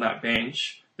someone on that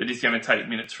bench that is going to take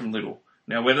minutes from Little.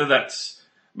 Now, whether that's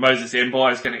Moses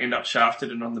Mbai is going to end up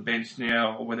shafted and on the bench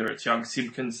now, or whether it's young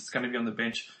Simpkins that's going to be on the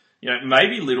bench,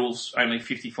 maybe Little's only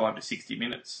 55 to 60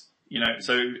 minutes.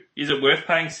 So is it worth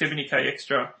paying 70K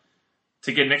extra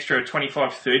to get an extra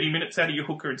 25, 30 minutes out of your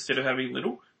hooker instead of having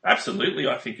Little? Absolutely,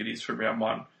 I think it is for round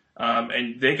one.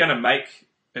 And they're going to make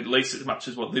at least as much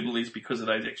as what Little is because of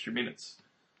those extra minutes.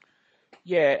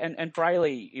 Yeah, and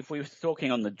Brayley, if we were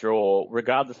talking on the draw,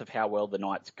 regardless of how well the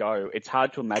Knights go, it's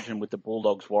hard to imagine with the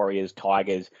Bulldogs, Warriors,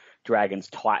 Tigers, Dragons,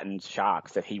 Titans,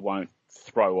 Sharks that he won't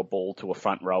throw a ball to a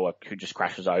front rower who just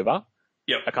crashes over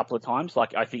a couple of times.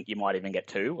 Like, I think you might even get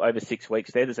 2 over 6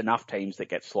 weeks there. There's enough teams that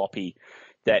get sloppy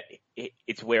that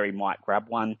it's where he might grab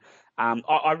one.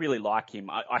 I really like him.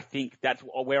 I think that's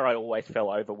where I always fell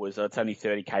over was it's only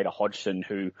 30K to Hodgson,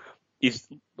 who is,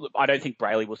 I don't think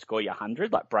Brayley will score you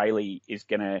 100. Like, Brayley is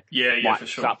going to for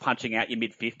sure. start punching out your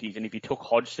mid-50s. And if you took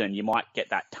Hodgson, you might get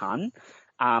that ton.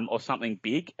 Or something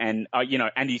big, and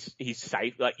and he's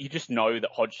safe. Like, you just know that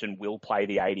Hodgson will play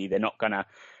the 80. They're not going to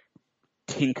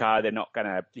tinker.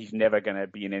 He's never going to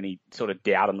be in any sort of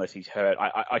doubt unless he's hurt.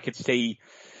 I could see,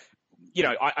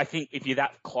 I think if you're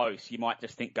that close, you might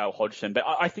just think go Hodgson. But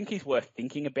I think he's worth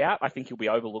thinking about. I think he'll be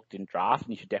overlooked in draft,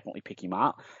 and you should definitely pick him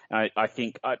up. I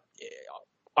think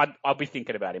I'll be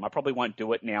thinking about him. I probably won't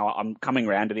do it now. I'm coming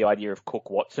around to the idea of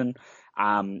Cook Watson.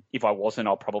 If I wasn't,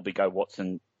 I'll probably go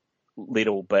Watson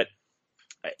Little, but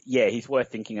he's worth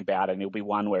thinking about, and he'll be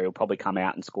one where he'll probably come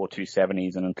out and score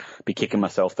 270s and be kicking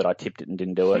myself that I tipped it and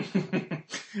didn't do it.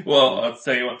 Well, I'll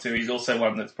tell you what too, he's also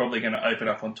one that's probably going to open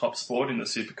up on Top Sport in the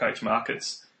Supercoach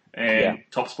markets, and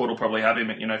Top Sport will probably have him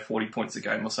at 40 points a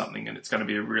game or something, and it's going to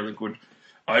be a really good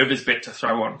overs bet to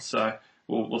throw on. So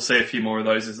we'll see a few more of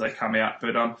those as they come out.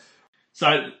 But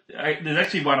so there's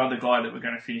actually one other guy that we're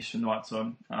going to finish the Knights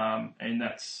on, and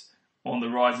that's on the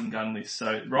Rising Gun list.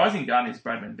 So Rising Gun is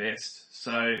Bradman Best.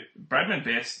 So Bradman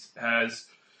Best has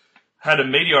had a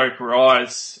meteoric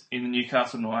rise in the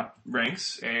Newcastle Knight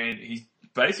ranks, and he's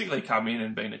basically come in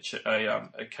and been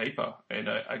a keeper and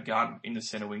a gun in the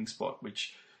centre wing spot,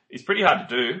 which is pretty hard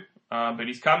to do. But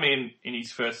he's come in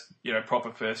his first,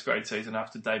 proper first grade season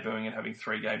after debuting and having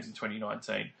 3 games in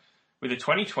 2019 with a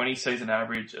 2020 season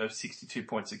average of 62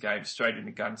 points a game straight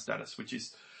into gun status, which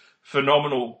is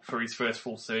phenomenal for his first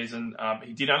full season.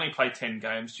 He did only play 10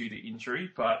 games due to injury,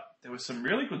 but there were some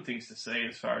really good things to see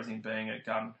as far as him being a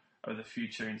gun of the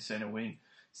future in centre wing.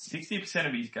 60%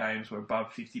 of his games were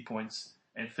above 50 points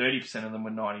and 30% of them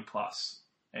were 90 plus.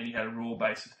 And he had a raw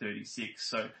base of 36.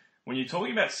 So when you're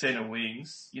talking about centre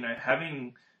wings,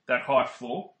 having that high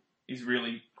floor is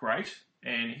really great.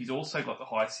 And he's also got the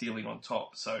high ceiling on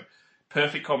top. So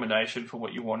perfect combination for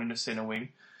what you want in a centre wing.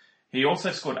 He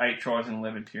also scored 8 tries in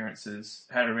 11 appearances,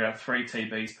 had around 3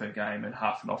 TBs per game and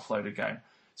half an offload a game.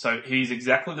 So he's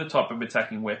exactly the type of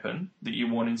attacking weapon that you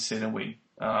want in centre wing.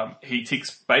 He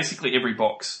ticks basically every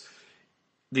box.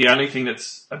 The only thing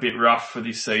that's a bit rough for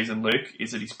this season, Luke,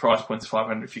 is that his price point's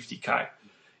 550k.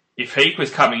 If he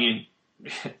was coming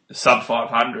in sub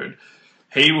 500,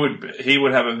 he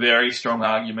would have a very strong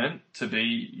argument to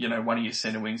be, one of your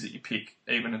centre wings that you pick,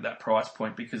 even at that price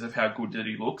point, because of how good that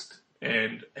he looks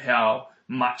and how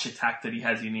much attack that he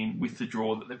has in him with the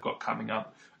draw that they've got coming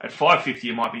up. At 550,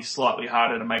 it might be slightly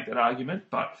harder to make that argument,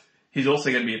 but he's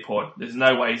also going to be a pod. There's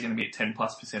no way he's going to be at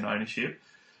 10+% ownership.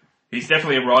 He's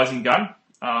definitely a rising gun.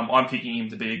 I'm picking him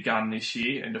to be a gun this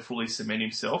year and to fully cement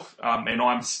himself. And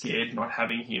I'm scared not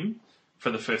having him for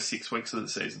the first 6 weeks of the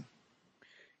season.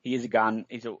 He is a gun.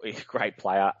 He's a great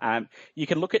player. You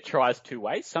can look at tries 2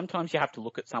 ways. Sometimes you have to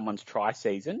look at someone's try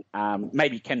season.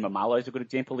 Maybe Ken Mamalo is a good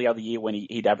example the other year when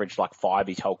he'd averaged like 5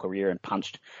 his whole career and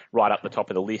punched right up the top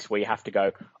of the list, where you have to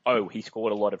go, oh, he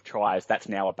scored a lot of tries. That's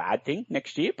now a bad thing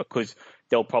next year because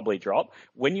they'll probably drop.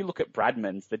 When you look at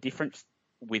Bradman's, the difference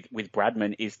with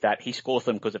Bradman is that he scores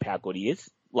them because of how good he is.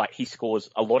 Like, he scores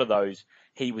a lot of those.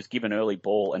 He was given early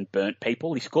ball and burnt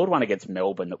people. He scored one against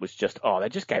Melbourne that was just, they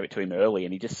just gave it to him early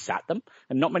and he just sat them.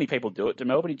 And not many people do it to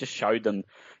Melbourne. He just showed them.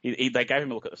 They gave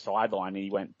him a look at the sideline and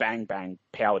he went bang, bang,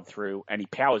 powered through, and he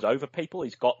powers over people.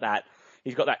 He's got that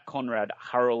Conrad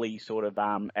Hurley sort of,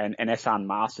 and Ehsan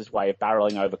Masters way of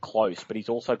barreling over close, but he's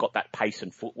also got that pace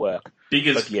and footwork.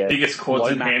 Biggest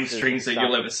quads and hamstrings that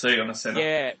you'll ever see on a centre.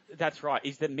 Yeah, that's right.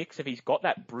 He's the mix of, he's got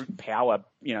that brute power,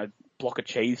 block of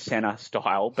cheese centre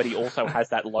style, but he also has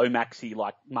that Lomaxy,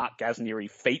 like Mark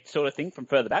Gasnier feet sort of thing from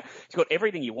further back. He's got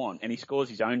everything you want, and he scores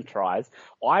his own tries.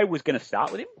 I was going to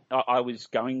start with him. I was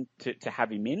going to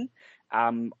have him in.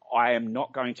 I am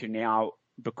not going to now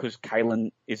because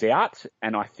Kalen is out,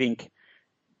 and I think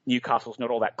Newcastle's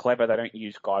not all that clever. They don't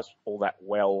use guys all that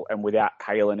well, and without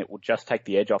Kalen, it will just take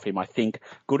the edge off him. I think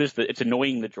it's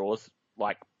annoying the draws,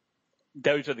 like,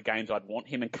 those are the games I'd want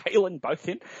him and Kalen both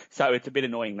in. So it's a bit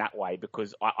annoying that way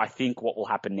because I think what will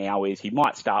happen now is he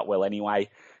might start well anyway,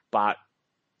 but,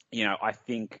 I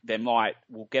think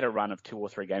we'll get a run of 2 or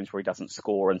 3 games where he doesn't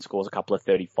score and scores a couple of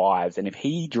 35s. And if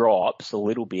he drops a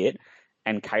little bit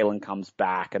and Kalen comes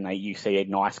back and you see a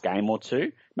nice game or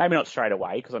two, maybe not straight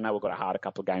away because I know we've got a harder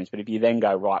couple of games, but if you then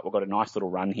go, right, we've got a nice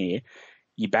little run here,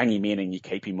 you bang him in and you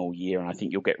keep him all year, and I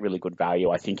think you'll get really good value.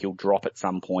 I think he'll drop at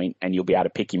some point and you'll be able to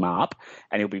pick him up,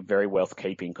 and he'll be very worth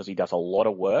keeping because he does a lot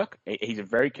of work. He's a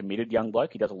very committed young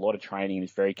bloke. He does a lot of training and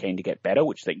is very keen to get better,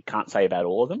 which you can't say about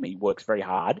all of them. He works very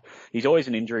hard. He's always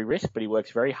an injury risk, but he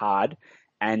works very hard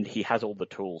and he has all the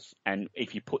tools. And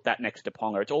if you put that next to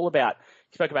Ponga, it's all about,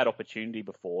 you spoke about opportunity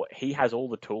before. He has all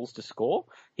the tools to score.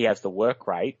 He has the work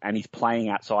rate and he's playing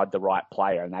outside the right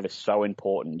player. And that is so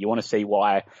important. You want to see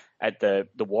why at the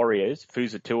Warriors,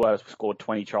 Fusatua scored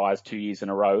 20 tries 2 years in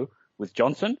a row with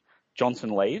Johnson.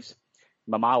 Johnson leaves.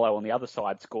 Mamalo on the other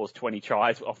side scores 20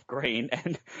 tries off Green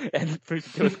and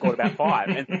Fusatua scored about 5.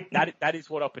 And that is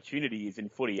what opportunity is in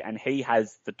footy. And he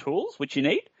has the tools, which you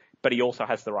need, but he also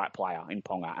has the right player in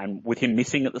Ponga. And with him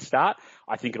missing at the start,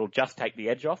 I think it'll just take the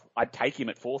edge off. I'd take him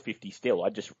at 450 still.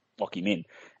 I'd just lock him in.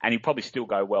 And he'd probably still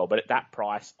go well. But at that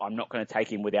price, I'm not going to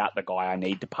take him without the guy I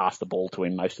need to pass the ball to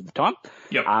him most of the time.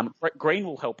 Yep. Green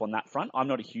will help on that front. I'm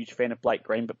not a huge fan of Blake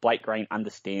Green, but Blake Green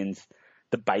understands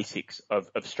the basics of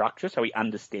structure. So he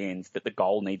understands that the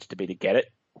goal needs to be to get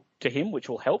it to him, which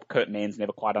will help. Kurt Mann's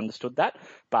never quite understood that.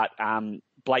 But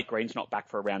Blake Green's not back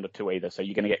for a round or two either. So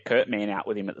you're going to get Kurt Mann out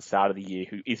with him at the start of the year,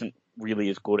 who isn't really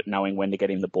as good at knowing when to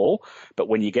get him the ball. But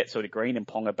when you get sort of Green and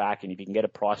Ponga back, and if you can get a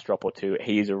price drop or two,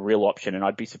 he is a real option. And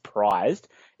I'd be surprised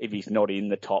if he's not in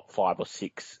the top 5 or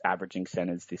 6 averaging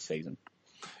centres this season.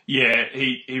 Yeah,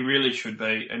 he really should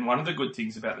be. And one of the good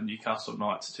things about the Newcastle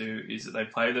Knights too is that they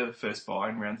play the first bye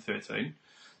in round 13.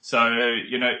 So,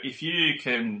 if you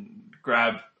can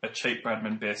grab a cheap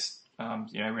Bradman Best,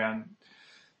 around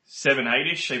 7,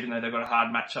 8-ish, even though they've got a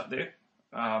hard match up there.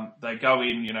 They go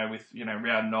in, with,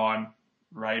 round 9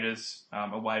 Raiders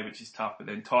away, which is tough, but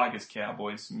then Tigers,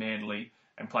 Cowboys, Manly,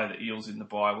 and play the Eels in the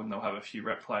bye when they'll have a few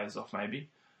rep players off maybe.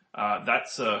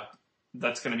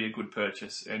 That's going to be a good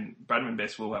purchase, and Bradman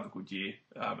Best will have a good year.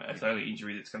 It's the only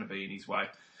injury that's going to be in his way.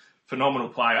 Phenomenal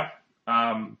player,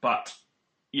 but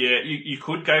yeah, you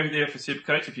could go there for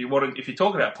Supercoach if you wanted. If you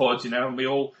talk about pods, and we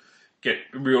all get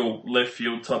real left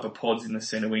field type of pods in the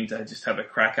centre wing to just have a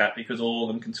crack at because all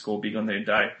of them can score big on their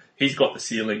day. He's got the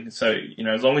ceiling, so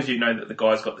as long as you know that the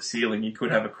guy's got the ceiling, you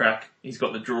could have a crack. He's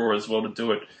got the draw as well to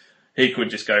do it. He could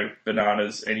just go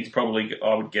bananas, and he's probably,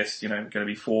 I would guess, going to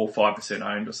be 4 or 5%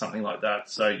 owned or something like that.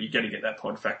 So you're going to get that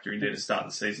pod factor in there to start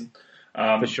the season.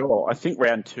 For sure. I think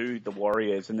round 2, the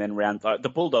Warriors, and then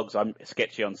the Bulldogs, I'm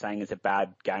sketchy on saying is a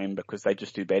bad game because they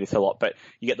just do beat us a lot. But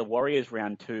you get the Warriors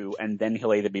round 2, and then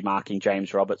he'll either be marking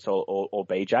James Roberts or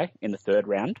BJ in the 3rd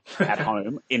round at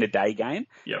home in a day game.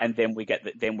 Yep. And then we get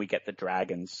the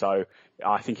Dragons. So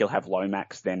I think he'll have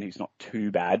Lomax then, who's not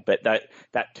too bad. But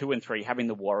that 2 and 3, having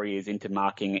the Warriors into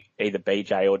marking either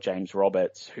BJ or James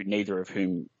Roberts, who neither of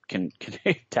whom can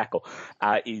tackle,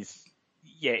 is.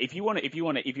 Yeah, if you want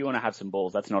to have some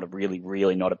balls, that's not a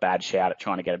really not a bad shout at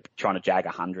trying to jag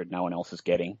 100 no one else is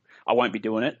getting. I won't be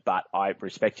doing it, but I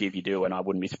respect you if you do, and I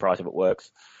wouldn't be surprised if it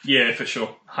works. Yeah, for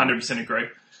sure. 100% agree.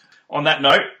 On that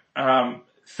note,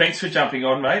 thanks for jumping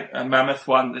on, mate. A mammoth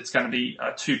one that's going to be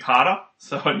a 2-parter,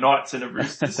 so a Knights and a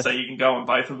Roosters, so you can go on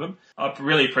both of them. I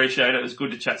really appreciate it. It was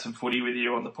good to chat some footy with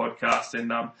you on the podcast.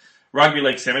 And Rugby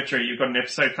League Cemetery, you've got an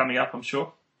episode coming up, I'm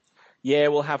sure. Yeah,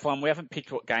 we'll have one. We haven't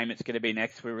picked what game it's going to be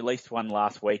next. We released one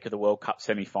last week of the World Cup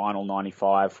semi-final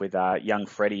 95 with young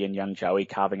Freddie and young Joey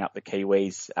carving up the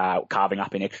Kiwis, carving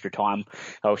up in extra time.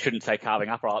 I shouldn't say carving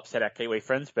up, I'll upset our Kiwi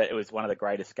friends, but it was one of the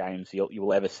greatest games you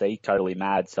will ever see. Totally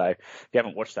mad. So if you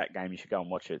haven't watched that game, you should go and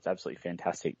watch it. It's absolutely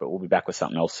fantastic, but we'll be back with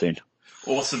something else soon.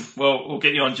 Awesome. Well, we'll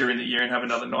get you on during the year and have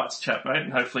another night's chat, mate,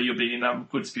 and hopefully you'll be in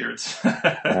good spirits.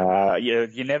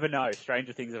 You never know.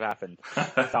 Stranger things have happened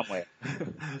somewhere.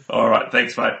 All right.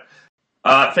 Thanks, mate.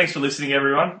 Thanks for listening,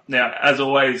 everyone. Now, as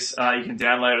always, you can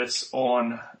download us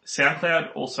on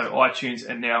SoundCloud, also iTunes,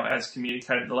 and now, as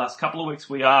communicated the last couple of weeks,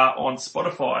 we are on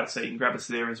Spotify, so you can grab us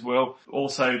there as well.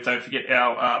 Also, don't forget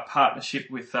our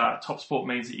partnership with TopSport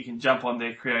means that you can jump on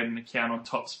there, create an account on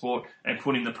TopSport, and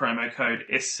put in the promo code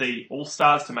SC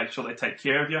All-Stars to make sure they take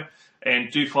care of you.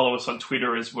 And do follow us on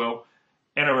Twitter as well,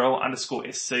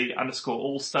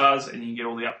 NRL_SC_All-Stars, and you can get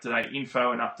all the up-to-date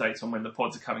info and updates on when the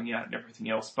pods are coming out and everything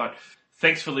else. But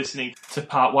thanks for listening to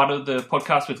part 1 of the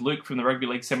podcast with Luke from the Rugby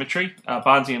League Cemetery.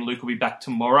 Barnesy and Luke will be back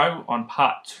tomorrow on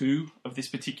part 2 of this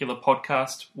particular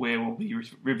podcast, where we'll be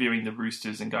reviewing the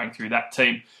Roosters and going through that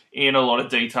team in a lot of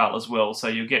detail as well. So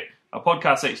you'll get a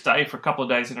podcast each day for a couple of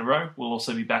days in a row. We'll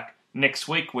also be back next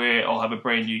week, where I'll have a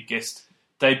brand new guest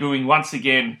debuting once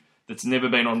again that's never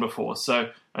been on before. So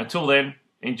until then,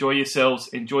 enjoy yourselves,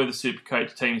 enjoy the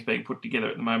Supercoach teams being put together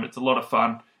at the moment. It's a lot of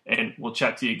fun, and we'll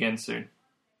chat to you again soon.